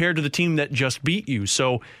stand compared to the team that just beat you.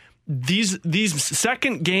 So, these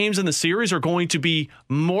second games in the series are going to be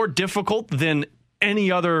more difficult than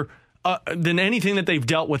any other than anything that they've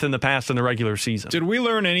dealt with in the past in the regular season. Did we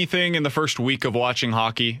learn anything in the first week of watching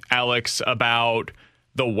hockey, Alex, about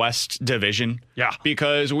the West Division? Yeah.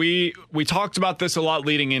 Because we talked about this a lot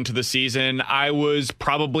leading into the season. I was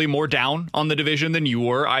probably more down on the division than you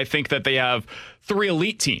were. I think that they have 3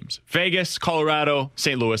 elite teams. Vegas, Colorado,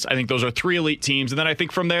 St. Louis. I think those are 3 elite teams. And then I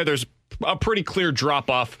think from there, there's a pretty clear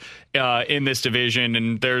drop-off in this division,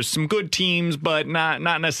 and there's some good teams, but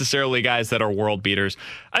not necessarily guys that are world beaters.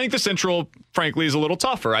 I think the Central, frankly, is a little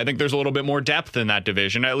tougher. I think there's a little bit more depth in that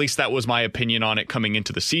division. At least that was my opinion on it coming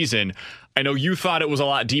into the season. I know you thought it was a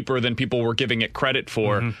lot deeper than people were giving it credit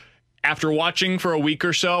for. Mm-hmm. After watching for a week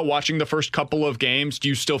or so, watching the first couple of games, do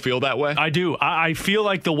you still feel that way? I do. I feel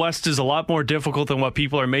like the West is a lot more difficult than what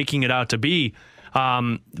people are making it out to be.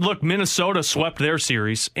 Look, Minnesota swept their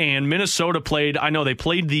series, and Minnesota played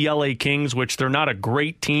the LA Kings, which they're not a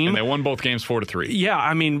great team. And they won both games 4-3. Yeah,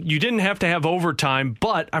 I mean, you didn't have to have overtime,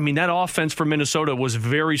 but, I mean, that offense for Minnesota was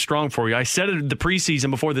very strong for you. I said it in the preseason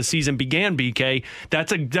before the season began, BK.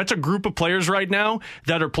 That's a group of players right now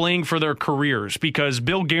that are playing for their careers because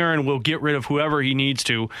Bill Guerin will get rid of whoever he needs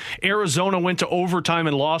to. Arizona went to overtime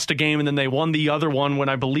and lost a game, and then they won the other one when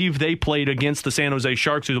I believe they played against the San Jose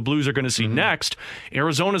Sharks, who the Blues are going to see next.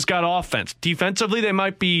 Arizona's got offense. Defensively, they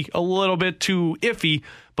might be a little bit too iffy,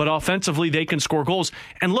 but offensively, they can score goals.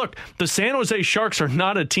 And look, the San Jose Sharks are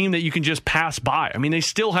not a team that you can just pass by. I mean, they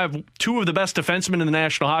still have 2 of the best defensemen in the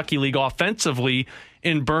National Hockey League offensively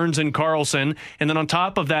in Burns and Carlson. And then on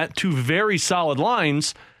top of that, 2 very solid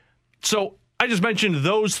lines. So I just mentioned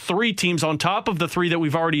those 3 teams on top of the 3 that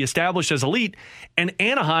we've already established as elite. And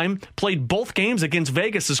Anaheim played both games against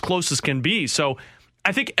Vegas as close as can be. So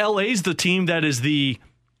I think LA's the team that is the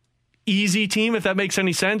easy team, if that makes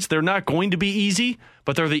any sense. They're not going to be easy,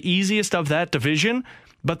 but they're the easiest of that division.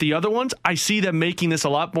 But the other ones, I see them making this a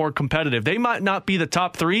lot more competitive. They might not be the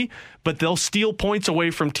top 3, but they'll steal points away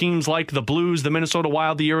from teams like the Blues, the Minnesota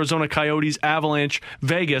Wild, the Arizona Coyotes, Avalanche,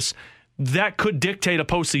 Vegas. That could dictate a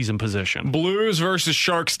postseason position. Blues versus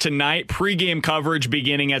Sharks tonight. Pre-game coverage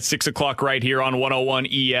beginning at 6 o'clock right here on 101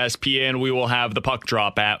 ESPN. We will have the puck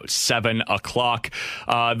drop at 7 o'clock.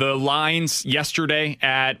 The lines yesterday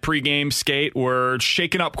at pre-game skate were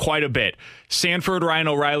shaken up quite a bit. Sanford, Ryan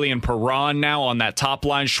O'Reilly, and Perron now on that top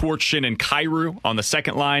line. Schwartzschild and Kyrou on the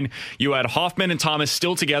second line. You had Hoffman and Thomas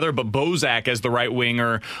still together, but Bozak as the right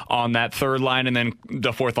winger on that third line. And then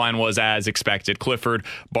the fourth line was as expected. Clifford,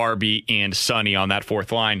 Barbie, and Sonny on that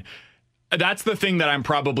fourth line. That's the thing that I'm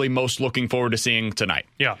probably most looking forward to seeing tonight.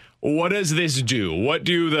 Yeah. What does this do? What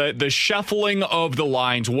do the shuffling of the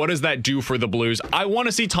lines, what does that do for the Blues? I want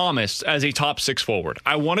to see Thomas as a top 6 forward.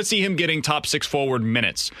 I want to see him getting top 6 forward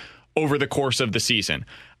minutes over the course of the season.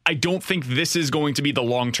 I don't think this is going to be the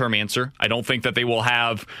long-term answer. I don't think that they will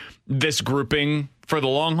have this grouping for the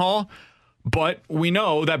long haul, but we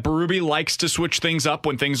know that Berube likes to switch things up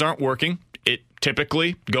when things aren't working. It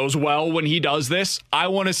typically goes well when he does this. I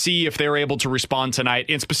want to see if they're able to respond tonight,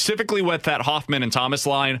 and specifically with that Hoffman and Thomas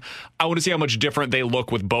line, I want to see how much different they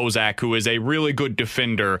look with Bozak, who is a really good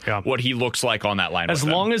defender, what he looks like on that line. As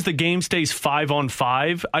long as the game stays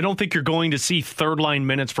 5-on-5, I don't think you're going to see third-line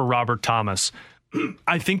minutes for Robert Thomas.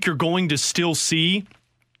 I think you're going to still see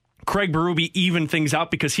Craig Berube even things out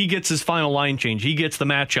because he gets his final line change. He gets the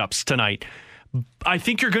matchups tonight. I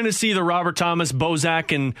think you're going to see the Robert Thomas,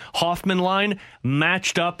 Bozak, and Hoffman line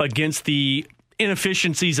matched up against the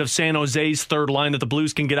inefficiencies of San Jose's third line that the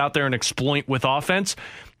Blues can get out there and exploit with offense.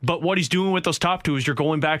 But what he's doing with those top two is you're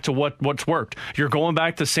going back to what's worked. You're going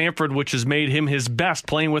back to Sanford, which has made him his best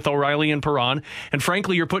playing with O'Reilly and Perron. And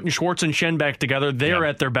frankly, you're putting Schwartz and Schenn back together. They're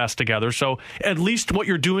at their best together. So at least what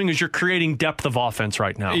you're doing is you're creating depth of offense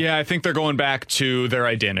right now. Yeah, I think they're going back to their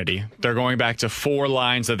identity. They're going back to 4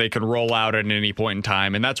 lines that they can roll out at any point in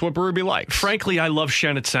time, and that's what Berube likes. Frankly, I love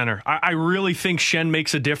Schenn at center. I really think Schenn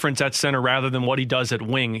makes a difference at center rather than what he does at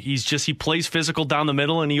wing. He plays physical down the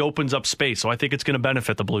middle, and he opens up space. So I think it's going to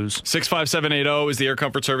benefit the Blues. 65780 is the Air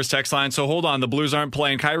Comfort Service text line. So hold on, the Blues aren't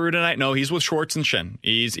playing Kyrou tonight. No, he's with Schwartz and Schenn.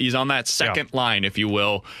 He's on that second line, if you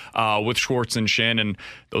will, with Schwartz and Schenn, and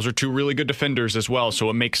those are 2 really good defenders as well. So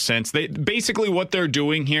it makes sense. Basically what they're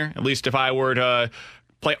doing here, at least if I were to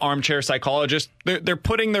play armchair psychologist, they're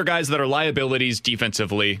putting their guys that are liabilities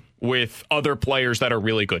defensively with other players that are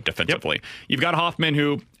really good defensively. Yep. You've got Hoffman,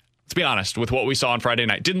 who, let's be honest, with what we saw on Friday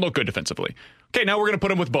night, didn't look good defensively. Okay, now we're going to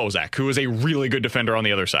put him with Bozak, who is a really good defender on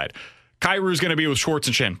the other side. Kyrou's going to be with Schwartz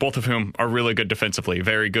and Schenn, both of whom are really good defensively,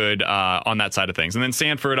 very good on that side of things. And then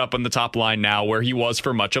Sanford up on the top line now, where he was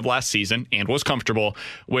for much of last season and was comfortable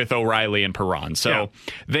with O'Reilly and Perron. So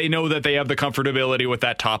they know that they have the comfortability with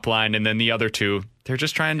that top line, and then the other 2, they're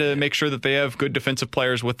just trying to make sure that they have good defensive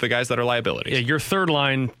players with the guys that are liabilities. Yeah, your third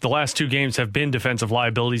line, the last 2 games have been defensive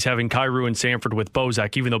liabilities, having Kyrou and Sanford with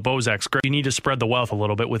Bozak. Even though Bozak's great, you need to spread the wealth a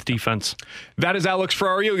little bit with defense. That is Alex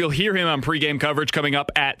Ferrario. You'll hear him on pregame coverage coming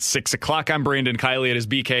up at 6 o'clock. I'm Brandon Kiley. It is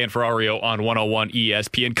BK and Ferrario on 101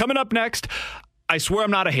 ESPN. Coming up next, I swear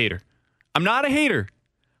I'm not a hater. I'm not a hater.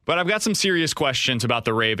 But I've got some serious questions about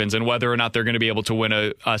the Ravens and whether or not they're going to be able to win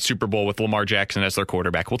a Super Bowl with Lamar Jackson as their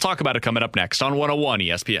quarterback. We'll talk about it coming up next on 101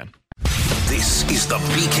 ESPN. This is the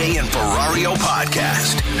BK and Ferrario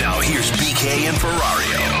podcast. Now here's BK and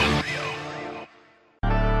Ferrario.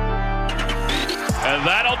 And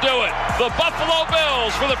that'll do it. The Buffalo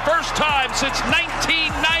Bills, for the first time since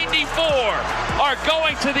 1994, are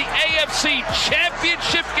going to the AFC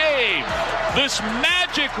Championship game. This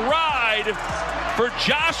magic ride for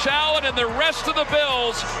Josh Allen and the rest of the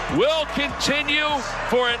Bills will continue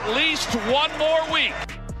for at least 1 more week.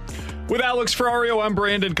 With Alex Ferrario, I'm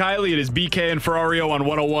Brandon Kiley. It is BK and Ferrario on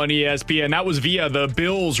 101 ESPN. That was via the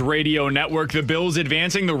Bills radio network. The Bills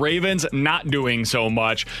advancing, the Ravens not doing so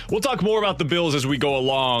much. We'll talk more about the Bills as we go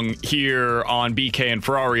along here on BK and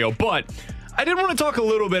Ferrario, but I did want to talk a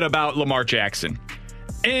little bit about Lamar Jackson.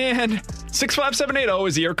 And 65780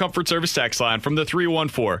 is the Air Comfort Service text line from the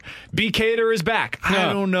 314. B. Cater is back.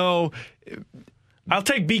 I don't know. I'll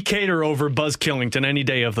take B. Cater over Buzz Killington any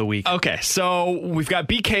day of the week. Okay, so we've got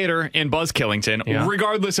B. Cater and Buzz Killington. Yeah.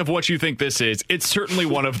 Regardless of what you think this is, it's certainly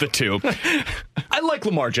one of the 2. I like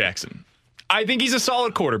Lamar Jackson. I think he's a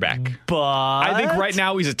solid quarterback. But I think right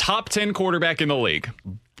now he's a top 10 quarterback in the league.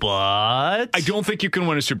 But I don't think you can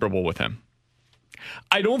win a Super Bowl with him.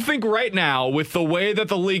 I don't think right now, with the way that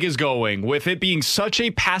the league is going, with it being such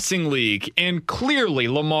a passing league, and clearly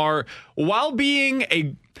Lamar, while being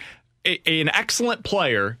an excellent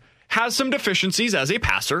player, has some deficiencies as a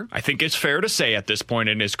passer. I think it's fair to say at this point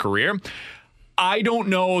in his career. I don't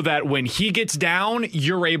know that when he gets down,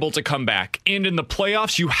 you're able to come back. And in the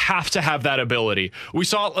playoffs, you have to have that ability. We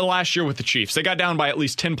saw it last year with the Chiefs. They got down by at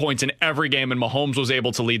least 10 points in every game, and Mahomes was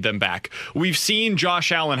able to lead them back. We've seen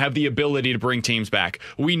Josh Allen have the ability to bring teams back.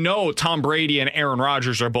 We know Tom Brady and Aaron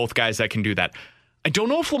Rodgers are both guys that can do that. I don't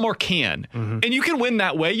know if Lamar can. And you can win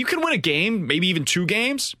that way. You can win a game, maybe even 2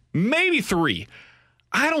 games, maybe 3.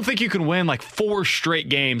 I don't think you can win like 4 straight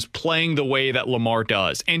games playing the way that Lamar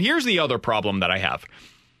does. And here's the other problem that I have.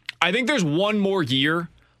 I think there's 1 more year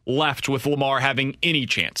left with Lamar having any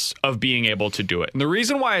chance of being able to do it. And the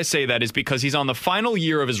reason why I say that is because he's on the final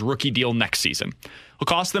year of his rookie deal next season. It'll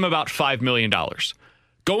cost them about $5 million.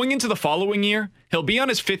 Going into the following year, he'll be on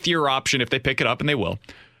his 5th year option if they pick it up, and they will,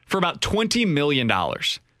 for about $20 million.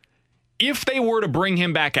 If they were to bring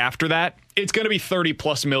him back after that, it's going to be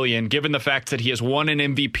 $30+ million, given the fact that he has won an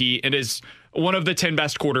MVP and is one of the 10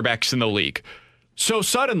 best quarterbacks in the league. So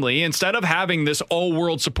suddenly, instead of having this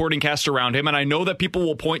all-world supporting cast around him, and I know that people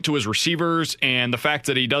will point to his receivers and the fact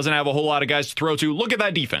that he doesn't have a whole lot of guys to throw to, look at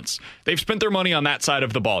that defense. They've spent their money on that side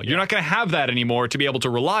of the ball. You're not going to have that anymore to be able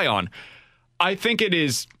to rely on. I think it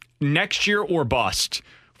is next year or bust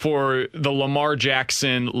for the Lamar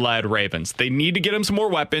Jackson-led Ravens. They need to get him some more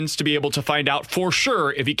weapons to be able to find out for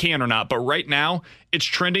sure if he can or not. But right now, it's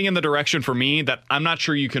trending in the direction for me that I'm not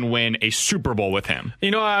sure you can win a Super Bowl with him. You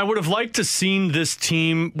know, I would have liked to seen this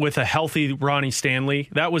team with a healthy Ronnie Stanley.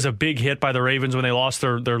 That was a big hit by the Ravens when they lost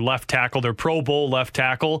their left tackle, their Pro Bowl left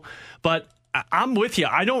tackle. But I'm with you.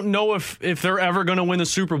 I don't know if they're ever going to win the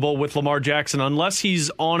Super Bowl with Lamar Jackson unless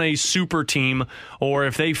he's on a super team or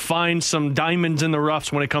if they find some diamonds in the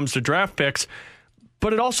roughs when it comes to draft picks.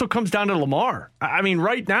 But it also comes down to Lamar. I mean,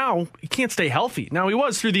 right now, he can't stay healthy. Now, he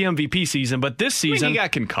was through the MVP season, but this season... he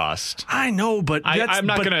got concussed. I know, but... I'm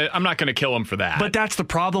not gonna kill him for that. But that's the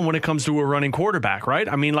problem when it comes to a running quarterback, right?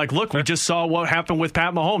 I mean, like, look, we just saw what happened with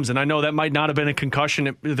Pat Mahomes, and I know that might not have been a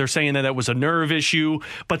concussion. They're saying that was a nerve issue.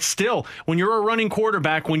 But still, when you're a running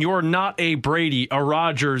quarterback, when you're not a Brady, a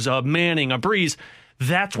Rodgers, a Manning, a Breeze...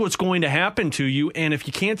 that's what's going to happen to you. And if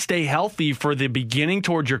you can't stay healthy for the beginning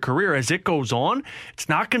towards your career as it goes on, it's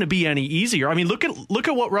not going to be any easier. I mean, look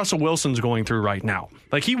at what Russell Wilson's going through right now.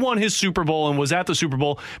 Like, he won his Super Bowl and was at the Super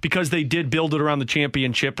Bowl because they did build it around the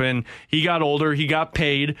championship, and he got older, he got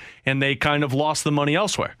paid, and they kind of lost the money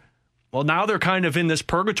elsewhere. Well, now they're kind of in this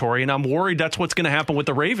purgatory, and I'm worried that's what's going to happen with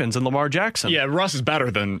the Ravens and Lamar Jackson. Yeah, Russ is better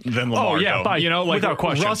than Lamar. Oh, yeah, without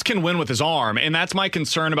question. Russ can win with his arm, and that's my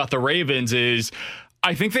concern about the Ravens is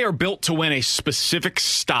I think they are built to win a specific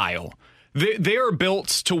style. They are built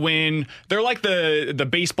to win. They're like the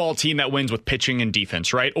baseball team that wins with pitching and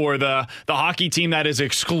defense, right? Or the hockey team that is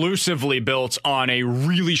exclusively built on a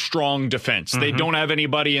really strong defense. Mm-hmm. They don't have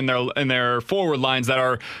anybody in their forward lines that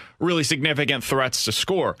are really significant threats to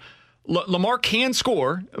score. Lamar can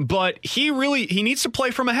score, but he needs to play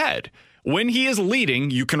from ahead. When he is leading,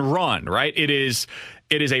 you can run, right? It is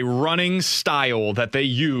a running style that they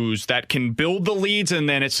use that can build the leads, and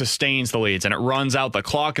then it sustains the leads, and it runs out the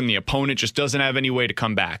clock, and the opponent just doesn't have any way to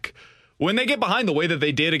come back. When they get behind the way that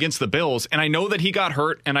they did against the Bills, and I know that he got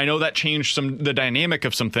hurt, and I know that changed the dynamic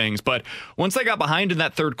of some things, but once they got behind in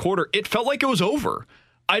that third quarter, it felt like it was over.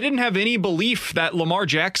 I didn't have any belief that Lamar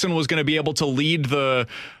Jackson was going to be able to lead the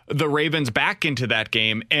Ravens back into that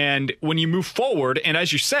game. And when you move forward, and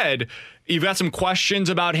as you said, you've got some questions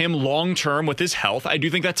about him long-term with his health. I do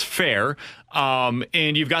think that's fair.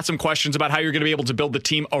 And you've got some questions about how you're going to be able to build the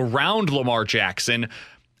team around Lamar Jackson.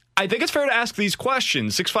 I think it's fair to ask these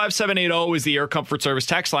questions. 65780 is the Air Comfort Service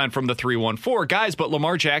text line from the 314. Guys, but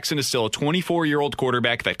Lamar Jackson is still a 24-year-old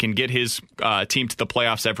quarterback that can get his team to the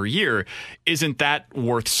playoffs every year. Isn't that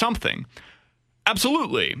worth something?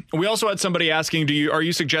 Absolutely. We also had somebody asking, are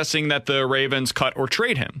you suggesting that the Ravens cut or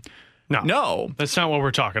trade him? No. That's not what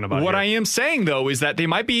we're talking about. What here. I am saying, though, is that they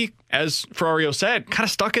might be, as Ferrario said, kind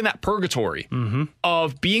of stuck in that purgatory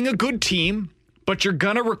of being a good team, but you're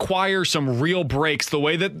going to require some real breaks the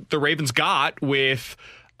way that the Ravens got with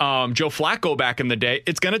Joe Flacco back in the day.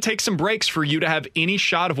 It's going to take some breaks for you to have any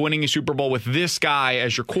shot of winning a Super Bowl with this guy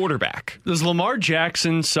as your quarterback. Does Lamar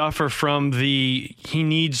Jackson suffer from he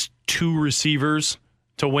needs two receivers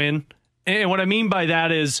to win? And what I mean by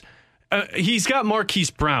that is he's got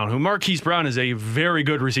Marquise Brown, Marquise Brown is a very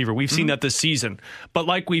good receiver. We've seen that this season. But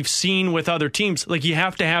like we've seen with other teams, like you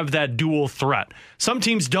have to have that dual threat. Some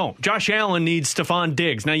teams don't. Josh Allen needs Stephon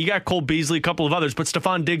Diggs. Now you got Cole Beasley, a couple of others, but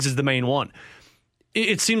Stephon Diggs is the main one.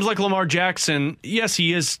 It seems like Lamar Jackson, yes,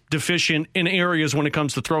 he is deficient in areas when it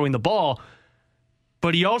comes to throwing the ball,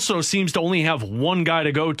 but he also seems to only have one guy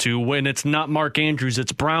to go to when it's not Mark Andrews,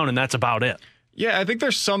 it's Brown, and that's about it. Yeah, I think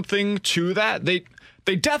there's something to that. They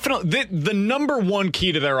definitely the number one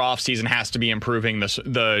key to their offseason has to be improving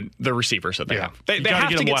the receivers that they have. They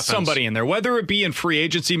have to get somebody in there, whether it be in free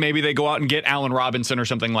agency, maybe they go out and get Allen Robinson or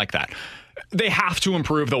something like that. They have to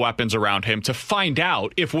improve the weapons around him to find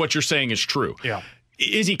out if what you're saying is true. Yeah.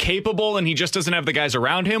 Is he capable and he just doesn't have the guys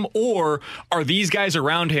around him, or are these guys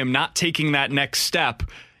around him not taking that next step?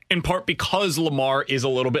 In part because Lamar is a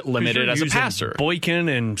little bit limited as a passer. Boykin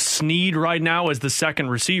and Snead right now as the second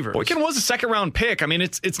receiver. Boykin was a second-round pick. I mean,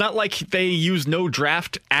 it's not like they used no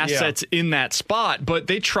draft assets in that spot, but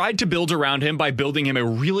they tried to build around him by building him a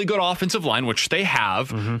really good offensive line, which they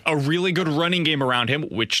have, a really good running game around him,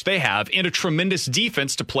 which they have, and a tremendous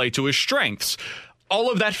defense to play to his strengths. All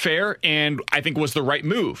of that fair, and I think was the right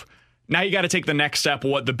move. Now you got to take the next step,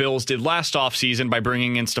 what the Bills did last offseason by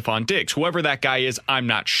bringing in Stephon Diggs. Whoever that guy is, I'm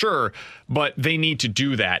not sure, but they need to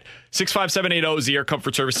do that. 65780 is the Air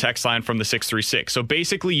Comfort Service text line from the 636. So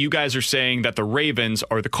basically, you guys are saying that the Ravens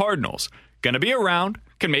are the Cardinals. Going to be around,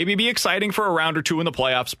 can maybe be exciting for a round or two in the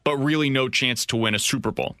playoffs, but really no chance to win a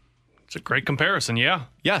Super Bowl. It's a great comparison, yeah.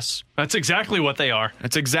 Yes. That's exactly what they are.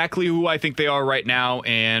 That's exactly who I think they are right now,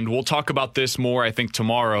 and we'll talk about this more, I think,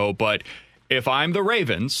 tomorrow. But if I'm the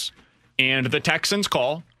Ravens and the Texans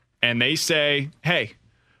call and they say, hey,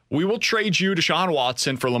 we will trade you Deshaun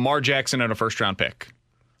Watson for Lamar Jackson and a first-round pick,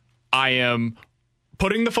 I am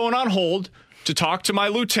putting the phone on hold, to talk to my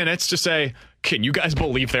lieutenants to say, can you guys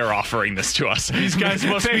believe they're offering this to us? These guys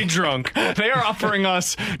must be drunk. They are offering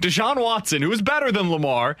us Deshaun Watson, who is better than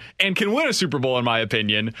Lamar and can win a Super Bowl, in my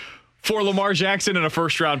opinion, for Lamar Jackson and a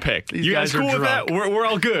first-round pick. These you guys guys are cool with drunk. that? We're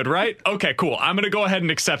all good, right? Okay, cool. I'm going to go ahead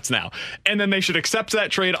and accept now. And then they should accept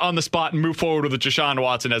that trade on the spot and move forward with Deshaun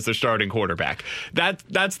Watson as their starting quarterback.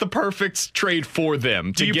 That's the perfect trade for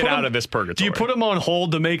them to get out of this purgatory. Do you put them on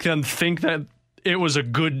hold to make them think that it was a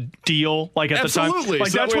good deal, like at Absolutely. the time? Like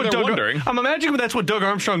So that's that way what they're Doug. wondering. I'm imagining that's what Doug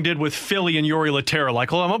Armstrong did with Philly and Yori Laterra.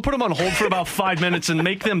 Like, well, I'm gonna put them on hold for about 5 minutes and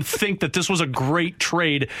make them think that this was a great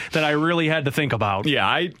trade that I really had to think about. Yeah,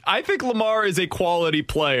 I think Lamar is a quality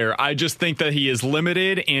player. I just think that he is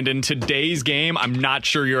limited, and in today's game, I'm not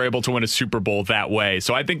sure you're able to win a Super Bowl that way.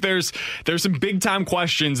 So I think there's some big-time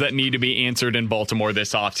questions that need to be answered in Baltimore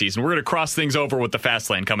this offseason. We're going to cross things over with the Fast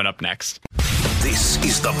Lane coming up next. This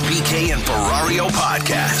is the BK and Ferrario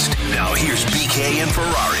podcast. Now here's BK and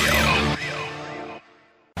Ferrario.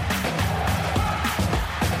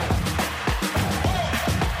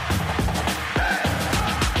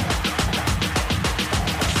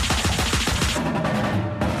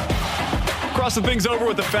 Crossing things over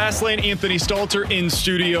with the Fast Lane, Anthony Stalter in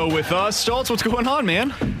studio with us. Stoltz, what's going on,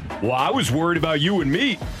 man? Well, I was worried about you and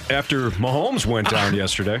me after Mahomes went down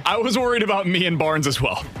yesterday. I was worried about me and Barnes as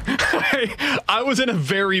well. I was in a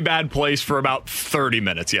very bad place for about 30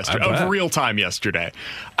 minutes yesterday, of real time yesterday.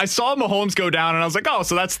 I saw Mahomes go down, and I was like, oh,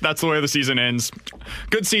 so that's the way the season ends.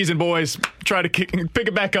 Good season, boys. Try to pick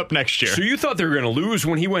it back up next year. So you thought they were going to lose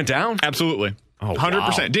when he went down? Absolutely. Oh,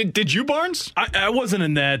 100%. Wow. Did you, Barnes? I wasn't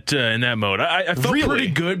in that mode. I felt pretty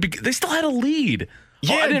good because they still had a lead.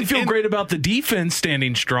 Yeah, I didn't feel great about the defense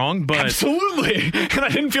standing strong, but absolutely. And I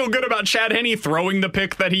didn't feel good about Chad Henne throwing the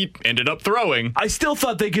pick that he ended up throwing. I still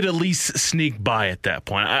thought they could at least sneak by at that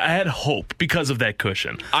point. I had hope because of that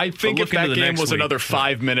cushion. I think if that game was another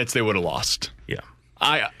 5 minutes, they would have lost. Yeah.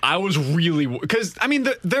 I was really, because, I mean,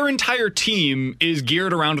 their entire team is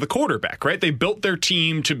geared around the quarterback, right? They built their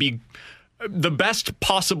team to be the best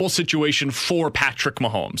possible situation for Patrick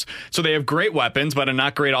Mahomes. So they have great weapons, but a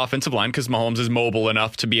not great offensive line because Mahomes is mobile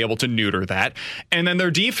enough to be able to neuter that. And then their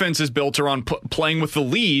defense is built around playing with the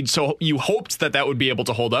lead. So you hoped that would be able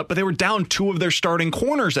to hold up, but they were down 2 of their starting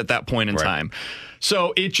corners at that point in time.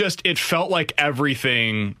 So it felt like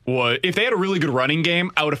everything was, if they had a really good running game,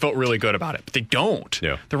 I would have felt really good about it. But they don't.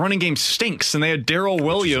 Yeah. The running game stinks. And they had Darrell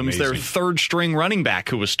Williams, their third string running back,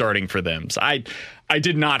 who was starting for them. So I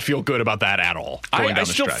did not feel good about that at all. I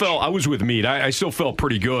still felt, I was with Meade. I still felt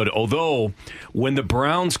pretty good. Although, when the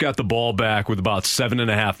Browns got the ball back with about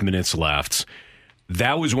 7.5 minutes left,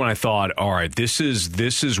 that was when I thought, all right, this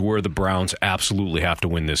is where the Browns absolutely have to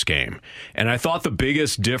win this game. And I thought the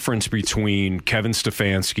biggest difference between Kevin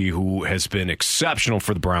Stefanski, who has been exceptional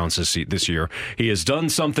for the Browns this year, he has done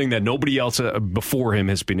something that nobody else before him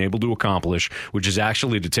has been able to accomplish, which is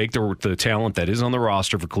actually to take the talent that is on the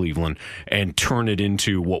roster for Cleveland and turn it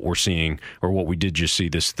into what we're seeing, or what we did just see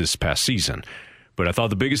this past season. But I thought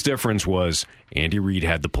the biggest difference was Andy Reid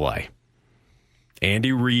had the play.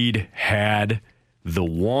 Andy Reid had the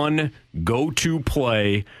one go-to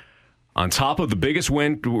play on top of the biggest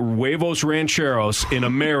huevos rancheros in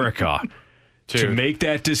America to make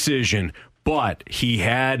that decision, but he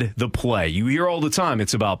had the play. You hear all the time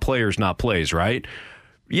it's about players, not plays, right?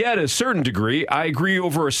 Yeah, to a certain degree. I agree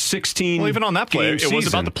over a 16 Well, even on that play, season. it was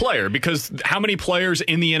about the player, because how many players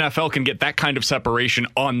in the NFL can get that kind of separation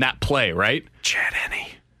on that play, right? Chad Henne.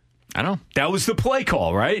 I know. That was the play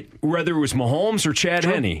call, right? Whether it was Mahomes or Chad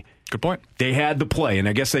Henne. Good point. They had the play, and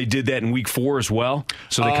I guess they did that in week 4 as well.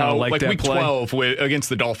 So they kind of liked that week play. 12 against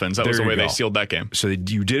the Dolphins. That was the way they sealed that game. So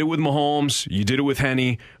you did it with Mahomes, you did it with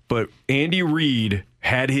Henne, but Andy Reid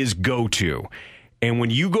had his go-to. And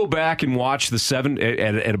when you go back and watch the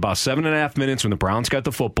at about 7.5 minutes when the Browns got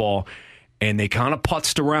the football, and they kind of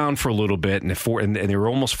putzed around for a little bit, and they were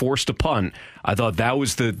almost forced to punt, I thought that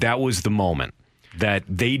was the moment that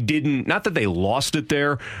they didn't, not that they lost it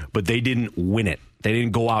there, but they didn't win it. They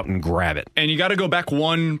didn't go out and grab it. And you got to go back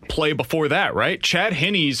one play before that, right? Chad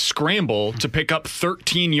Henne's scramble to pick up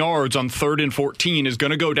 13 yards on 3rd and 14 is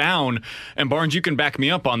going to go down. And Barnes, you can back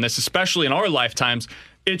me up on this, especially in our lifetimes.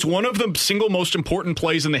 It's one of the single most important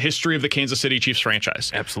plays in the history of the Kansas City Chiefs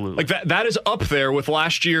franchise. Absolutely. Like that is up there with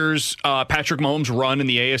last year's Patrick Mahomes run in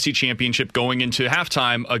the AFC Championship going into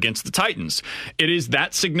halftime against the Titans. It is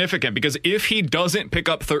that significant because if he doesn't pick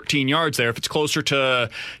up 13 yards there, if it's closer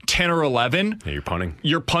to 10 or 11, you're punting.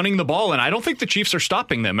 You're punting the ball, and I don't think the Chiefs are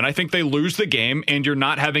stopping them. And I think they lose the game, and you're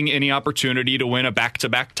not having any opportunity to win a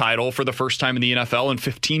back-to-back title for the first time in the NFL in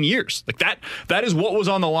 15 years. Like that is what was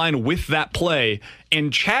on the line with that play. And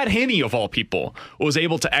and Chad Henne, of all people, was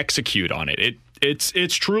able to execute on it.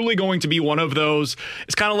 It's truly going to be one of those.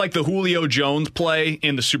 It's kind of like the Julio Jones play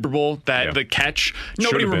in the Super Bowl, the catch.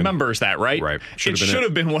 Nobody remembers that, right? Right. It should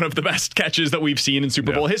have been one of the best catches that we've seen in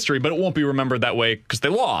Super Bowl history, but it won't be remembered that way because they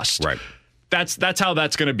lost. Right. That's how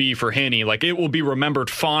that's going to be for Henne. Like, it will be remembered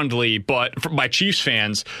fondly, by Chiefs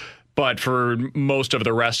fans. But for most of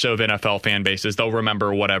the rest of NFL fan bases, they'll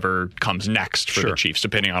remember whatever comes next for the Chiefs,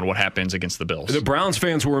 depending on what happens against the Bills. The Browns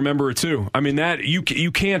fans will remember it too. I mean, that you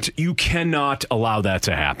cannot allow that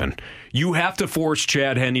to happen. You have to force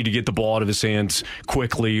Chad Henne to get the ball out of his hands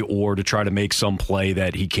quickly, or to try to make some play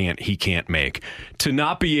that he can't make. To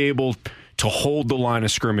not be able to hold the line of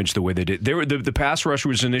scrimmage the way they did. The pass rush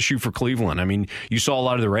was an issue for Cleveland. I mean, you saw a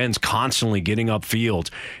lot of their ends constantly getting upfield.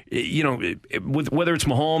 You know, whether it's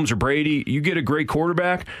Mahomes or Brady, you get a great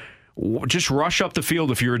quarterback, just rush up the field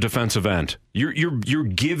if you're a defensive end. You're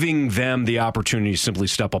giving them the opportunity to simply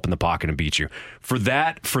step up in the pocket and beat you. For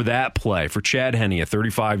that play, for Chad Henne at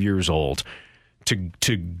 35 years old,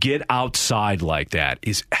 to get outside like that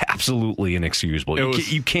is absolutely inexcusable.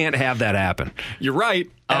 You can't have that happen. You're right.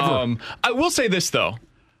 I will say this, though.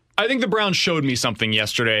 I think the Browns showed me something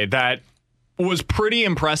yesterday that was pretty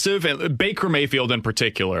impressive. And Baker Mayfield in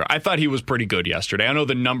particular, I thought he was pretty good yesterday. I know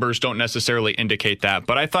the numbers don't necessarily indicate that,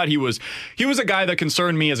 but I thought he was a guy that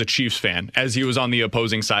concerned me as a Chiefs fan as he was on the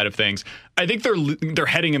opposing side of things. I think they're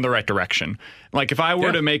heading in the right direction. Like, if I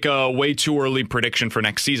were to make a way too early prediction for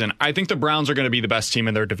next season, I think the Browns are going to be the best team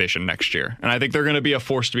in their division next year. And I think they're going to be a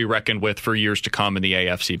force to be reckoned with for years to come in the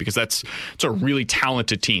AFC, because it's a really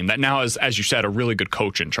talented team that now has, as you said, a really good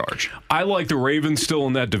coach in charge. I like the Ravens still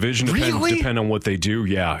in that division. Depend on what they do,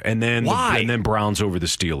 and then Browns over the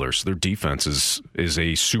Steelers. Their defense is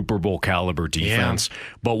a Super Bowl caliber defense. Yeah.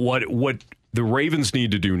 But what the Ravens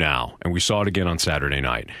need to do now, and we saw it again on Saturday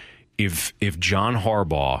night, if John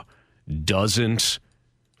Harbaugh doesn't,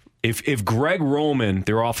 if Greg Roman,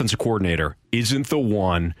 their offensive coordinator, isn't the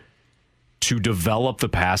one to develop the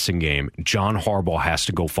passing game, John Harbaugh has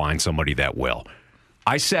to go find somebody that will.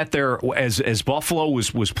 I sat there as Buffalo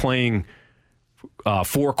was playing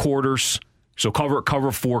 4 quarters, so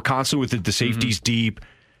cover 4, constantly with the safeties deep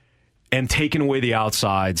and taking away the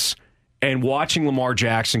outsides, and watching Lamar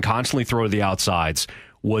Jackson constantly throw to the outsides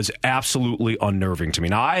was absolutely unnerving to me.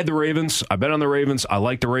 Now, I had the Ravens. I bet on the Ravens. I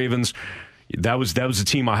like the Ravens. That was the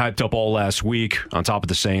team I hyped up all last week on top of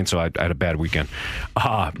the Saints, so I had a bad weekend.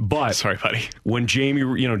 But sorry, buddy. When Jamie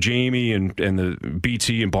and the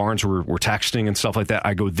BT and Barnes were texting and stuff like that,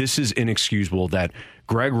 I go, this is inexcusable that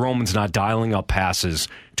Greg Roman's not dialing up passes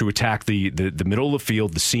to attack the middle of the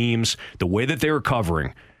field, the seams, the way that they were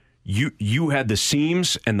covering. You had the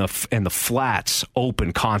seams and the flats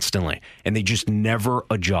open constantly, and they just never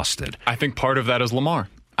adjusted. I think part of that is Lamar.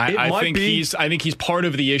 I think he's part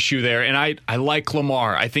of the issue there, and I like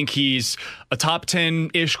Lamar. I think he's a top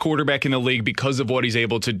 10-ish quarterback in the league because of what he's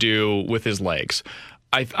able to do with his legs.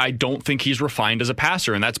 I don't think he's refined as a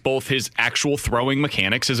passer, and that's both his actual throwing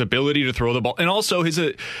mechanics, his ability to throw the ball, and also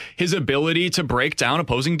his ability to break down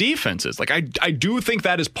opposing defenses. Like, I do think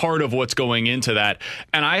that is part of what's going into that,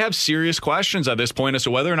 and I have serious questions at this point as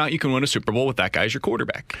to whether or not you can win a Super Bowl with that guy as your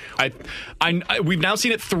quarterback. We've now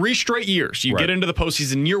seen it 3 straight years. You get into the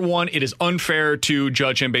postseason year 1, it is unfair to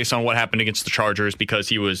judge him based on what happened against the Chargers because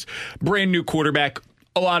he was brand new quarterback.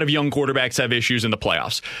 A lot of young quarterbacks have issues in the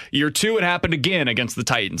playoffs. Year 2, it happened again against the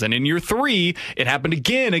Titans. And in year 3, it happened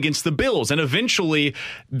again against the Bills. And eventually,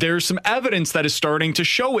 there's some evidence that is starting to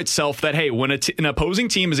show itself that, hey, when an opposing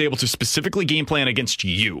team is able to specifically game plan against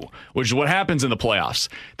you, which is what happens in the playoffs,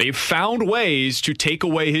 they've found ways to take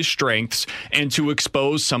away his strengths and to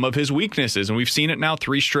expose some of his weaknesses. And we've seen it now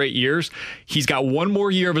 3 straight years. He's got 1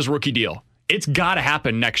 more year of his rookie deal. It's got to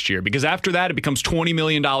happen next year, because after that, it becomes $20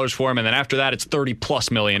 million for him. And then after that, it's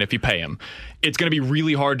 $30+ million if you pay him. It's going to be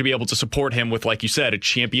really hard to be able to support him with, like you said, a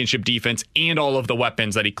championship defense and all of the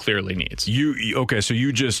weapons that he clearly needs. So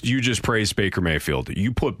you just praised Baker Mayfield.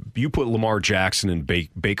 You put Lamar Jackson in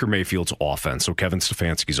Baker Mayfield's offense, so Kevin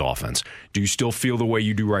Stefanski's offense. Do you still feel the way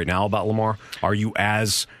you do right now about Lamar? Are you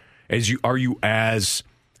as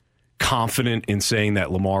confident in saying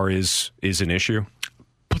that Lamar is an issue?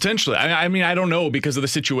 Potentially. I mean, I don't know because of the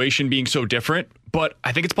situation being so different, but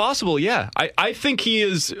I think it's possible, yeah. I think he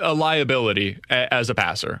is a liability as a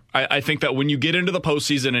passer. I think that when you get into the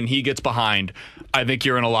postseason and he gets behind, I think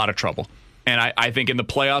you're in a lot of trouble. And I think in the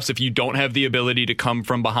playoffs, if you don't have the ability to come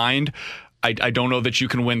from behind, I don't know that you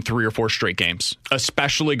can win 3 or 4 straight games,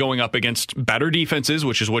 especially going up against better defenses,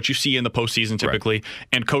 which is what you see in the postseason typically,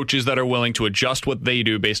 and coaches that are willing to adjust what they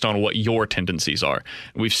do based on what your tendencies are.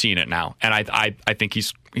 We've seen it now, and I think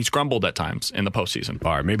he's grumbled at times in the postseason.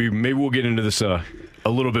 All right, maybe we'll get into this a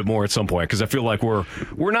little bit more at some point, because I feel like we're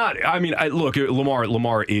not. I mean, look,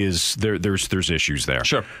 Lamar is there. There's issues there.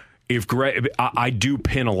 Sure. If Greg, I do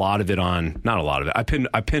pin a lot of it on, not a lot of it.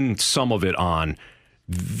 I pin some of it on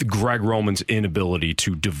Greg Roman's inability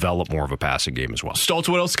to develop more of a passing game as well. Stoltz,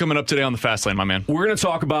 what else is coming up today on the Fast Lane, my man? We're going to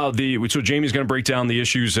talk about so Jamie's going to break down the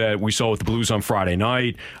issues that we saw with the Blues on Friday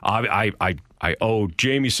night. I owe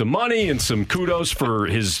Jamie some money and some kudos for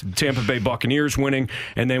his Tampa Bay Buccaneers winning,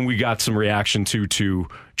 and then we got some reaction to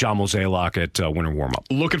John Mozeliak at Winter Warm-Up.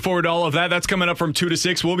 Looking forward to all of that. That's coming up from 2 to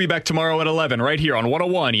 6. We'll be back tomorrow at 11 right here on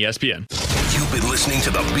 101 ESPN. You've been listening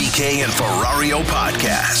to the BK and Ferrario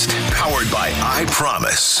podcast, powered by I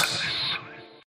Promise.